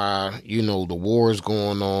is why, the war is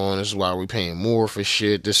going on. This is why we're paying more for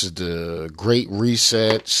shit. This is the Great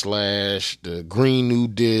Reset / the Green New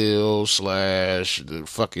Deal / the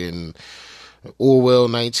fucking Orwell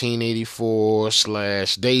 1984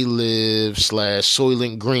 / They Live /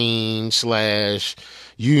 Soylent Green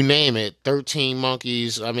 / you name it, 13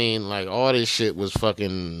 Monkeys. I mean, like, all this shit was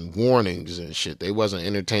fucking warnings and shit. They wasn't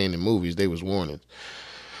entertaining movies. They was warnings.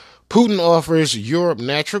 Putin offers Europe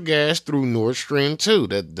natural gas through Nord Stream 2,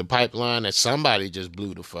 the pipeline that somebody just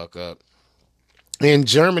blew the fuck up. And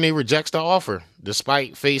Germany rejects the offer,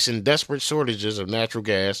 despite facing desperate shortages of natural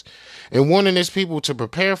gas, and warning its people to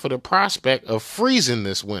prepare for the prospect of freezing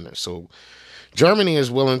this winter. So Germany is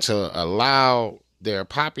willing to allow their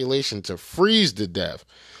population to freeze to death,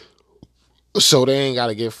 so they ain't got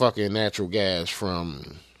to get fucking natural gas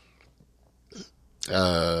from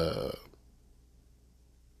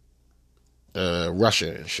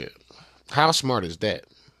Russia and shit. How smart is that?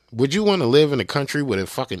 Would you want to live in a country with a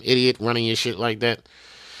fucking idiot running your shit like that?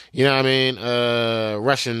 You know what I mean?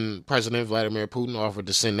 Russian President Vladimir Putin offered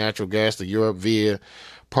to send natural gas to Europe via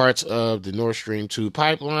parts of the Nord Stream 2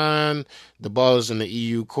 pipeline. The ball is in the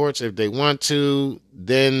EU courts. If they want to,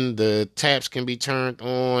 then the taps can be turned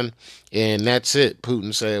on, and that's it,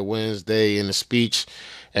 Putin said Wednesday in a speech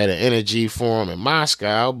at an energy forum in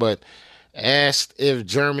Moscow. But asked if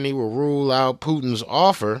Germany will rule out Putin's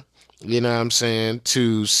offer,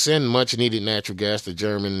 to send much needed natural gas, the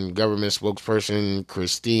German government spokesperson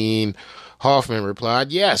Christine Hoffmann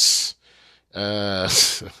replied, yes.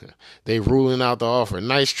 They ruling out the offer.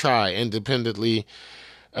 Nice try, independently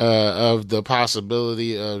of the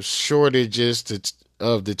possibility of shortages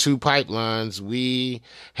of the two pipelines. We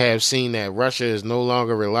have seen that Russia is no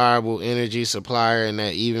longer a reliable energy supplier, and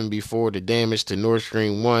that even before the damage to Nord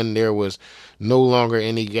Stream 1, there was no longer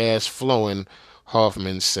any gas flowing,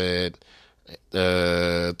 Hoffman said,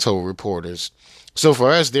 told reporters. So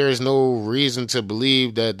for us, there is no reason to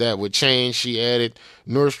believe that would change, she added.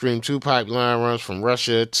 Nord Stream 2 pipeline runs from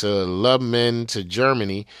Russia to Lubmin to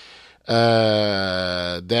Germany.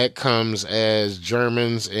 That comes as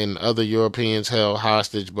Germans and other Europeans held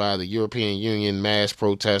hostage by the European Union mass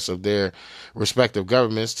protests of their respective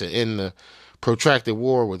governments to end the protracted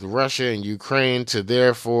war with Russia and Ukraine, to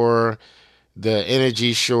therefore the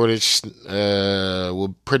energy shortage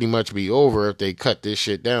will pretty much be over if they cut this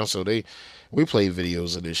shit down. So we played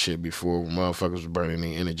videos of this shit before, motherfuckers was burning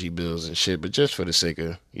their energy bills and shit, but just for the sake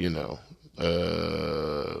of,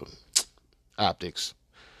 optics.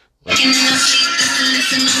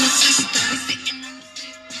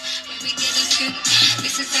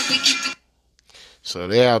 So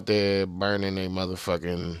they out there burning their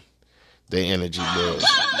energy bills.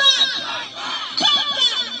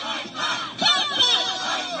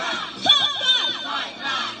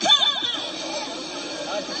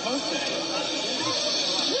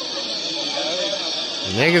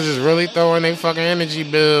 Niggas is really throwing their fucking energy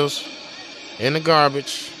bills in the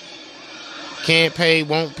garbage. Can't pay,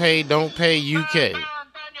 won't pay, don't pay, UK.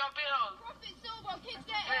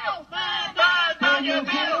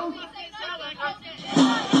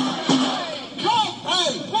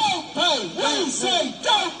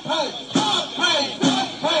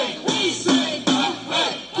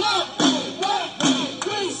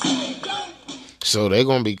 So they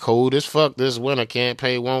gonna be cold as fuck this winter. Can't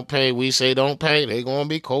pay, won't pay. We say don't pay. They gonna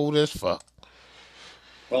be cold as fuck.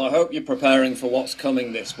 Well, I hope you're preparing for what's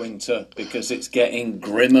coming this winter, because it's getting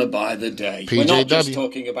grimmer by the day. PJW. We're not just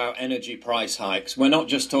talking about energy price hikes. We're not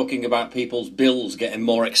just talking about people's bills getting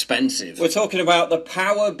more expensive. We're talking about the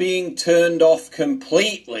power being turned off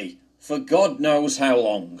completely for God knows how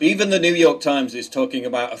long. Even the New York Times is talking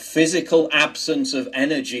about a physical absence of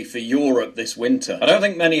energy for Europe this winter. I don't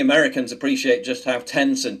think many Americans appreciate just how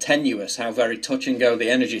tense and tenuous, how very touch and go the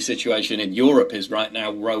energy situation in Europe is right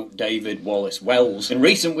now, wrote David Wallace Wells. In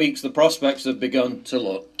recent weeks, the prospects have begun to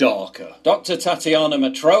look darker. Dr. Tatiana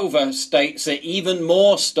Matrova states it even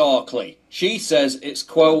more starkly. She says it's,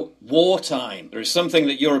 quote, wartime. There is something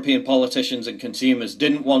that European politicians and consumers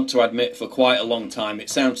didn't want to admit for quite a long time. It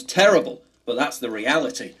sounds terrible, but that's the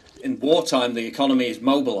reality. In wartime, the economy is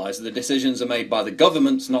mobilised. The decisions are made by the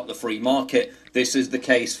governments, not the free market. This is the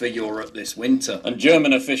case for Europe this winter. And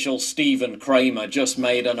German official Stephen Kramer just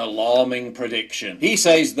made an alarming prediction. He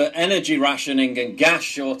says that energy rationing and gas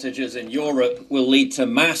shortages in Europe will lead to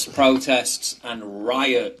mass protests and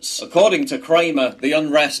riots. According to Kramer, the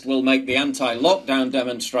unrest will make the anti-lockdown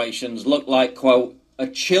demonstrations look like, quote, a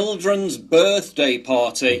children's birthday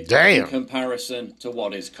party in comparison to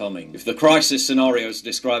what is coming. If the crisis scenarios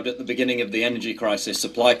described at the beginning of the energy crisis,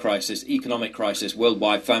 supply crisis, economic crisis,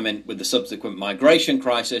 worldwide famine, with the subsequent migration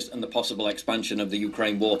crisis and the possible expansion of the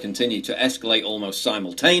Ukraine war continue to escalate almost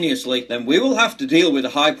simultaneously, then we will have to deal with a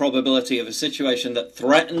high probability of a situation that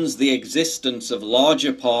threatens the existence of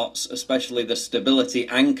larger parts, especially the stability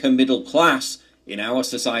anchor middle class, in our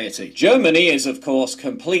society. Germany is, of course,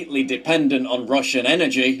 completely dependent on Russian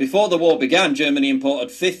energy. Before the war began, Germany imported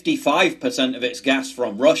 55% of its gas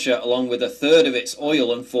from Russia, along with a third of its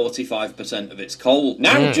oil and 45% of its coal.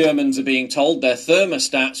 Now Germans are being told their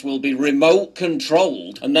thermostats will be remote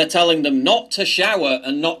controlled, and they're telling them not to shower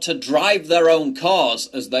and not to drive their own cars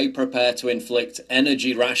as they prepare to inflict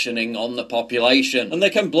energy rationing on the population. And they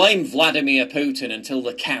can blame Vladimir Putin until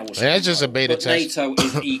the cows. That's just a beta test. NATO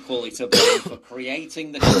is equally to blame for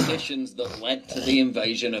creating the conditions that led to the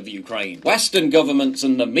invasion of Ukraine. Western governments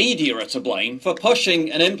and the media are to blame for pushing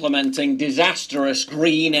and implementing disastrous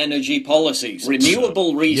green energy policies,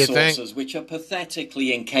 renewable resources which are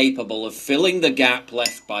pathetically incapable of filling the gap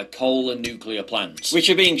left by coal and nuclear plants, which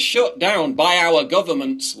are being shut down by our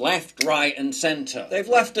governments left, right and centre. They've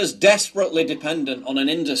left us desperately dependent on an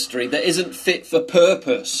industry that isn't fit for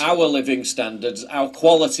purpose. Our living standards, our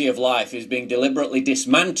quality of life is being deliberately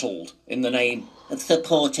dismantled in the name of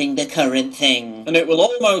supporting the current thing. And it will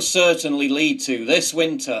almost certainly lead to, this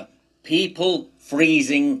winter, people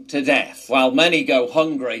freezing to death, while many go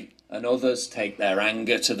hungry and others take their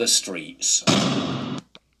anger to the streets.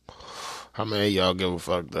 How many of y'all give a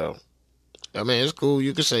fuck, though? I mean, it's cool.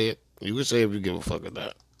 You can say it. You can say if you give a fuck or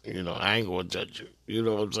not. You know, I ain't gonna judge you. You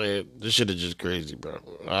know what I'm saying? This shit is just crazy, bro.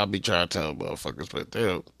 I'll be trying to tell motherfuckers, but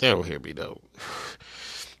they don't hear me, though.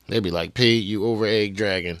 They be like, P, you over-egg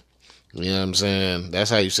dragon. You know what I'm saying? That's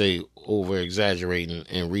how you say over-exaggerating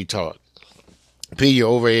and retard. P, you're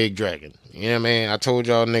over-egg dragon. You know what I mean? I told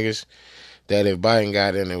y'all niggas that if Biden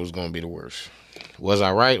got in, it was going to be the worst. Was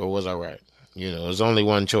I right or was I right? You know, there's only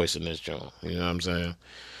one choice in this joint. You know what I'm saying?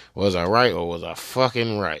 Was I right or was I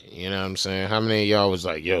fucking right? You know what I'm saying? How many of y'all was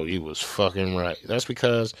like, yo, you was fucking right? That's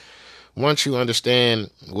because once you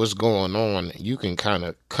understand what's going on, you can kind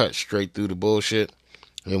of cut straight through the bullshit.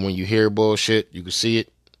 And when you hear bullshit, you can see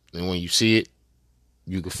it. And when you see it,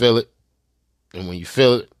 you can feel it. And when you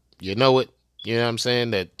feel it, you know it. You know what I'm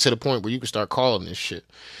saying? That to the point where you can start calling this shit.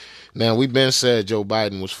 Now, we've been said Joe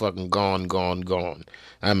Biden was fucking gone.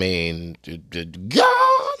 I mean,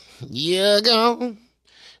 gone. Yeah, gone.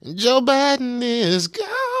 Joe Biden is gone.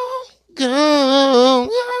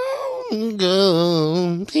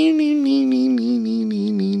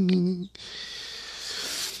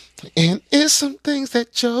 And it's some things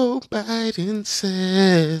that Joe Biden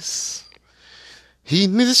says. He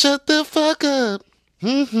needs to shut the fuck up.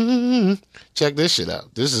 Check this shit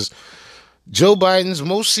out. This is Joe Biden's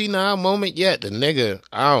most senile moment yet. The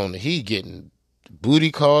nigga, he getting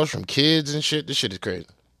booty calls from kids and shit. This shit is crazy.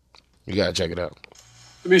 You gotta check it out.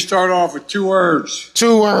 Let me start off with two words.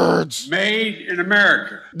 Two words. Made in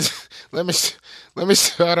America. Let me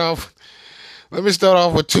start off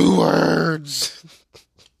with two words.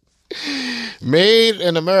 Made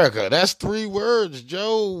in America. That's three words,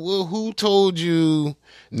 Joe. Well, who told you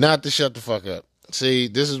not to shut the fuck up? See,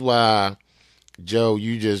 this is why, Joe,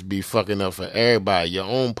 you just be fucking up for everybody. Your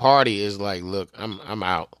own party is like, look, I'm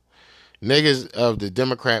out. Niggas of the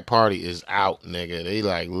Democrat Party is out, nigga. They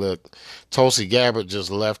like, look, Tulsi Gabbard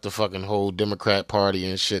just left the fucking whole Democrat Party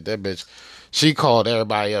and shit. That bitch, she called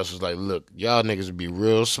everybody else, was like, look, y'all niggas would be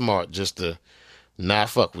real smart just to not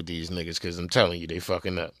fuck with these niggas because I'm telling you, they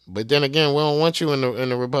fucking up. But then again, we don't want you in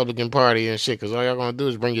the Republican Party and shit because all y'all gonna do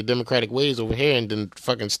is bring your democratic ways over here and then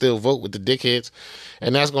fucking still vote with the dickheads.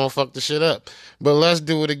 And that's gonna fuck the shit up. But let's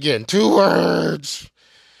do it again. 2 words.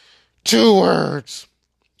 2 words.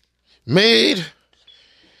 Made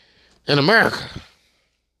in America.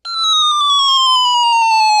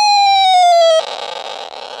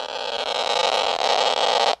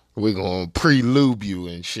 We're going to prelude you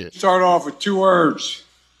and shit. Start off with 2 words.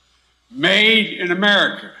 Made in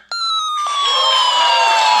America.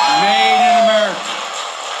 Made in America.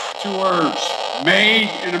 2 words. Made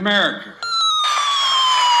in America.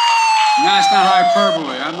 And that's not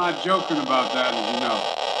hyperbole. I'm not joking about that, as you know.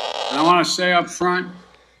 And I want to say up front,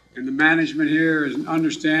 and the management here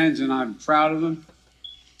understands, and I'm proud of them,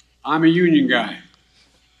 I'm a union guy.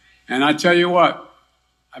 And I tell you what,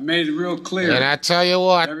 I made it real clear. And I tell you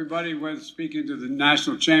what. Everybody, whether speaking to the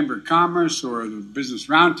National Chamber of Commerce or the Business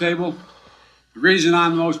Roundtable, the reason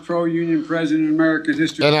I'm the most pro-union president in American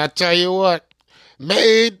history. And I tell you what,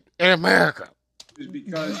 made in America. Is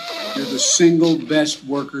because you're the single best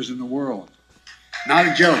workers in the world. Not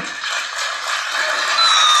a joke.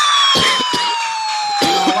 You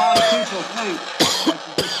know, a lot of people think that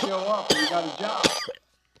you just show up and you got a job.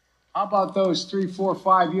 How about those 3, 4,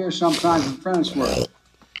 5 years sometimes in apprentice work?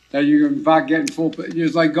 That you're about getting full,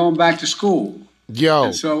 it's like going back to school. Yo,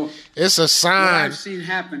 and so it's a sign. What I've seen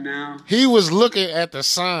happen now. He was looking at the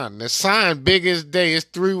sign. The sign big as day. It's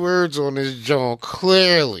 3 words on this joint,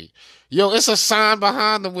 clearly. Yo, it's a sign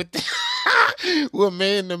behind them with with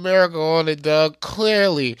Made in America on it, dog.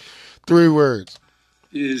 Clearly, 3 words.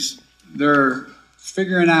 Is they're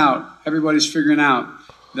figuring out, everybody's figuring out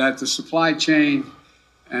that the supply chain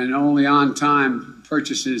and only on-time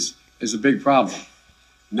purchases is a big problem.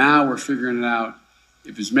 Now we're figuring it out.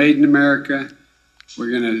 If it's made in America, we're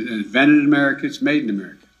going to invent it in America. It's made in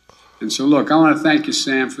America. And so, look, I want to thank you,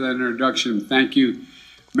 Sam, for that introduction. Thank you,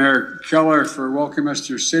 Mayor Keller, for welcoming us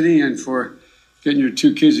to your city and for getting your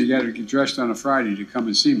 2 kids you got to get dressed on a Friday to come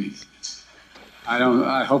and see me.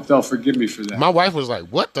 I hope they'll forgive me for that. My wife was like,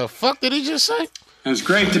 what the fuck did he just say? And it's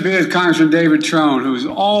great to be with Congressman David Trone, who's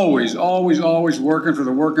always working for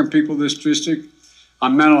the working people of this district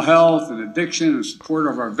on mental health and addiction and support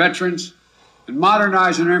of our veterans and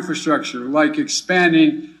modernizing our infrastructure, like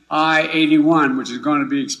expanding I-81, which is going to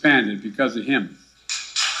be expanded because of him.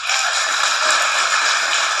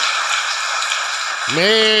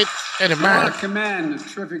 Made in America. I want to commend the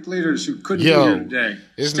terrific leaders who couldn't be here today.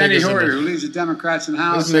 Steny Hoyer, who leads the Democrats in the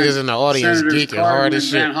House. This niggas in the audience geeking hard as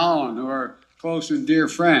shit. Van Hollen, who are close and dear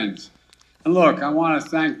friends. And look, I want to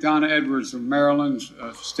thank Donna Edwards of Maryland's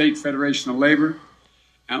State Federation of Labor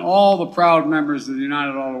and all the proud members of the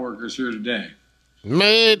United Auto Workers here today.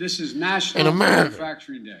 This is National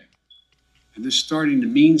Manufacturing Day. And this is starting to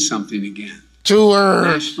mean something again. 2 words.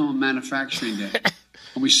 National Manufacturing Day.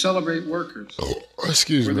 And we celebrate workers.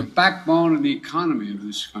 Excuse me. We're the backbone of the economy of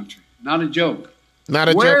this country. Not a joke. Not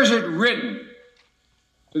a joke. Where is it written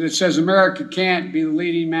that it says America can't be the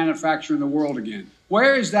leading manufacturer in the world again?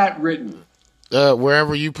 Where is that written?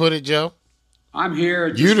 Wherever you put it, Joe. I'm here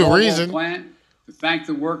at this Volvo plant to thank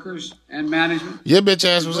the workers and management. Your bitch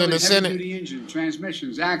ass was in the Senate. Heavy-duty engine,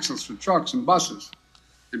 transmissions, axles for trucks and buses,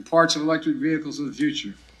 and parts of electric vehicles of the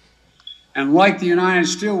future. And like the United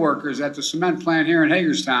Steelworkers at the cement plant here in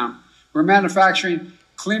Hagerstown, we're manufacturing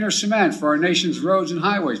cleaner cement for our nation's roads and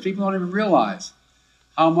highways. People don't even realize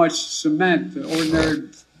how much cement, the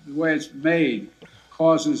way it's made,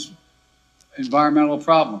 causes environmental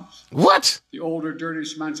problems. What? The older, dirty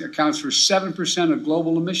cement accounts for 7% of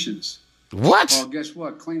global emissions. What? Well, guess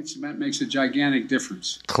what? Clean cement makes a gigantic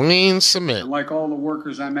difference. Clean cement. And like all the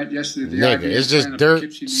workers I met yesterday, Nigga, it's just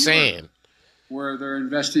dirt, sand. Where they're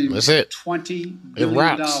investing $20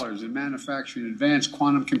 billion in manufacturing advanced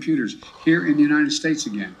quantum computers here in the United States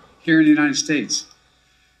again. Here in the United States.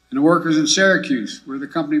 And the workers in Syracuse, where the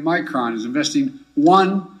company Micron is investing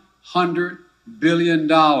 $100 billion.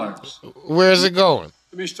 Where is it going?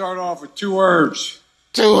 Let me start off with 2 words.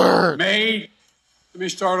 2 words. Made. Let me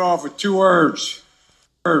start off with 2 words.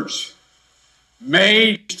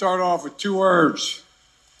 Made. Start off with 2 words.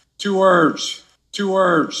 2 words. 2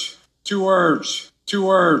 words. 2 words. 2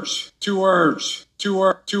 words. 2 words. 2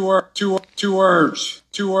 words. 2 words. 2 words.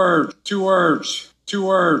 2 words. 2 words. 2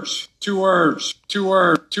 words. 2 words. 2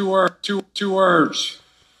 words. 2 words. 2 words.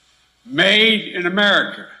 Made in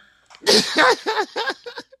America.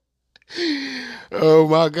 Oh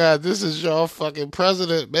my God, this is y'all fucking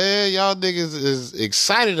president, man. Y'all niggas is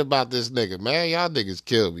excited about this nigga, man. Y'all niggas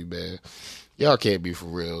kill me, man. Y'all can't be for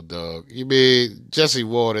real, dog. You mean Jesse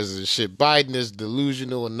Waters and shit. Biden is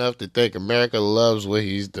delusional enough to think America loves what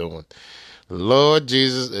he's doing. Lord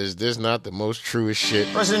Jesus, is this not the most truest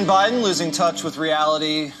shit? President Biden losing touch with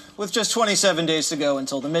reality with just 27 days to go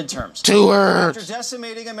until the midterms. 2 words. After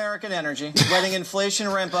decimating American energy, letting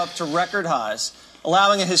inflation ramp up to record highs,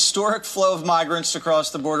 allowing a historic flow of migrants to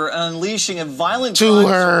cross the border, and unleashing a violent 2 crime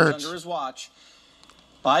words. surge under his watch,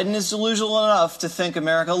 Biden is delusional enough to think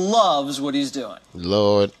America loves what he's doing.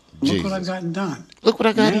 Lord Jesus. Look what I've gotten done. Look what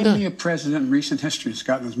I got Name done. me a president in recent history that's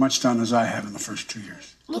gotten as much done as I have in the first 2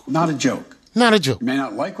 years. Not a joke. Not a joke. You may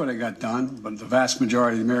not like what I got done, but the vast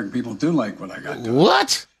majority of the American people do like what I got done.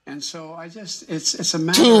 What? And so it's a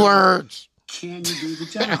matter 2 of words. can you do the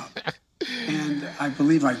job? And I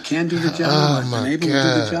believe I can do the job. Oh, I've my been able to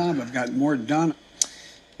God. do the job. I've gotten more done.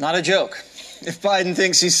 Not a joke. If Biden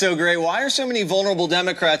thinks he's so great, why are so many vulnerable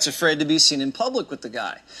Democrats afraid to be seen in public with the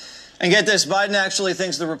guy? And get this, Biden actually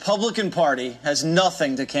thinks the Republican Party has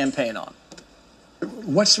nothing to campaign on.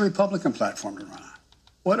 What's the Republican platform to run on?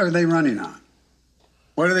 What are they running on?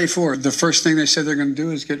 What are they for? The first thing they said they're going to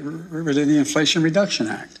do is get rid of the Inflation Reduction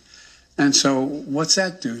Act. And so what's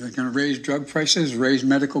that do? They're going to raise drug prices, raise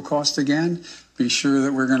medical costs again, be sure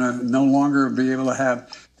that we're going to no longer be able to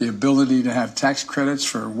have the ability to have tax credits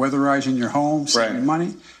for weatherizing your home, saving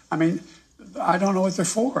money. I mean, I don't know what they're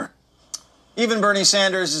for. Even Bernie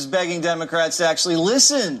Sanders is begging Democrats to actually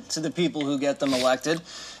listen to the people who get them elected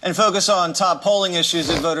and focus on top polling issues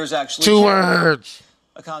that voters actually 2 care about. words.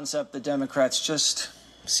 A concept that Democrats just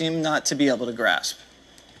seem not to be able to grasp.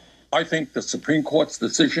 I think the Supreme Court's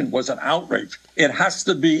decision was an outrage. It has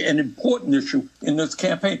to be an important issue in this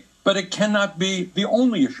campaign, but it cannot be the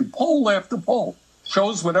only issue. Poll after poll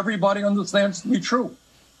shows what everybody understands to be true.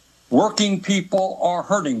 Working people are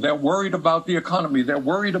hurting. They're worried about the economy. They're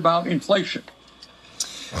worried about inflation.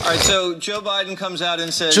 All right, so Joe Biden comes out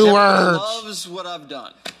and says, 2 everyone words. loves what I've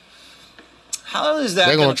done. How is that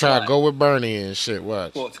They're going gonna try to go with Bernie and shit.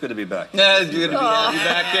 Watch. Well, it's good to be back. Yeah, it's good to be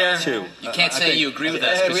back there. 2. You can't say you agree with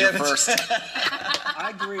us because you're first.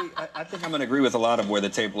 I agree. I think I'm going to agree with a lot of where the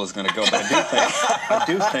table is going to go, but I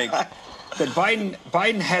do think that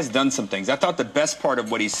Biden has done some things. I thought the best part of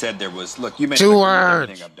what he said there was, look, you mentioned 2 words.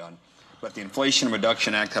 everything I've done, but the Inflation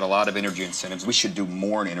Reduction Act had a lot of energy incentives. We should do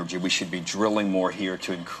more in energy. We should be drilling more here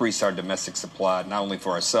to increase our domestic supply, not only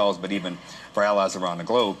for ourselves, but even for allies around the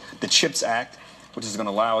globe. The CHIPS Act, which is going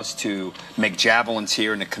to allow us to make javelins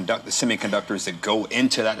here and to conduct the semiconductors that go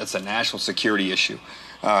into that. That's a national security issue.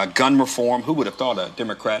 Gun reform. Who would have thought a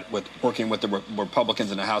Democrat working with the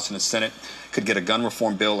Republicans in the House and the Senate could get a gun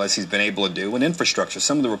reform bill as he's been able to do? And infrastructure.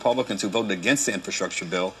 Some of the Republicans who voted against the infrastructure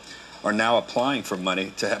bill are now applying for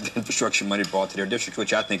money to have the infrastructure money brought to their districts,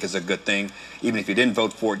 which I think is a good thing. Even if you didn't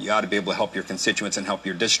vote for it, you ought to be able to help your constituents and help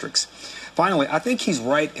your districts. Finally, I think he's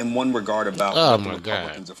right in one regard about what the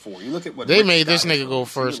Republicans are for. You look at what They Rick made this Scott nigga is go doing.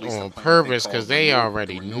 first He released on a plan purpose called because the they Renewal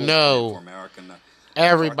already Plan for know America, and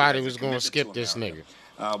everybody was going to skip this nigga.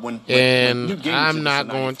 when And Newt Gingrich I'm was not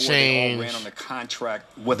in going to 94, they all ran change on the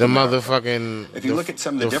contract with the America. motherfucking If you look at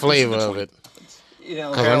some of the flavor differences of it. You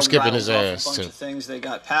know, 'Cause I'm Harold skipping his rattled off ass, a bunch too. of things they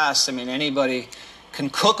got passed. I mean, anybody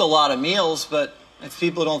can cook a lot of meals, but if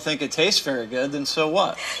people don't think it tastes very good, then so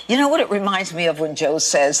what? You know what it reminds me of when Joe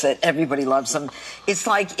says that everybody loves them? It's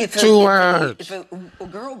like if a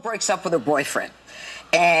girl breaks up with her boyfriend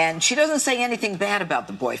and she doesn't say anything bad about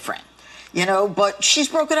the boyfriend, you know, but she's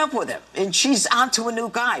broken up with him and she's onto a new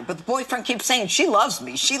guy. But the boyfriend keeps saying, she loves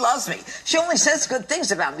me. She loves me. She only says good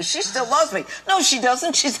things about me. She still loves me. No, she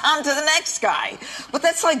doesn't. She's on to the next guy. But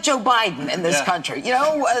that's like Joe Biden in this country. You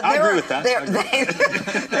know, I agree with that.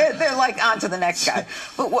 They're like on to the next guy.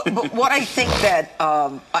 But what I think that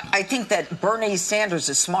I think that Bernie Sanders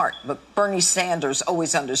is smart, but Bernie Sanders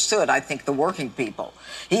always understood, I think, the working people.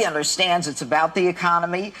 He understands it's about the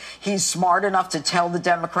economy. He's smart enough to tell the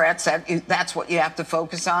Democrats that that's what you have to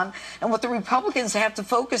focus on. And what the Republicans have to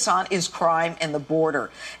focus on is crime and the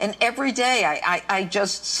border. And every day I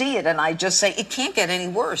just see it and I just say, it can't get any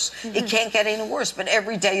worse. It can't get any worse. But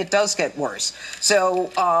every day it does get worse.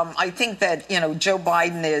 So I think that, you know, Joe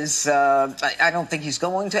Biden is, I don't think he's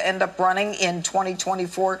going to end up running in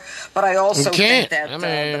 2024. But I also think that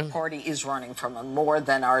the party is running from him more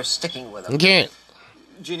than are sticking with him.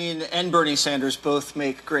 Ginny and Bernie Sanders both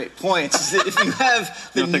make great points. Is that if you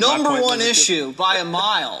have the number one issue by a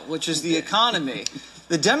mile, which is the economy,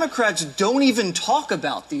 the Democrats don't even talk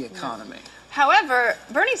about the economy. However,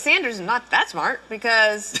 Bernie Sanders is not that smart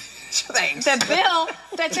because the bill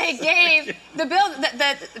that they gave, the bill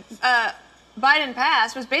that Biden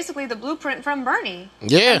passed was basically the blueprint from Bernie.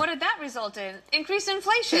 Yeah. And what did that result in? Increased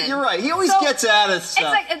inflation. You're right. He always gets at us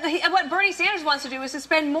stuff. It's like what Bernie Sanders wants to do is to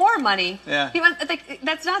spend more money. Yeah.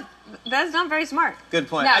 That's not very smart. Good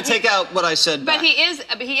point. No, I take out what I said But back.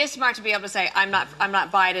 he is smart to be able to say, I'm not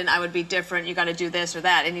Biden, I would be different, you got to do this or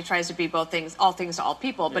that, and he tries to be both things, all things to all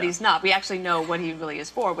people, but he's not. We actually know what he really is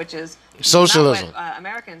for, which is socialism. not what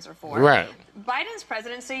Americans are for. Right. Biden's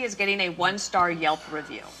presidency is getting a 1-star Yelp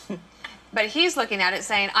review. But he's looking at it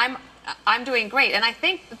saying, I'm doing great. And I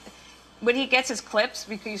think when he gets his clips,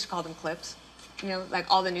 we used to call them clips, like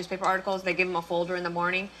all the newspaper articles, they give him a folder in the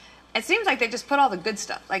morning. It seems like they just put all the good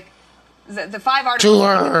stuff, like the 5 articles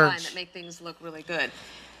that make things look really good.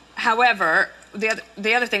 However,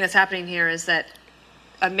 the other thing that's happening here is that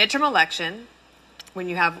a midterm election, when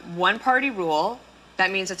you have one-party rule,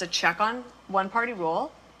 that means it's a check on one-party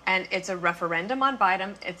rule, and it's a referendum on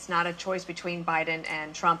Biden. It's not a choice between Biden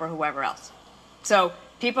and Trump or whoever else. So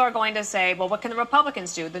people are going to say, well, what can the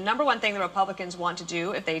Republicans do? The number one thing the Republicans want to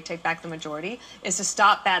do if they take back the majority is to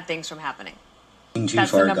stop bad things from happening.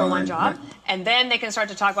 That's the number one job. Right. And then they can start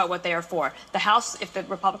to talk about what they are for. The House, if the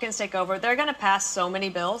Republicans take over, they're going to pass so many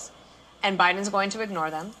bills, and Biden's going to ignore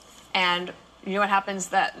them. And you know what happens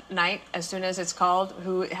that night as soon as it's called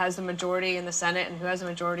who has the majority in the Senate and who has the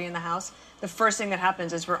majority in the House? The first thing that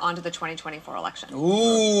happens is we're on to the 2024 election.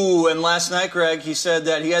 Ooh, and last night, Greg, he said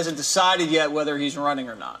that he hasn't decided yet whether he's running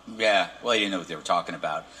or not. Yeah, well, he didn't know what they were talking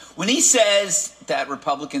about. When he says that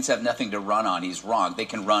Republicans have nothing to run on, he's wrong. They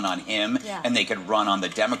can run on him, and they can run on the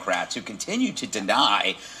Democrats who continue to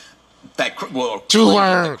deny that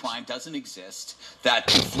crime doesn't exist,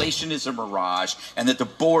 that inflation is a mirage, and that the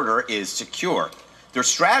border is secure. Their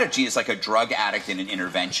strategy is like a drug addict in an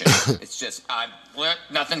intervention. It's just,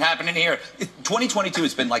 nothing happening here. 2022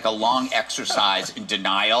 has been like a long exercise in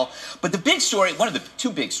denial. But the big story, one of the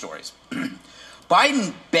 2 big stories,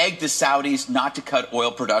 Biden begged the Saudis not to cut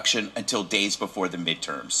oil production until days before the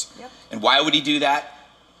midterms. Yep. And why would he do that?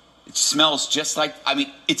 It smells just like,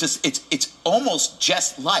 it's almost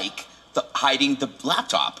just like hiding the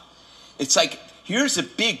laptop. It's like, here's a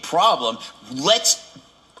big problem. Let's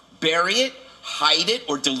bury it, hide it,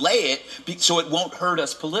 or delay it so it won't hurt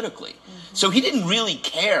us politically. Mm-hmm. So he didn't really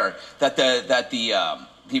care that the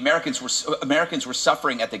Americans were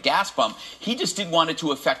suffering at the gas pump. He just didn't want it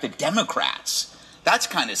to affect the Democrats. That's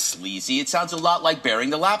kind of sleazy. It sounds a lot like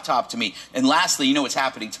burying the laptop to me. And lastly, you know what's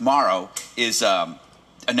happening tomorrow is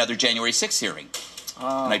another January 6th hearing.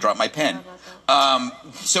 And I dropped my pen.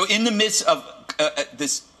 So in the midst of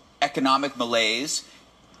this economic malaise,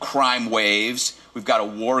 crime waves, we've got a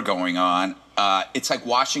war going on. It's like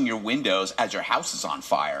washing your windows as your house is on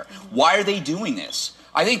fire. Why are they doing this?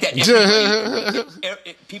 I think that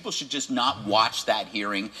people should just not watch that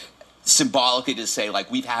hearing symbolically to say, like,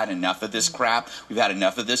 we've had enough of this crap. We've had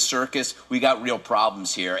enough of this circus. We got real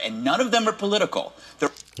problems here. And none of them are political.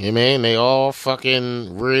 You mean they all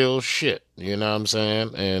fucking real shit. You know what I'm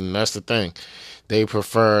saying? And that's the thing. They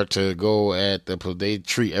prefer to go at they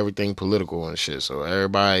treat everything political and shit. So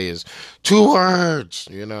everybody is 2 words.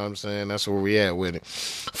 You know what I'm saying? That's where we at with it.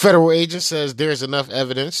 Federal agent says there's enough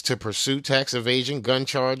evidence to pursue tax evasion gun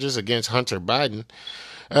charges against Hunter Biden.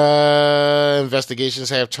 Investigations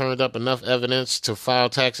have turned up enough evidence to file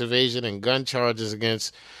tax evasion and gun charges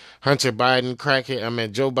against Joe Biden,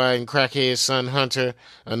 crackhead son Hunter.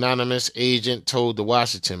 Anonymous agent told the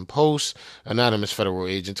Washington Post. Anonymous federal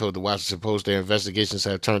agent told the Washington Post their investigations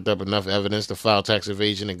have turned up enough evidence to file tax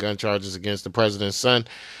evasion and gun charges against the president's son,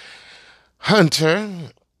 Hunter.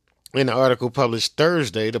 In an article published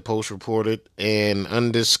Thursday, the Post reported an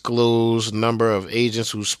undisclosed number of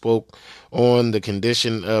agents who spoke on the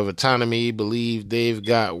condition of autonomy believe they've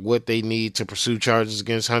got what they need to pursue charges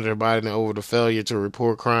against Hunter Biden over the failure to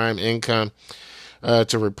report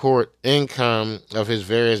income of his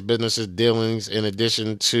various businesses dealings, in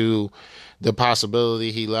addition to the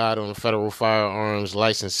possibility he lied on a federal firearms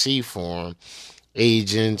licensee form.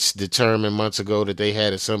 Agents determined months ago that they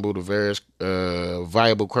had assembled a various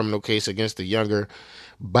viable criminal case against the younger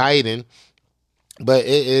Biden, but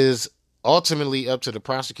it is ultimately up to the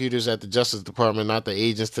prosecutors at the Justice Department, not the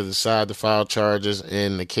agents, to decide to file charges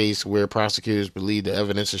in the case where prosecutors believe the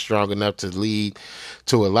evidence is strong enough to lead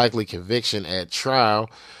to a likely conviction at trial.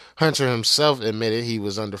 Hunter himself admitted he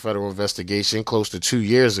was under federal investigation close to 2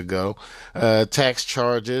 years ago. Tax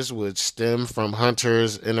charges would stem from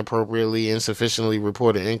Hunter's inappropriately, insufficiently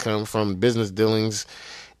reported income from business dealings,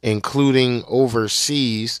 including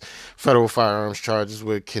overseas. Federal firearms charges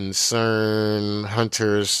would concern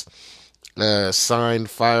Hunter's signed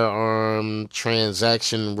firearm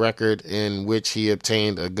transaction record in which he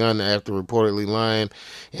obtained a gun after reportedly lying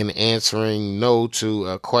and answering no to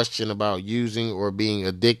a question about using or being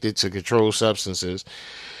addicted to controlled substances.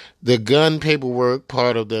 The gun paperwork,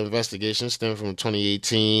 part of the investigation, stemmed from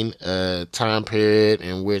 2018, a time period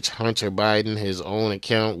in which Hunter Biden, his own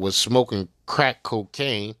account, was smoking crack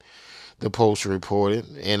cocaine, the Post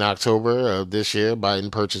reported. In October of this year,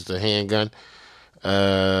 Biden purchased a handgun.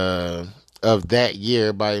 Of that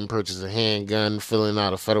year, Biden purchased a handgun, filling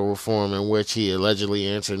out a federal form in which he allegedly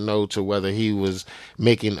answered no to whether he was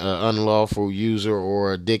making an unlawful user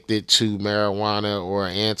or addicted to marijuana or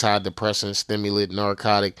antidepressant, stimulant,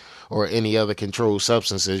 narcotic, or any other controlled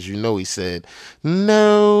substances. You know, he said,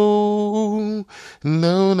 no.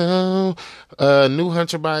 New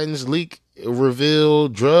Hunter Biden's leak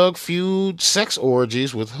revealed drug-fueled sex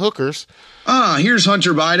orgies with hookers. Here's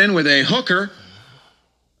Hunter Biden with a hooker.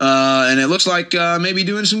 And it looks like maybe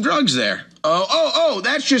doing some drugs there. Oh,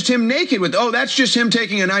 that's just him naked with. Oh, that's just him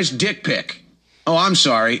taking a nice dick pic. Oh, I'm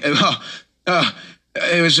sorry. It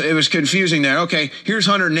was confusing there. Okay, here's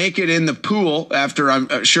Hunter naked in the pool after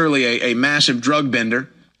I'm surely a massive drug bender.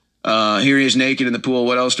 Here he is naked in the pool.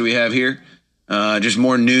 What else do we have here? Just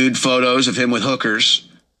more nude photos of him with hookers.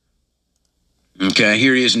 Okay,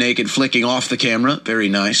 here he is naked, flicking off the camera. Very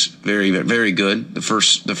nice. Very, very good. The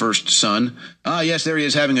first son. Yes, there he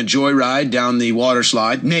is having a joyride down the water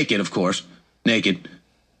slide. Naked, of course. Naked.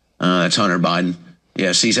 That's Hunter Biden.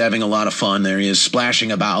 Yes, he's having a lot of fun. There he is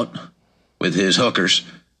splashing about with his hookers.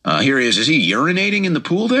 Here he is. Is he urinating in the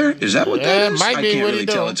pool there? Is that what that is? Might I be can't what really he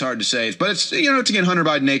tell. doing. It's hard to say. But it's, it's again Hunter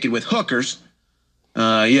Biden naked with hookers.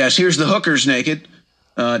 Yes, here's the hookers naked.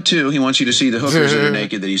 Too, he wants you to see the hookers that are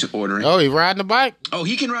naked that he's ordering. Oh, he riding a bike? Oh,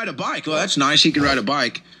 he can ride a bike. Well, that's nice. He can ride a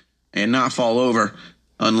bike and not fall over,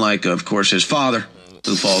 unlike, of course, his father,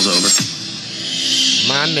 who falls over.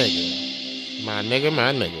 My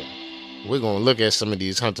nigga. We're going to look at some of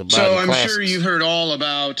these Hunter Biden So I'm classics. sure you've heard all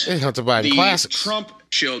about Hunter Biden the classics. Trump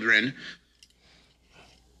children.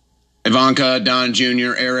 Ivanka, Don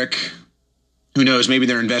Jr., Eric. Who knows? Maybe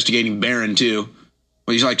they're investigating Barron, too.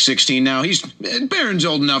 Well, he's like 16 now. Barron's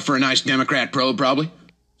old enough for a nice Democrat probe, probably.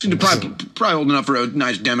 Probably old enough for a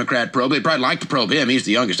nice Democrat probe. They'd probably like to probe him. He's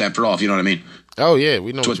the youngest, after all, if you know what I mean. Oh, yeah,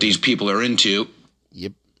 we know. That's what these people are into.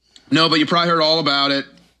 Yep. No, but you probably heard all about it.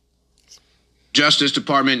 Justice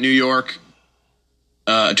Department, New York.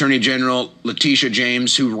 Attorney General Letitia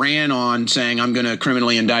James, who ran on saying, I'm going to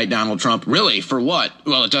criminally indict Donald Trump. Really? For what?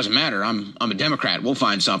 Well, it doesn't matter. I'm a Democrat. We'll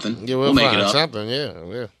find something. Yeah, we'll make find it up. something.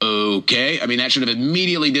 Yeah. Okay. I mean, that should have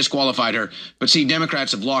immediately disqualified her. But see,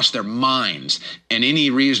 Democrats have lost their minds, and any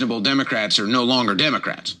reasonable Democrats are no longer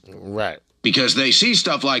Democrats. Right. Because they see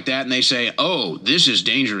stuff like that and they say, oh, this is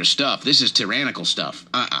dangerous stuff. This is tyrannical stuff.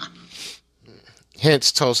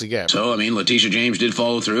 Hence Tulsi Gabbard. So, I mean, Letitia James did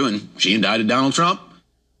follow through, and she indicted Donald Trump.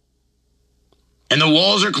 And the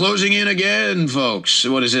walls are closing in again, folks.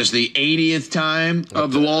 What is this, the 80th time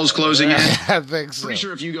of the walls closing in? I think so. Pretty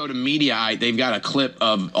sure if you go to Mediaite, they've got a clip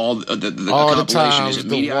of all the All the compilation. times Is it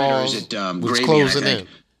the Mediaite or walls is it was Gravy, closing I think? in.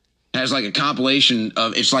 It has like a compilation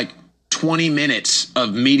of, it's like 20 minutes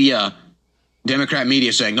of media, Democrat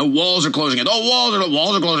media saying, the walls are closing in. Oh, walls are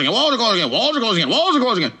closing in. Walls are closing in. Walls are closing in. Walls are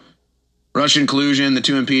closing in. Russian collusion, the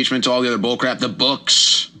 2 impeachments, all the other bullcrap, the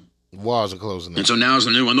books. Walls are closing in. And so now's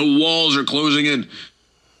the new one. The walls are closing in.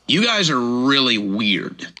 You guys are really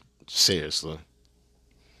weird. Seriously.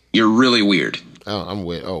 You're really weird. Oh, I'm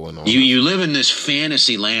with Owen on You live in this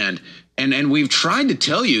fantasy land, and we've tried to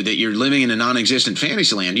tell you that you're living in a non-existent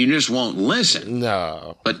fantasy land. You just won't listen.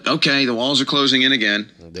 No. But, okay, the walls are closing in again.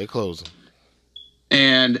 They're closing.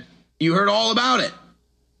 And you heard all about it.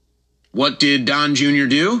 What did Don Jr.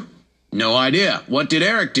 do? No idea. What did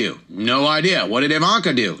Eric do? No idea. What did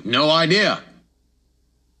Ivanka do? No idea.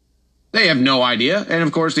 They have no idea. And,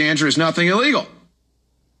 of course, the answer is nothing illegal.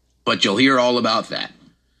 But you'll hear all about that.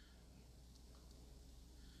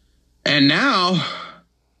 And now,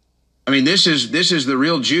 I mean, this is the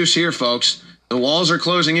real juice here, folks. The walls are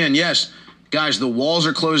closing in. Yes, guys, the walls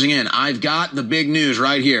are closing in. I've got the big news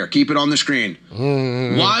right here. Keep it on the screen.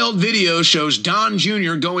 Wild video shows Don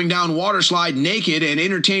Jr. going down water slide naked and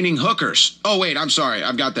entertaining hookers. Oh, wait, I'm sorry.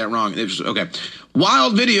 I've got that wrong. Okay.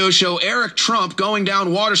 Wild videos show Eric Trump going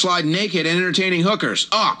down water slide naked and entertaining hookers.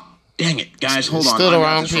 Oh, dang it, guys. Hold on. Still I got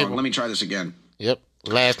around this wrong. people. Let me try this again. Yep.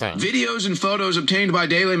 Last time. Videos and photos obtained by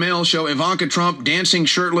Daily Mail show Ivanka Trump dancing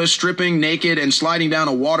shirtless, stripping naked, and sliding down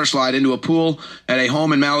a water slide into a pool at a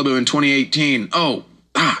home in Malibu in 2018.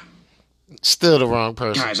 Still the wrong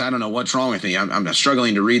person. Guys, I don't know what's wrong with me. I'm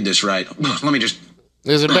struggling to read this right. Let me just...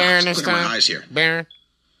 Is it Barron this look at my time? eyes here. Barron?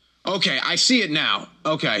 Okay, I see it now.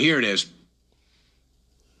 Okay, here it is.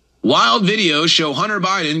 Wild videos show Hunter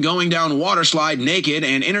Biden going down water slide naked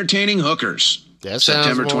and entertaining hookers. That sounds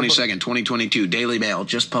September more- 22nd, 2022. Daily Mail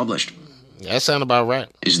just published. That sound about right.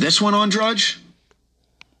 Is this one on Drudge?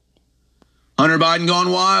 Hunter Biden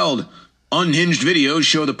gone wild. Unhinged videos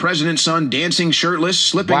show the president's son dancing shirtless,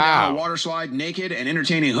 slipping down a water slide naked, and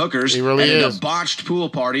entertaining hookers He really at is. a botched pool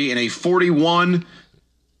party in a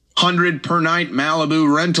 $4,100 per night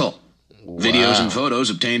Malibu rental. Videos and photos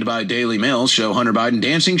obtained by Daily Mail show Hunter Biden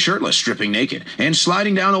dancing shirtless, stripping naked, and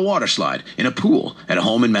sliding down a water slide in a pool at a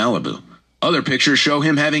home in Malibu. Other pictures show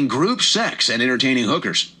him having group sex and entertaining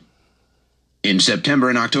hookers. In September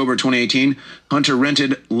and October 2018, Hunter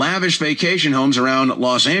rented lavish vacation homes around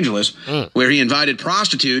Los Angeles, where he invited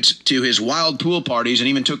prostitutes to his wild pool parties and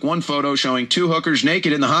even took one photo showing 2 hookers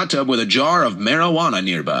naked in the hot tub with a jar of marijuana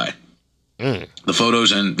nearby. The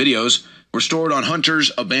photos and videos were stored on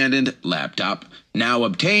Hunter's abandoned laptop, now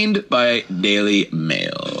obtained by Daily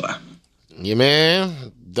Mail. Yeah,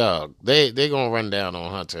 man. Dog, they gonna run down on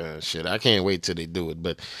Hunter and shit. I can't wait till they do it.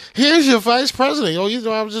 But here's your vice president. Oh, you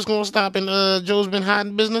thought I was just gonna stop and Joe's been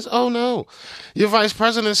hiding business? Oh no. Your vice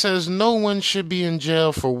president says no one should be in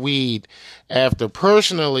jail for weed after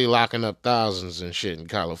personally locking up thousands and shit in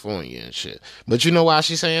California and shit. But you know why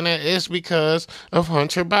she's saying that? It's because of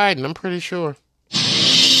Hunter Biden, I'm pretty sure.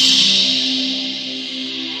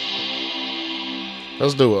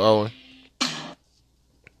 Let's do it, Owen.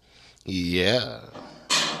 Yeah.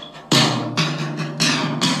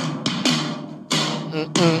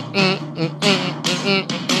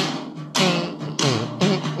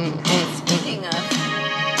 Speaking of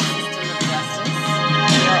system of justice,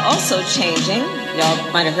 we are also changing,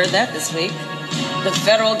 y'all might have heard that this week, the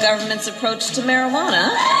federal government's approach to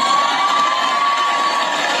marijuana.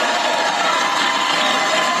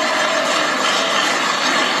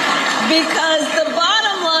 Because the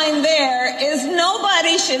bottom line there is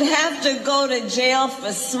nobody should have to go to jail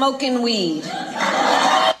for smoking weed.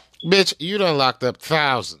 Bitch, you done locked up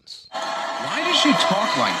thousands. Why does she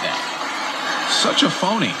talk like that? Such a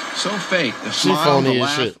phony. So fake. The She smile, phony the as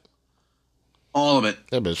laugh, shit. all of it.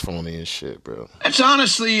 That bitch phony as shit, bro. It's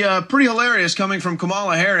honestly pretty hilarious coming from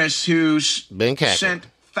Kamala Harris, who's Been cackling. sent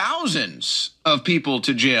thousands of people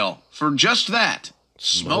to jail for just that.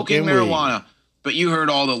 Smoking Smoking marijuana. But you heard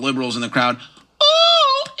all the liberals in the crowd.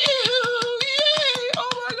 Oh, ew, yay.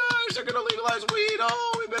 Oh my gosh, they're going to legalize weed.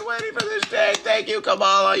 Oh, we've been waiting for this day. Thank you,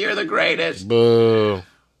 Kamala. You're the greatest. Boo.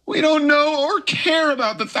 We don't know or care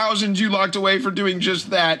about the thousands you locked away for doing just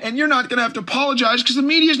that. And you're not going to have to apologize because the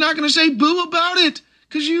media's not going to say boo about it.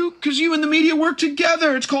 Because you and the media work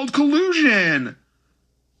together. It's called collusion.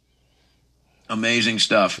 Amazing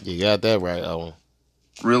stuff. You got that right, Owen.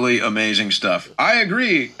 Really amazing stuff. I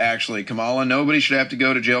agree, actually, Kamala. Nobody should have to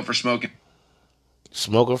go to jail for smoking.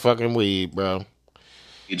 Smoking fucking weed, bro.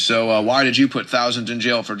 So why did you put thousands in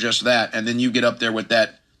jail for just that? And then you get up there with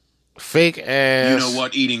that fake ass, you know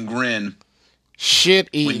what, eating grin. Shit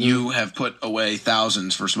eating. When you have put away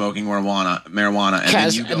thousands for smoking marijuana, and then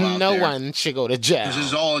Because you go out no there. one should go to jail. This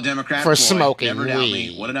is all a Democrat for ploy. smoking Never doubt weed.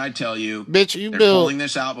 me. What did I tell you? Bitch, you They're build pulling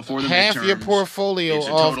this out before the half midterms. your portfolio It's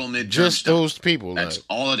a off total midterm just stuff. those people. That's like.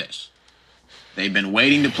 all it is. They've been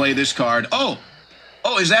waiting to play this card. Oh,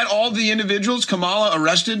 is that all the individuals Kamala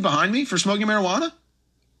arrested behind me for smoking marijuana?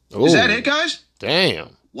 Is that Ooh. it, guys? Damn.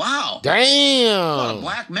 Wow. Damn. A lot of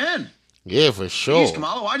black men. Yeah, for sure. Jeez,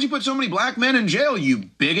 Kamala, why'd you put so many black men in jail, you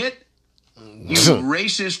bigot? You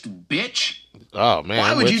racist bitch. Oh, man.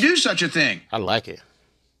 Why I'm would with you do such a thing? I like it.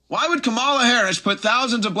 Why would Kamala Harris put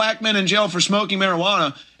thousands of black men in jail for smoking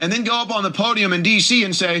marijuana and then go up on the podium in D.C.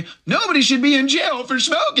 and say, nobody should be in jail for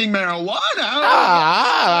smoking marijuana?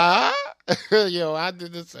 Yo, I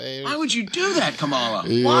did the same. Why would you do that, Kamala?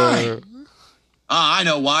 Yeah. Why? I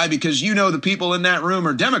know why. Because you know the people in that room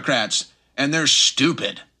are Democrats, and they're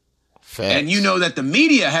stupid. Facts. And you know that the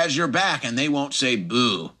media has your back, and they won't say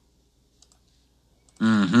boo.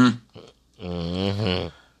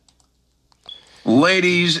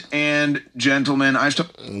 Ladies and gentlemen,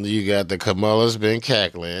 you got the Kamala's been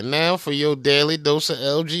cackling. Now for your daily dose of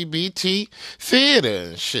LGBT theater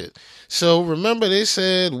and shit. So remember they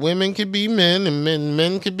said women could be men and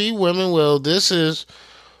men could be women. Well, this is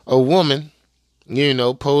a woman,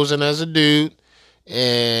 posing as a dude.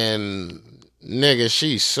 And nigga,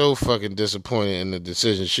 she's so fucking disappointed in the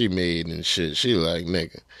decision she made and shit. She like,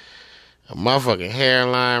 nigga, my fucking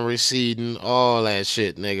hairline receding, all that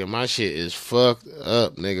shit, nigga. My shit is fucked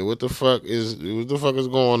up, nigga. What the fuck is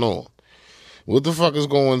going on? What the fuck is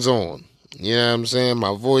going on? You know what I'm saying?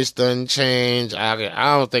 My voice doesn't change. I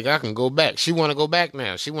don't think I can go back. She want to go back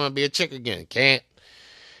now. She want to be a chick again. Can't.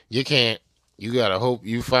 You can't. You gotta hope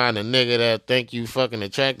you find a nigga that think you fucking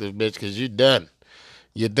attractive, bitch, because you're done.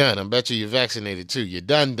 You're done. I bet you're vaccinated too. You're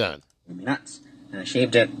done. Me nuts. And I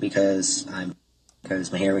shaved it because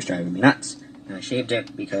my hair was driving me nuts. And I shaved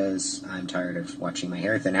it because I'm tired of watching my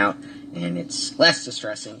hair thin out, and it's less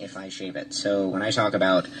distressing if I shave it. So when I talk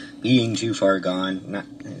about being too far gone,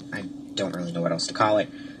 I don't really know what else to call it.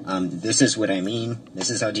 This is what I mean. This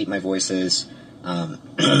is how deep my voice is.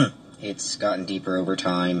 It's gotten deeper over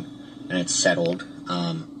time, and it's settled.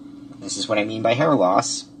 This is what I mean by hair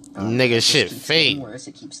loss. Nigga shit fade. Worse.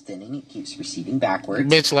 It keeps thinning. It keeps receding backwards.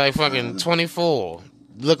 Bitch like fucking 24.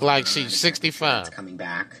 Look like she's 65. It's coming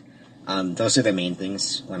back. Those are the main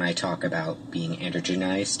things when I talk about being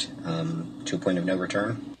androgenized to a point of no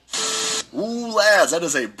return. Ooh, lads, that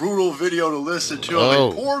is a brutal video to listen to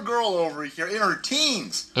of a poor girl over here in her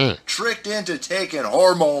teens tricked into taking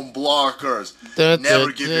hormone blockers.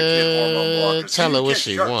 Never give your kid hormone blockers. Tell her what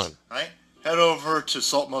she wants. Right? Head over to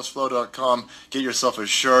saltmustflow.com, get yourself a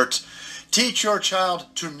shirt. Teach your child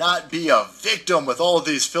to not be a victim with all of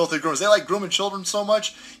these filthy groomers. They like grooming children so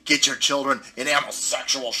much. Get your children an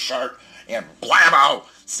homosexual shirt and blammo!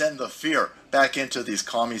 Send the fear back into these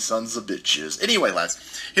commie sons of bitches. Anyway,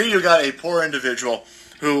 lads, here you got a poor individual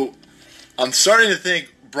who I'm starting to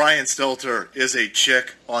think Brian Stelter is a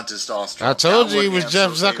chick on testosterone. I told you he was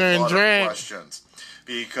Jeff Zucker in drag. Questions.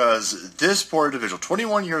 Because this poor individual,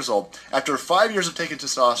 21 years old, after 5 years of taking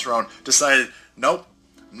testosterone, decided, nope,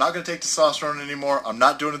 I'm not going to take testosterone anymore. I'm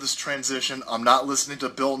not doing this transition. I'm not listening to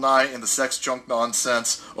Bill Nye and the sex junk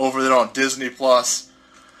nonsense over there on Disney Plus.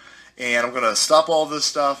 And I'm going to stop all this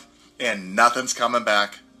stuff, and nothing's coming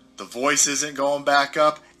back. The voice isn't going back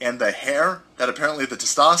up, and the hair that apparently the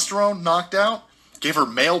testosterone knocked out gave her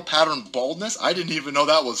male pattern baldness. I didn't even know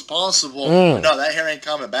that was possible. But no, that hair ain't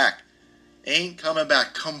coming back. Ain't coming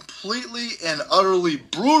back. Completely and utterly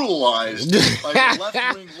brutalized by the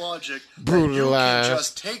left-wing logic that you can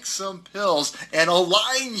just take some pills and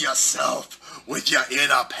align yourself with your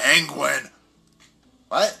inner penguin.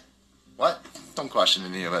 What? Don't question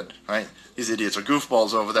any of it, right? These idiots are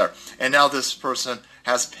goofballs over there. And now this person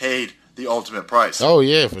has paid the ultimate price. Oh,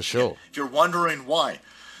 yeah, for sure. If you're wondering why,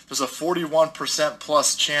 there's a 41%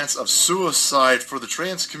 plus chance of suicide for the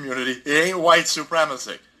trans community. It ain't white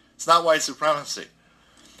supremacy. It's not white supremacy.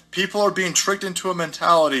 People are being tricked into a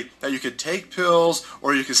mentality that you could take pills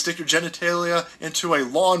or you could stick your genitalia into a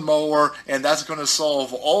lawnmower and that's going to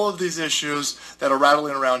solve all of these issues that are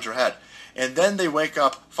rattling around your head. And then they wake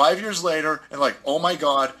up 5 years later and like, oh my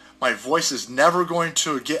God, my voice is never going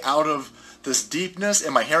to get out of this deepness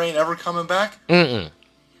and my hair ain't ever coming back.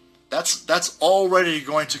 That's already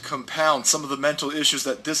going to compound some of the mental issues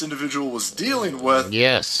that this individual was dealing with.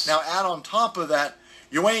 Yes. Now add on top of that,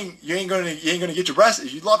 you ain't gonna get your breast.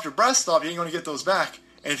 If you lopped your breasts off, you ain't gonna get those back.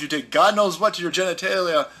 And if you did God knows what to your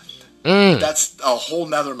genitalia, that's a whole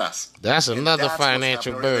nother mess. That's another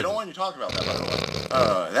financial burden. They don't want you to talk about that, by the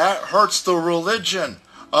way. That hurts the religion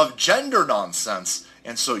of gender nonsense,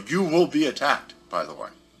 and so you will be attacked, by the way.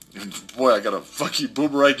 Boy, I got a fucking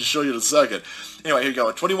boomerang to show you in a second. Anyway, here you go.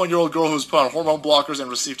 A 21-year-old girl who's put on hormone blockers and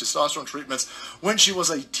received testosterone treatments when she was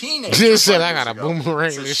a teenager. Just said I got a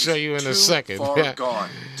boomerang to show you in a second. Far gone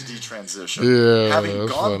to detransition. Yeah, having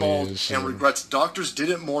gone bald and regrets doctors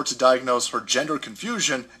didn't more to diagnose her gender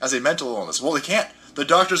confusion as a mental illness. Well, they can't. The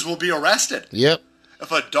doctors will be arrested. Yep.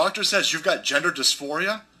 If a doctor says you've got gender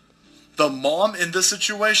dysphoria, the mom in this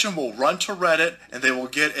situation will run to Reddit and they will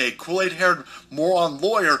get a Kool-Aid-haired moron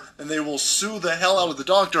lawyer and they will sue the hell out of the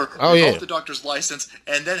doctor, revoke the doctor's license,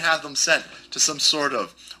 and then have them sent to some sort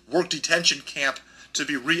of work detention camp to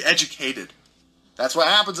be re-educated. That's what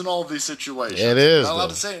happens in all of these situations. It is. Not allowed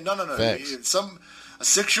to say it. No. A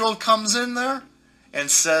 6-year-old comes in there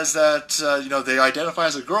and says that they identify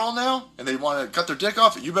as a girl now and they want to cut their dick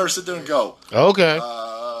off. You better sit there and go, okay.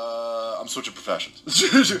 I'm switching professions.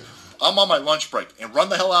 I'm on my lunch break and run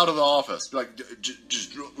the hell out of the office. Be like,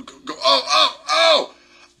 just go. Oh!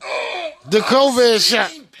 The COVID shot.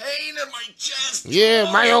 Pain in my chest. Yeah,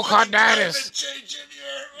 myocarditis.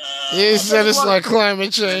 He said it's like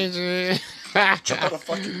climate change. Jump out a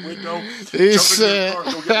fucking window. He jump said, in your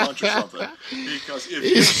car, go get lunch or something. Because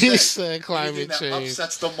if he said climate that change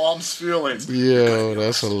upsets the mom's feelings. Yo,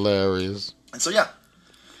 that's hilarious. And so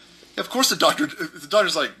of course the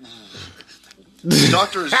doctor's like.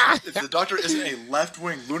 If the doctor isn't a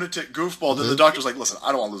left-wing lunatic goofball, then the doctor's like, listen,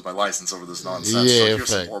 I don't want to lose my license over this nonsense, so here's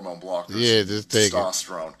some hormone blockers. Yeah, just take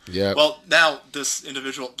testosterone. Yeah. Well, now this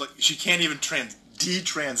individual, she can't even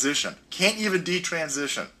detransition. Can't even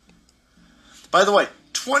detransition. By the way,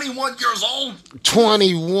 21 years old.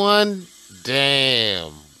 21?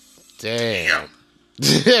 Damn.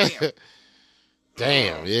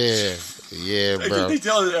 Damn, yeah, bro. They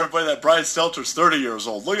tell everybody that Brian Stelter's 30 years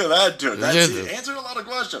old. Look at that dude. He answered a lot of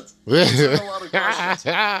questions. Homo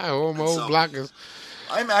blockers.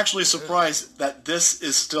 I'm actually surprised that this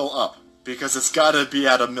is still up, because it's got to be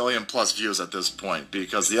at 1 million plus views at this point,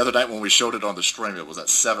 because the other night when we showed it on the stream, it was at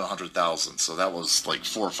 700,000, so that was like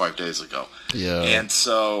 4 or 5 days ago. Yeah. And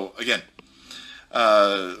so, again,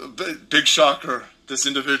 big shocker, this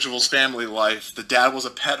individual's family life. The dad was a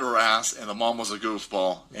pederast and the mom was a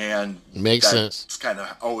goofball, and makes sense. It's kind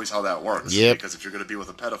of always how that works. Yep. Because if you're going to be with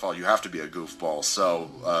a pedophile, you have to be a goofball.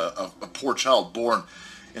 So a poor child born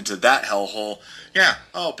into that hellhole,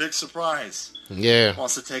 big surprise. Yeah.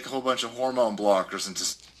 Wants to take a whole bunch of hormone blockers and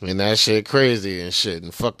just... And that shit crazy and shit,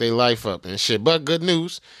 and fuck their life up and shit. But good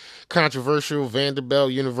news. Controversial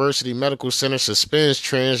Vanderbilt University Medical Center suspends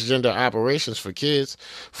transgender operations for kids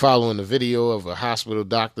following the video of a hospital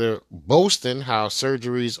doctor boasting how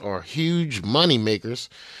surgeries are huge money makers.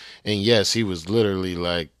 And yes, he was literally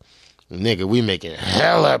like, nigga, we making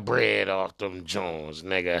hella bread off them Jones,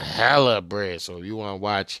 nigga, hella bread. So if you want to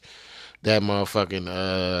watch that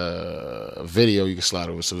motherfucking video, you can slide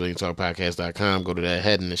over to CivilianTalkPodcast.com, go to that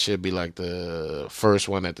heading. It should be like the first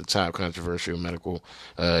one at the top. Controversial medical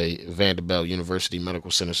Vanderbilt University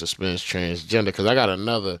Medical Center suspends transgender, because I got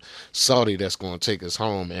another Saudi that's going to take us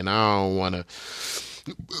home, and I don't want to,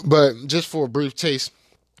 but just for a brief taste,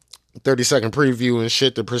 30-second preview and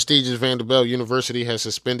shit. The prestigious Vanderbilt University has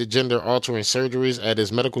suspended gender-altering surgeries at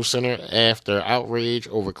its medical center after outrage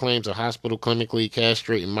over claims of hospital clinically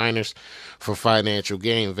castrating minors for financial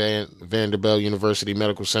gain. Vanderbilt University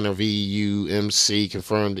Medical Center, VUMC,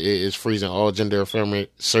 confirmed it is freezing all gender-affirming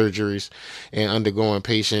surgeries and undergoing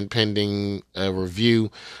patient pending review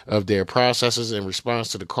of their processes in response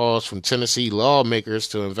to the calls from Tennessee lawmakers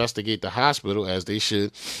to investigate the hospital, as they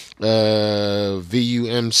should.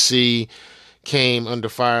 VUMC came under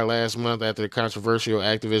fire last month after the controversial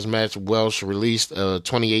activist Matt Welsh released a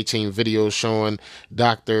 2018 video showing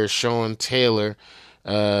Dr. Sean Taylor,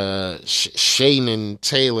 Shannon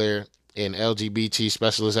Taylor, an LGBT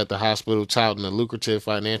specialist at the hospital, touting a lucrative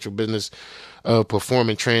financial business of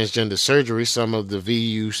performing transgender surgery. Some of the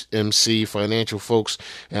VUMC financial folks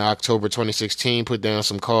in October 2016 put down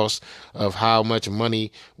some costs of how much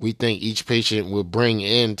money we think each patient will bring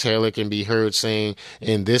in. Taylor can be heard saying,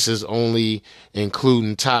 and this is only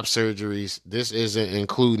including top surgeries. This isn't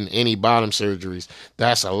including any bottom surgeries.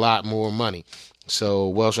 That's a lot more money. So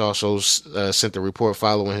Welsh also sent a report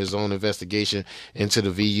following his own investigation into the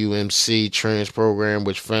VUMC trans program,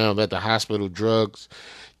 which found that the hospital drugs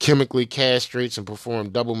chemically castrates and perform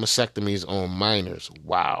double mastectomies on minors.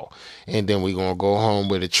 Wow. And then we're going to go home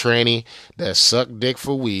with a tranny that sucked dick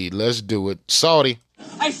for weed. Let's do it. Saudi.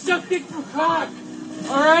 I suck dick for cock.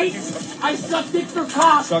 All right? I suck dick for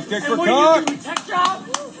cock. Suck dick for cock. cock. What do you do, tech job?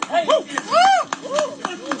 Hey.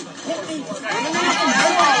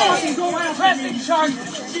 Pressing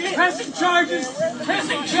charges. Pressing charges.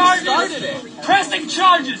 Pressing charges. Started it. Pressing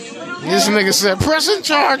charges. This nigga said pressing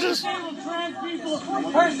charges.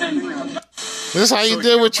 This is how you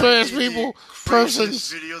deal with trans people.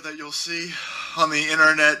 Persons. Video that you'll see on the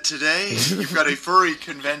internet today. You've got a furry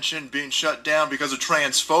convention being shut down because of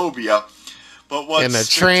transphobia. But what's and a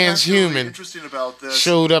transhuman interesting about this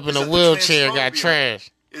showed up in a wheelchair, got trashed.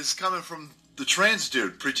 Is coming from the trans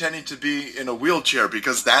dude pretending to be in a wheelchair,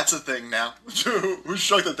 because that's a thing now. Who's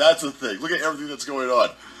shocked that that's a thing? Look at everything that's going on.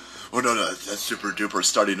 Oh, no, that's super duper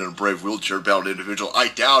starting in a brave wheelchair-bound individual. I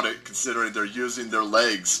doubt it, considering they're using their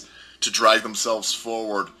legs to drag themselves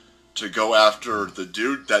forward to go after the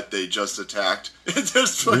dude that they just attacked.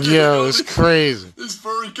 Yo, it's crazy. These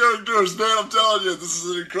furry characters, man, I'm telling you, this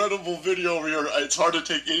is an incredible video over here. It's hard to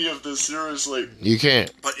take any of this seriously. You can't.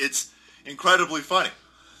 But it's incredibly funny.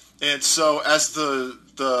 And so as the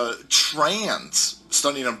trans,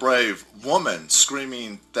 stunning and brave woman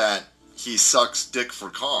screaming that he sucks dick for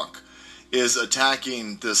cock is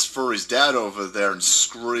attacking this furry's dad over there and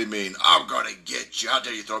screaming, I'm gonna get you. How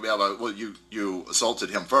dare you throw me out? Well, you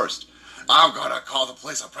assaulted him first. I'm gonna call the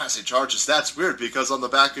police. I'm pressing charges. That's weird, because on the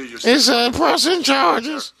back of your... It's pressing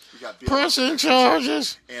charges. Pressing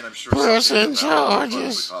charges. And I'm sure pressing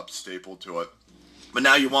charges. The cops stapled to it. But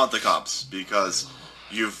now you want the cops because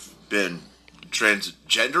you've been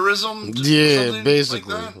transgenderism? Yeah,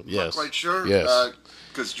 basically. Like that? Yes. Not quite sure. Yes.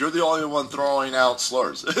 Because you're the only one throwing out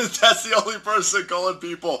slurs. That's the only person calling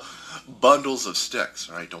people bundles of sticks,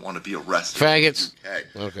 right? Don't want to be arrested. Faggots.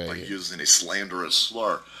 Okay. Like using a slanderous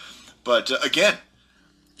slur. But again,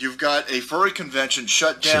 you've got a furry convention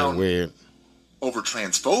shut down weird. Over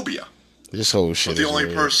transphobia. This whole shit but the is only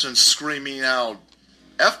weird. person screaming out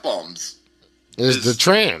F-bombs Is the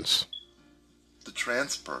trans. The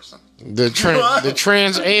trans person. The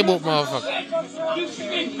trans-abled motherfucker. You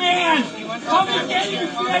big man! Come and get me,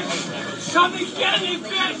 bitch! Come and get me,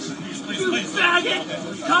 bitch! You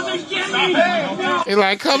faggot! Come and get me! He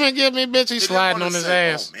like, come and get me, bitch. He's sliding on his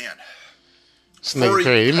ass. Oh, man. Snake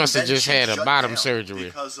crazy. He must have just had a bottom surgery.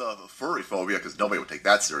 Because of furry phobia, because nobody would take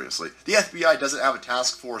that seriously. The FBI doesn't have a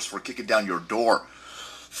task force for kicking down your door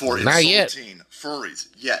for insulting furries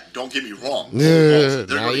yet. Don't get me wrong. They're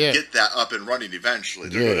going to get that up and running eventually.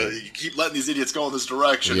 You keep letting these idiots go in this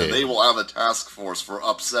direction, and they will have a task force for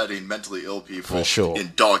upsetting mentally ill people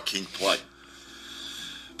in dog kink play.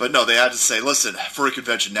 But no, they had to say, listen, furry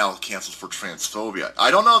convention now canceled for transphobia. I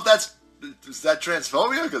don't know if is that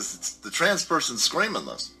transphobia? Because it's the trans person screaming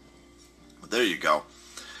this. But there you go.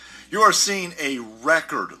 You are seeing a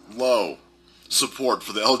record low support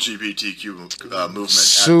for the LGBTQ movement at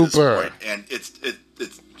this point. And it's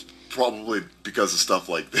probably because of stuff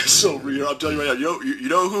like this over here. I'm telling you right now, you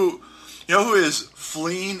know who is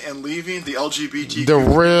fleeing and leaving the LGBTQ? The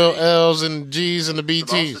real L's and G's and the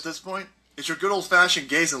BTs. At this point, it's your good old-fashioned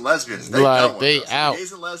gays and lesbians. They out.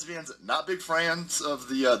 Gays and lesbians, not big fans of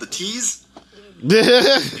the T's. They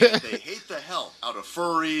hate the hell out of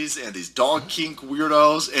furries and these dog kink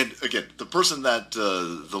weirdos. And again, the person that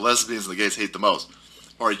the lesbians and the gays hate the most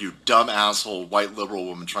are you dumb asshole white liberal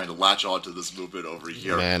woman trying to latch onto this movement over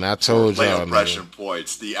here. Man, I told y'all. Lay oppression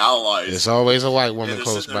points, the allies. It's always a white woman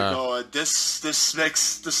close by. Going, this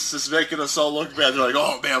is making us all look bad. They're like,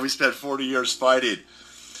 oh man, we spent 40 years fighting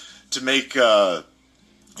to make gay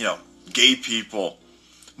people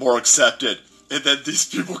more accepted. And then these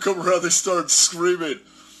people come around, they start screaming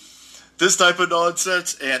this type of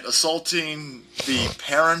nonsense and assaulting the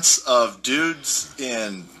parents of dudes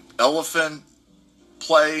in elephant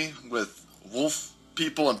play with wolf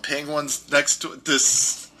people and penguins next to it.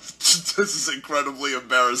 This is incredibly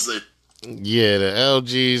embarrassing. Yeah, the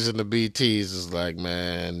LGs and the BTs is like,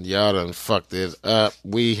 man, y'all done fucked this up.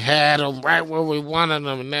 We had them right where we wanted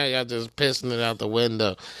them, and now y'all just pissing it out the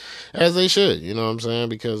window. As they should, you know what I'm saying?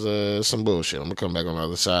 Because some bullshit. I'm going to come back on the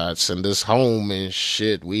other side, send us home and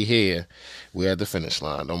shit. We here. We at the finish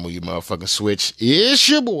line. Don't move your motherfucking switch. It's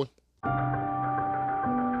your boy.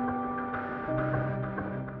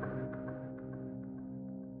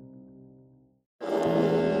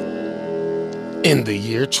 In the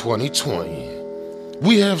year 2020,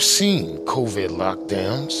 we have seen COVID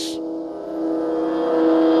lockdowns,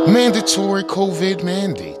 mandatory COVID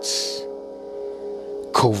mandates,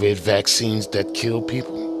 COVID vaccines that kill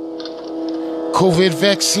people, COVID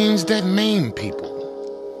vaccines that maim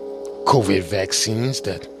people, COVID vaccines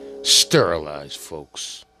that sterilize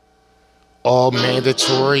folks, all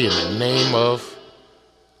mandatory in the name of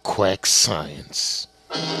quack science.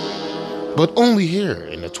 But only here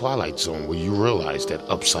in the Twilight Zone will you realize that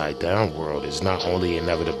upside down world is not only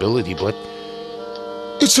inevitability, but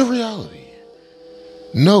it's a reality.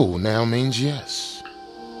 No now means yes.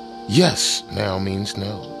 Yes now means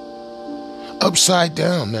no. Upside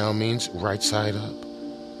down now means right side up.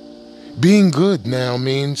 Being good now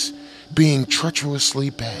means being treacherously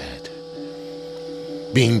bad.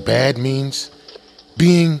 Being bad means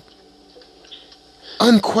being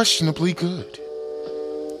unquestionably good.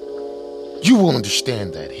 You will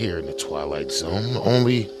understand that here in the Twilight Zone.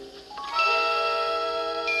 Only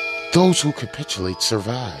those who capitulate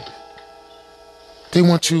survive. They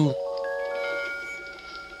want to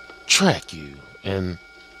track you and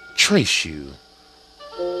trace you.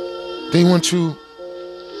 They want to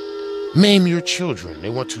maim your children. They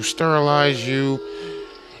want to sterilize you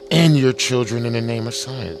and your children in the name of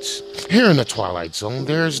science. Here in the Twilight Zone,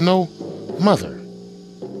 there is no mother.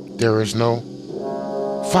 There is no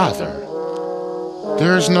father.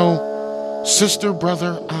 There is no sister,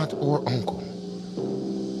 brother, aunt, or uncle.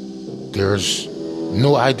 There's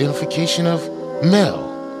no identification of male.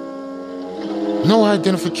 No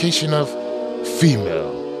identification of female.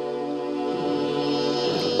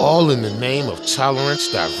 All in the name of tolerance,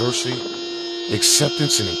 diversity,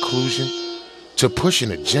 acceptance, and inclusion to push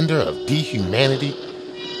an agenda of dehumanity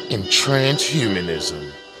and transhumanism.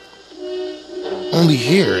 Only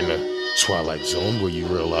here in the Twilight Zone will you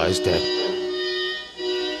realize that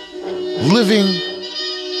living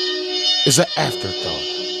is an afterthought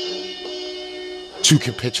to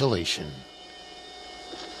capitulation.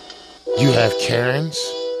 You have Karens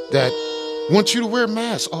that want you to wear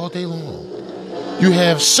masks all day long. You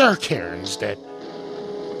have Sir Karens that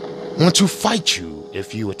want to fight you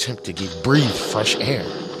if you attempt to breathe fresh air.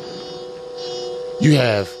 You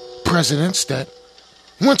have presidents that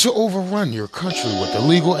want to overrun your country with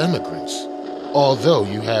illegal immigrants, although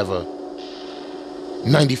you have a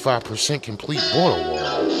 95% complete border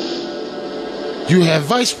wall. You have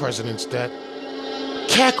vice presidents that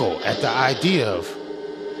cackle at the idea of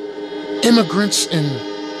immigrants and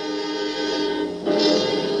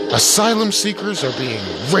asylum seekers are being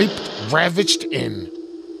raped, ravaged, and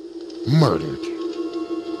murdered.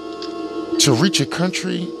 To reach a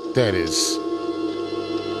country that is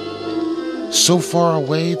so far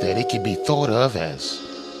away that it can be thought of as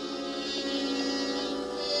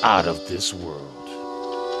out of this world.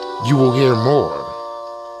 You will hear more,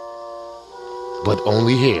 but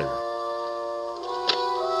only here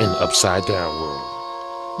in Upside Down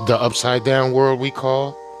World. The Upside Down World we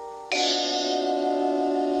call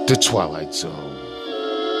the Twilight Zone.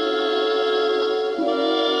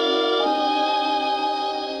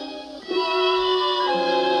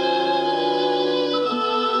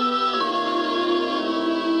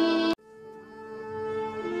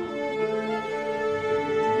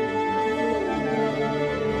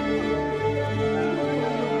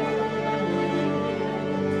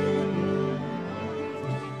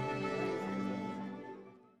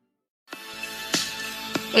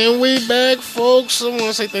 And we back, folks. I want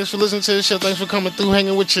to say thanks for listening to the show. Thanks for coming through,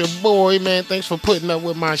 hanging with your boy, man. Thanks for putting up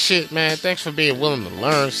with my shit, man. Thanks for being willing to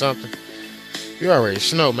learn something. You already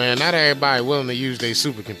know, man. Not everybody willing to use their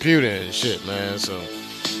supercomputer and shit, man. So,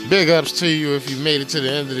 big ups to you if you made it to the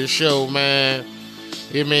end of the show, man.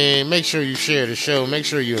 I mean, make sure you share the show. Make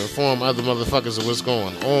sure you inform other motherfuckers of what's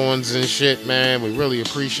going on and shit, man. We really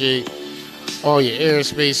appreciate all your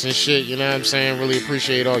airspace and shit, you know what I'm saying? Really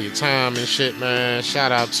appreciate all your time and shit, man.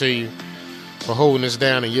 Shout out to you for holding us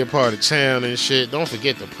down in your part of town and shit. Don't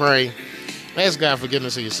forget to pray. Ask God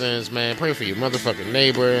forgiveness of your sins, man. Pray for your motherfucking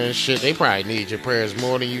neighbor and shit. They probably need your prayers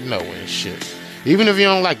more than you know and shit. Even if you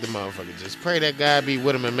don't like the motherfucker, just pray that God be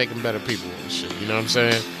with them and make them better people and shit. You know what I'm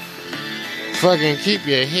saying? Fucking keep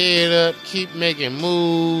your head up. Keep making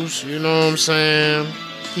moves. You know what I'm saying?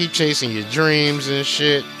 Keep chasing your dreams and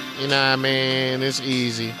shit. You know what I mean? It's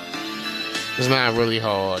easy. It's not really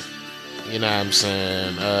hard. You know what I'm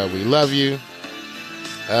saying? We love you.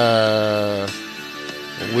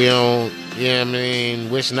 We don't, you know what I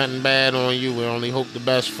mean, wish nothing bad on you. We only hope the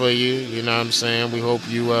best for you. You know what I'm saying? We hope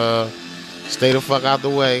you stay the fuck out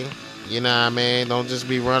the way. You know what I mean? Don't just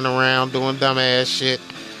be running around doing dumbass shit.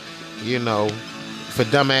 You know, for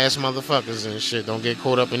dumbass motherfuckers and shit. Don't get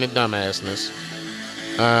caught up in the dumbassness.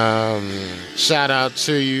 Shout out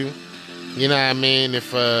to you. You know what I mean?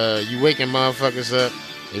 If you waking motherfuckers up,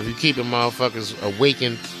 if you keeping motherfuckers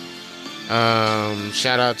awakened,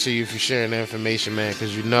 shout out to you for sharing the information, man,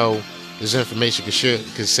 because you know this information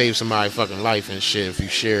could save somebody's fucking life and shit if you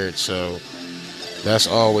share it. So that's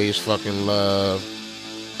always fucking love.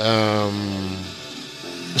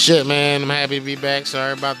 Shit, man, I'm happy to be back.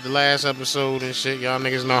 Sorry about the last episode and shit. Y'all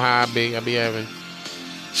niggas know how I be. I be having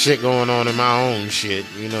shit going on in my own shit.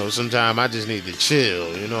 You know, sometimes I just need to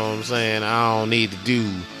chill. You know what I'm saying? I don't need to do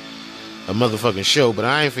a motherfucking show, but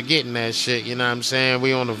I ain't forgetting that shit. You know what I'm saying?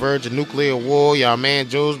 We on the verge of nuclear war. Y'all man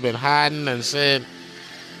Joe's been hiding and said,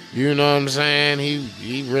 you know what I'm saying?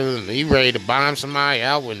 He ready to bomb somebody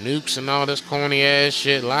out with nukes and all this corny ass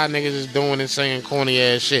shit. A lot of niggas is doing and saying corny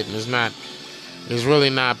ass shit, and it's really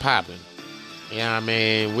not popping. You know what I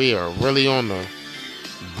mean? We are really on the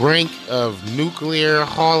brink of nuclear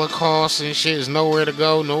holocaust and shit. Is nowhere to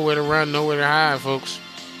go, nowhere to run, nowhere to hide, folks.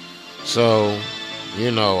 So,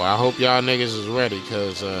 you know, I hope y'all niggas is ready,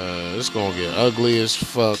 because it's gonna get ugly as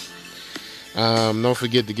fuck. Don't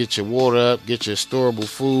forget to get your water up, get your storable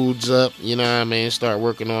foods up, you know what I mean? Start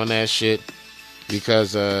working on that shit,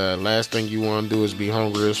 because last thing you want to do is be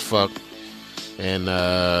hungry as fuck. And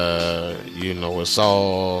you know, it's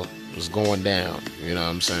going down, you know what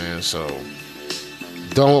I'm saying? So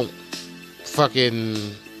don't fucking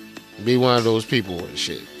be one of those people and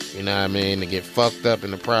shit, you know what I mean, to get fucked up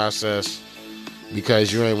in the process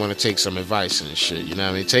because you ain't want to take some advice and shit, you know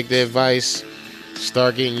what I mean? Take the advice,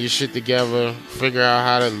 start getting your shit together, figure out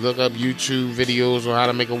how to look up YouTube videos on how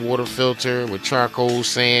to make a water filter with charcoal,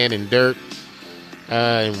 sand, and dirt,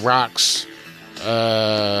 and rocks.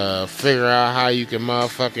 Figure out how you can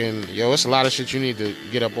motherfucking, it's a lot of shit you need to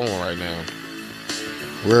get up on right now.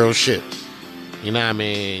 Real shit. You know what I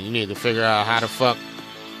mean? You need to figure out how the fuck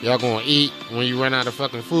y'all gonna eat when you run out of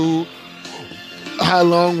fucking food. How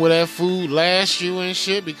long will that food last you and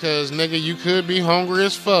shit? Because, nigga, you could be hungry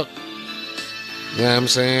as fuck. You know what I'm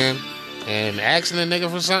saying? And asking a nigga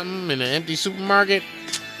for something in an empty supermarket,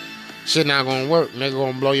 shit not gonna work. Nigga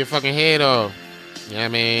gonna blow your fucking head off. You know what I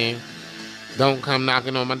mean? Don't come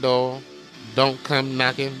knocking on my door. Don't come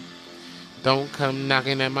knocking. Don't come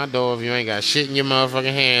knocking at my door if you ain't got shit in your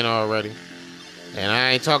motherfucking hand already. And I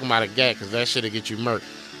I ain't talking about a gat because that shit'll get you murked.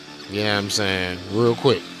 You know what I'm saying? Real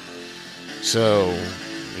quick. So,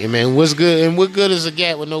 yeah, man, what's good? And what good is a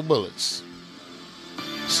gat with no bullets?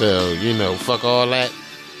 So, you know, fuck all that.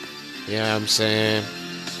 You know what I'm saying?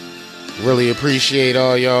 Really appreciate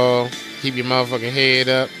all y'all. Keep your motherfucking head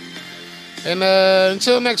up. And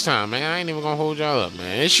until next time, man, I ain't even gonna hold y'all up,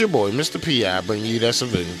 man. It's your boy, Mr. P.I., bringing you that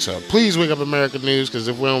civilian talk. Please wake up America News, because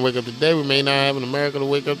if we don't wake up today, we may not have an America to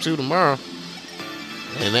wake up to tomorrow.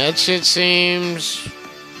 And that shit seems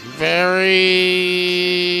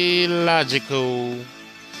very logical,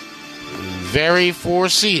 very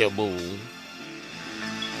foreseeable,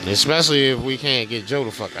 especially if we can't get Joe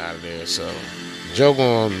the fuck out of there. So Joe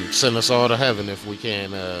gonna send us all to heaven if we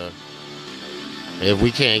can't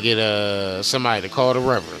get somebody to call the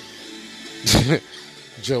Reverend.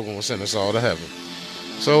 Joe gonna send us all to heaven.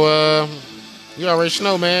 So you already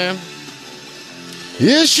know, man.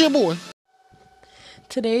 It's your boy.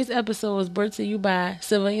 Today's episode was brought to you by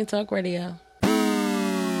Civilian Talk Radio.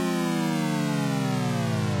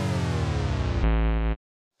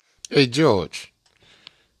 Hey, George,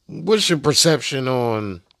 what's your perception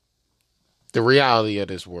on the reality of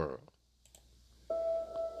this world?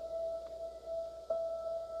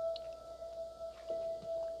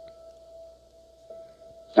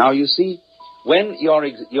 Now, you see, when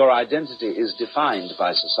your identity is defined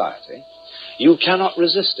by society, you cannot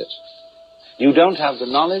resist it. You don't have the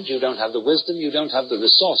knowledge, you don't have the wisdom, you don't have the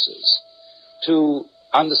resources to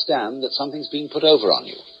understand that something's being put over on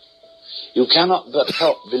you. You cannot but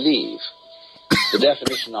help believe the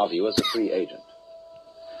definition of you as a free agent.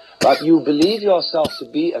 But you believe yourself to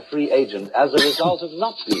be a free agent as a result of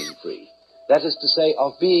not being free. That is to say,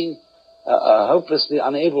 of being hopelessly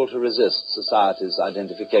unable to resist society's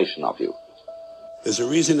identification of you. There's a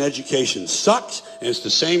reason education sucks, and it's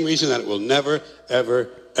the same reason that it will never,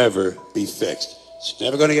 ever, ever be fixed. It's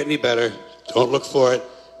never going to get any better. Don't look for it.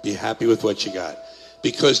 Be happy with what you got.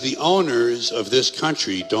 Because the owners of this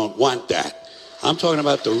country don't want that. I'm talking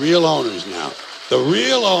about the real owners now. The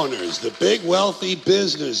real owners, the big wealthy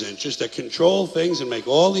business interests that control things and make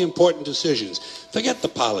all the important decisions. Forget the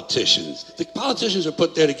politicians. The politicians are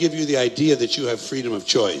put there to give you the idea that you have freedom of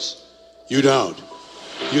choice. You don't.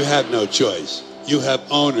 You have no choice. You have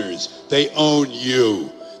owners. They own you.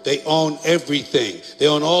 They own everything. They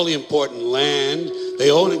own all the important land. They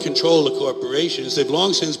own and control the corporations. They've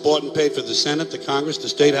long since bought and paid for the Senate, the Congress, the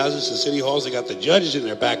state houses, the city halls. They got the judges in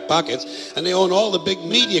their back pockets. And they own all the big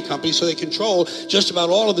media companies, so they control just about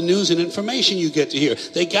all of the news and information you get to hear.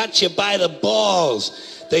 They got you by the balls.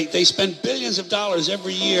 They spend billions of dollars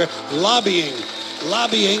every year lobbying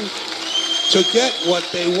to get what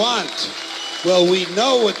they want. Well, we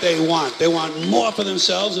know what they want. They want more for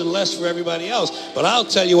themselves and less for everybody else. But I'll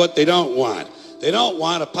tell you what they don't want. They don't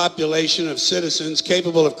want a population of citizens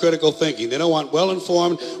capable of critical thinking. They don't want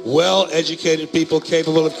well-informed, well-educated people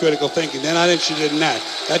capable of critical thinking. They're not interested in that.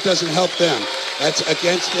 That doesn't help them. That's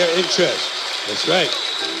against their interest. That's right.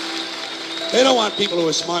 They don't want people who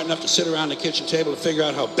are smart enough to sit around the kitchen table to figure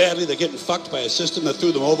out how badly they're getting fucked by a system that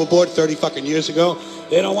threw them overboard 30 fucking years ago.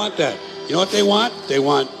 They don't want that. You know what they want? They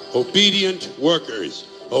want obedient workers.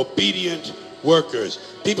 Obedient workers.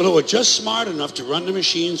 People who are just smart enough to run the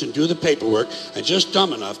machines and do the paperwork and just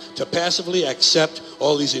dumb enough to passively accept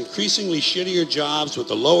all these increasingly shittier jobs with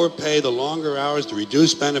the lower pay, the longer hours, the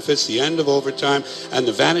reduced benefits, the end of overtime, and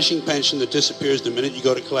the vanishing pension that disappears the minute you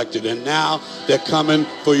go to collect it. And now they're coming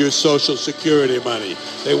for your Social Security money.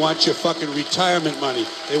 They want your fucking retirement money.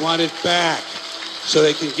 They want it back so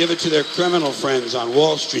they can give it to their criminal friends on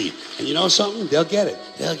Wall Street. And you know something? They'll get it.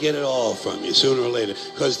 They'll get it all from you sooner or later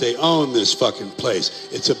because they own this fucking place.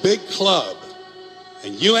 It's a big club,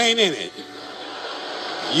 and you ain't in it.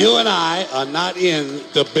 You and I are not in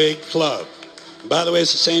the big club. And by the way,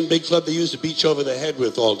 it's the same big club they used to beat you over the head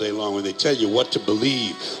with all day long when they tell you what to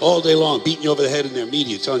believe. All day long, beating you over the head in their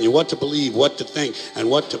media, telling you what to believe, what to think, and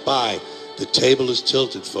what to buy. The table is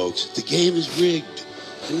tilted, folks. The game is rigged.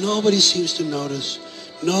 And nobody seems to notice.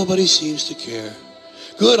 Nobody seems to care.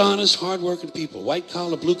 Good, honest, hard-working people, white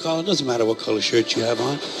collar, blue collar, doesn't matter what color shirt you have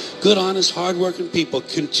on. Good, honest, hard-working people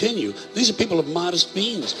continue. These are people of modest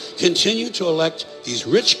means. Continue to elect these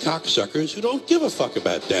rich cocksuckers who don't give a fuck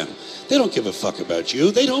about them. They don't give a fuck about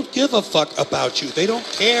you. They don't give a fuck about you. They don't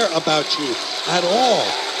care about you at all.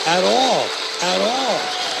 At all. At all.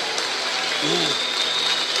 Yeah.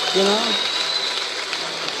 You know?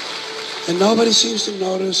 And nobody seems to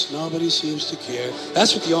notice, nobody seems to care.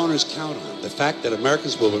 That's what the owners count on, the fact that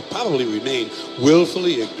Americans will probably remain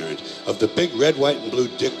willfully ignorant of the big red, white, and blue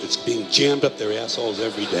dick that's being jammed up their assholes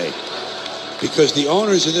every day. Because the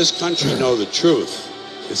owners of this country know the truth.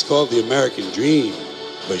 It's called the American dream.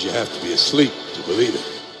 because you have to be asleep to believe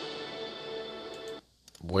it.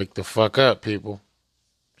 Wake the fuck up, people.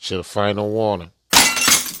 Should have final warning.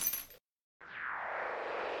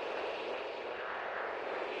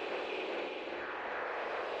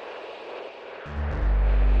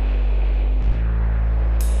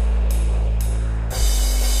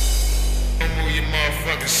 Your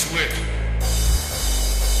motherfucking switch.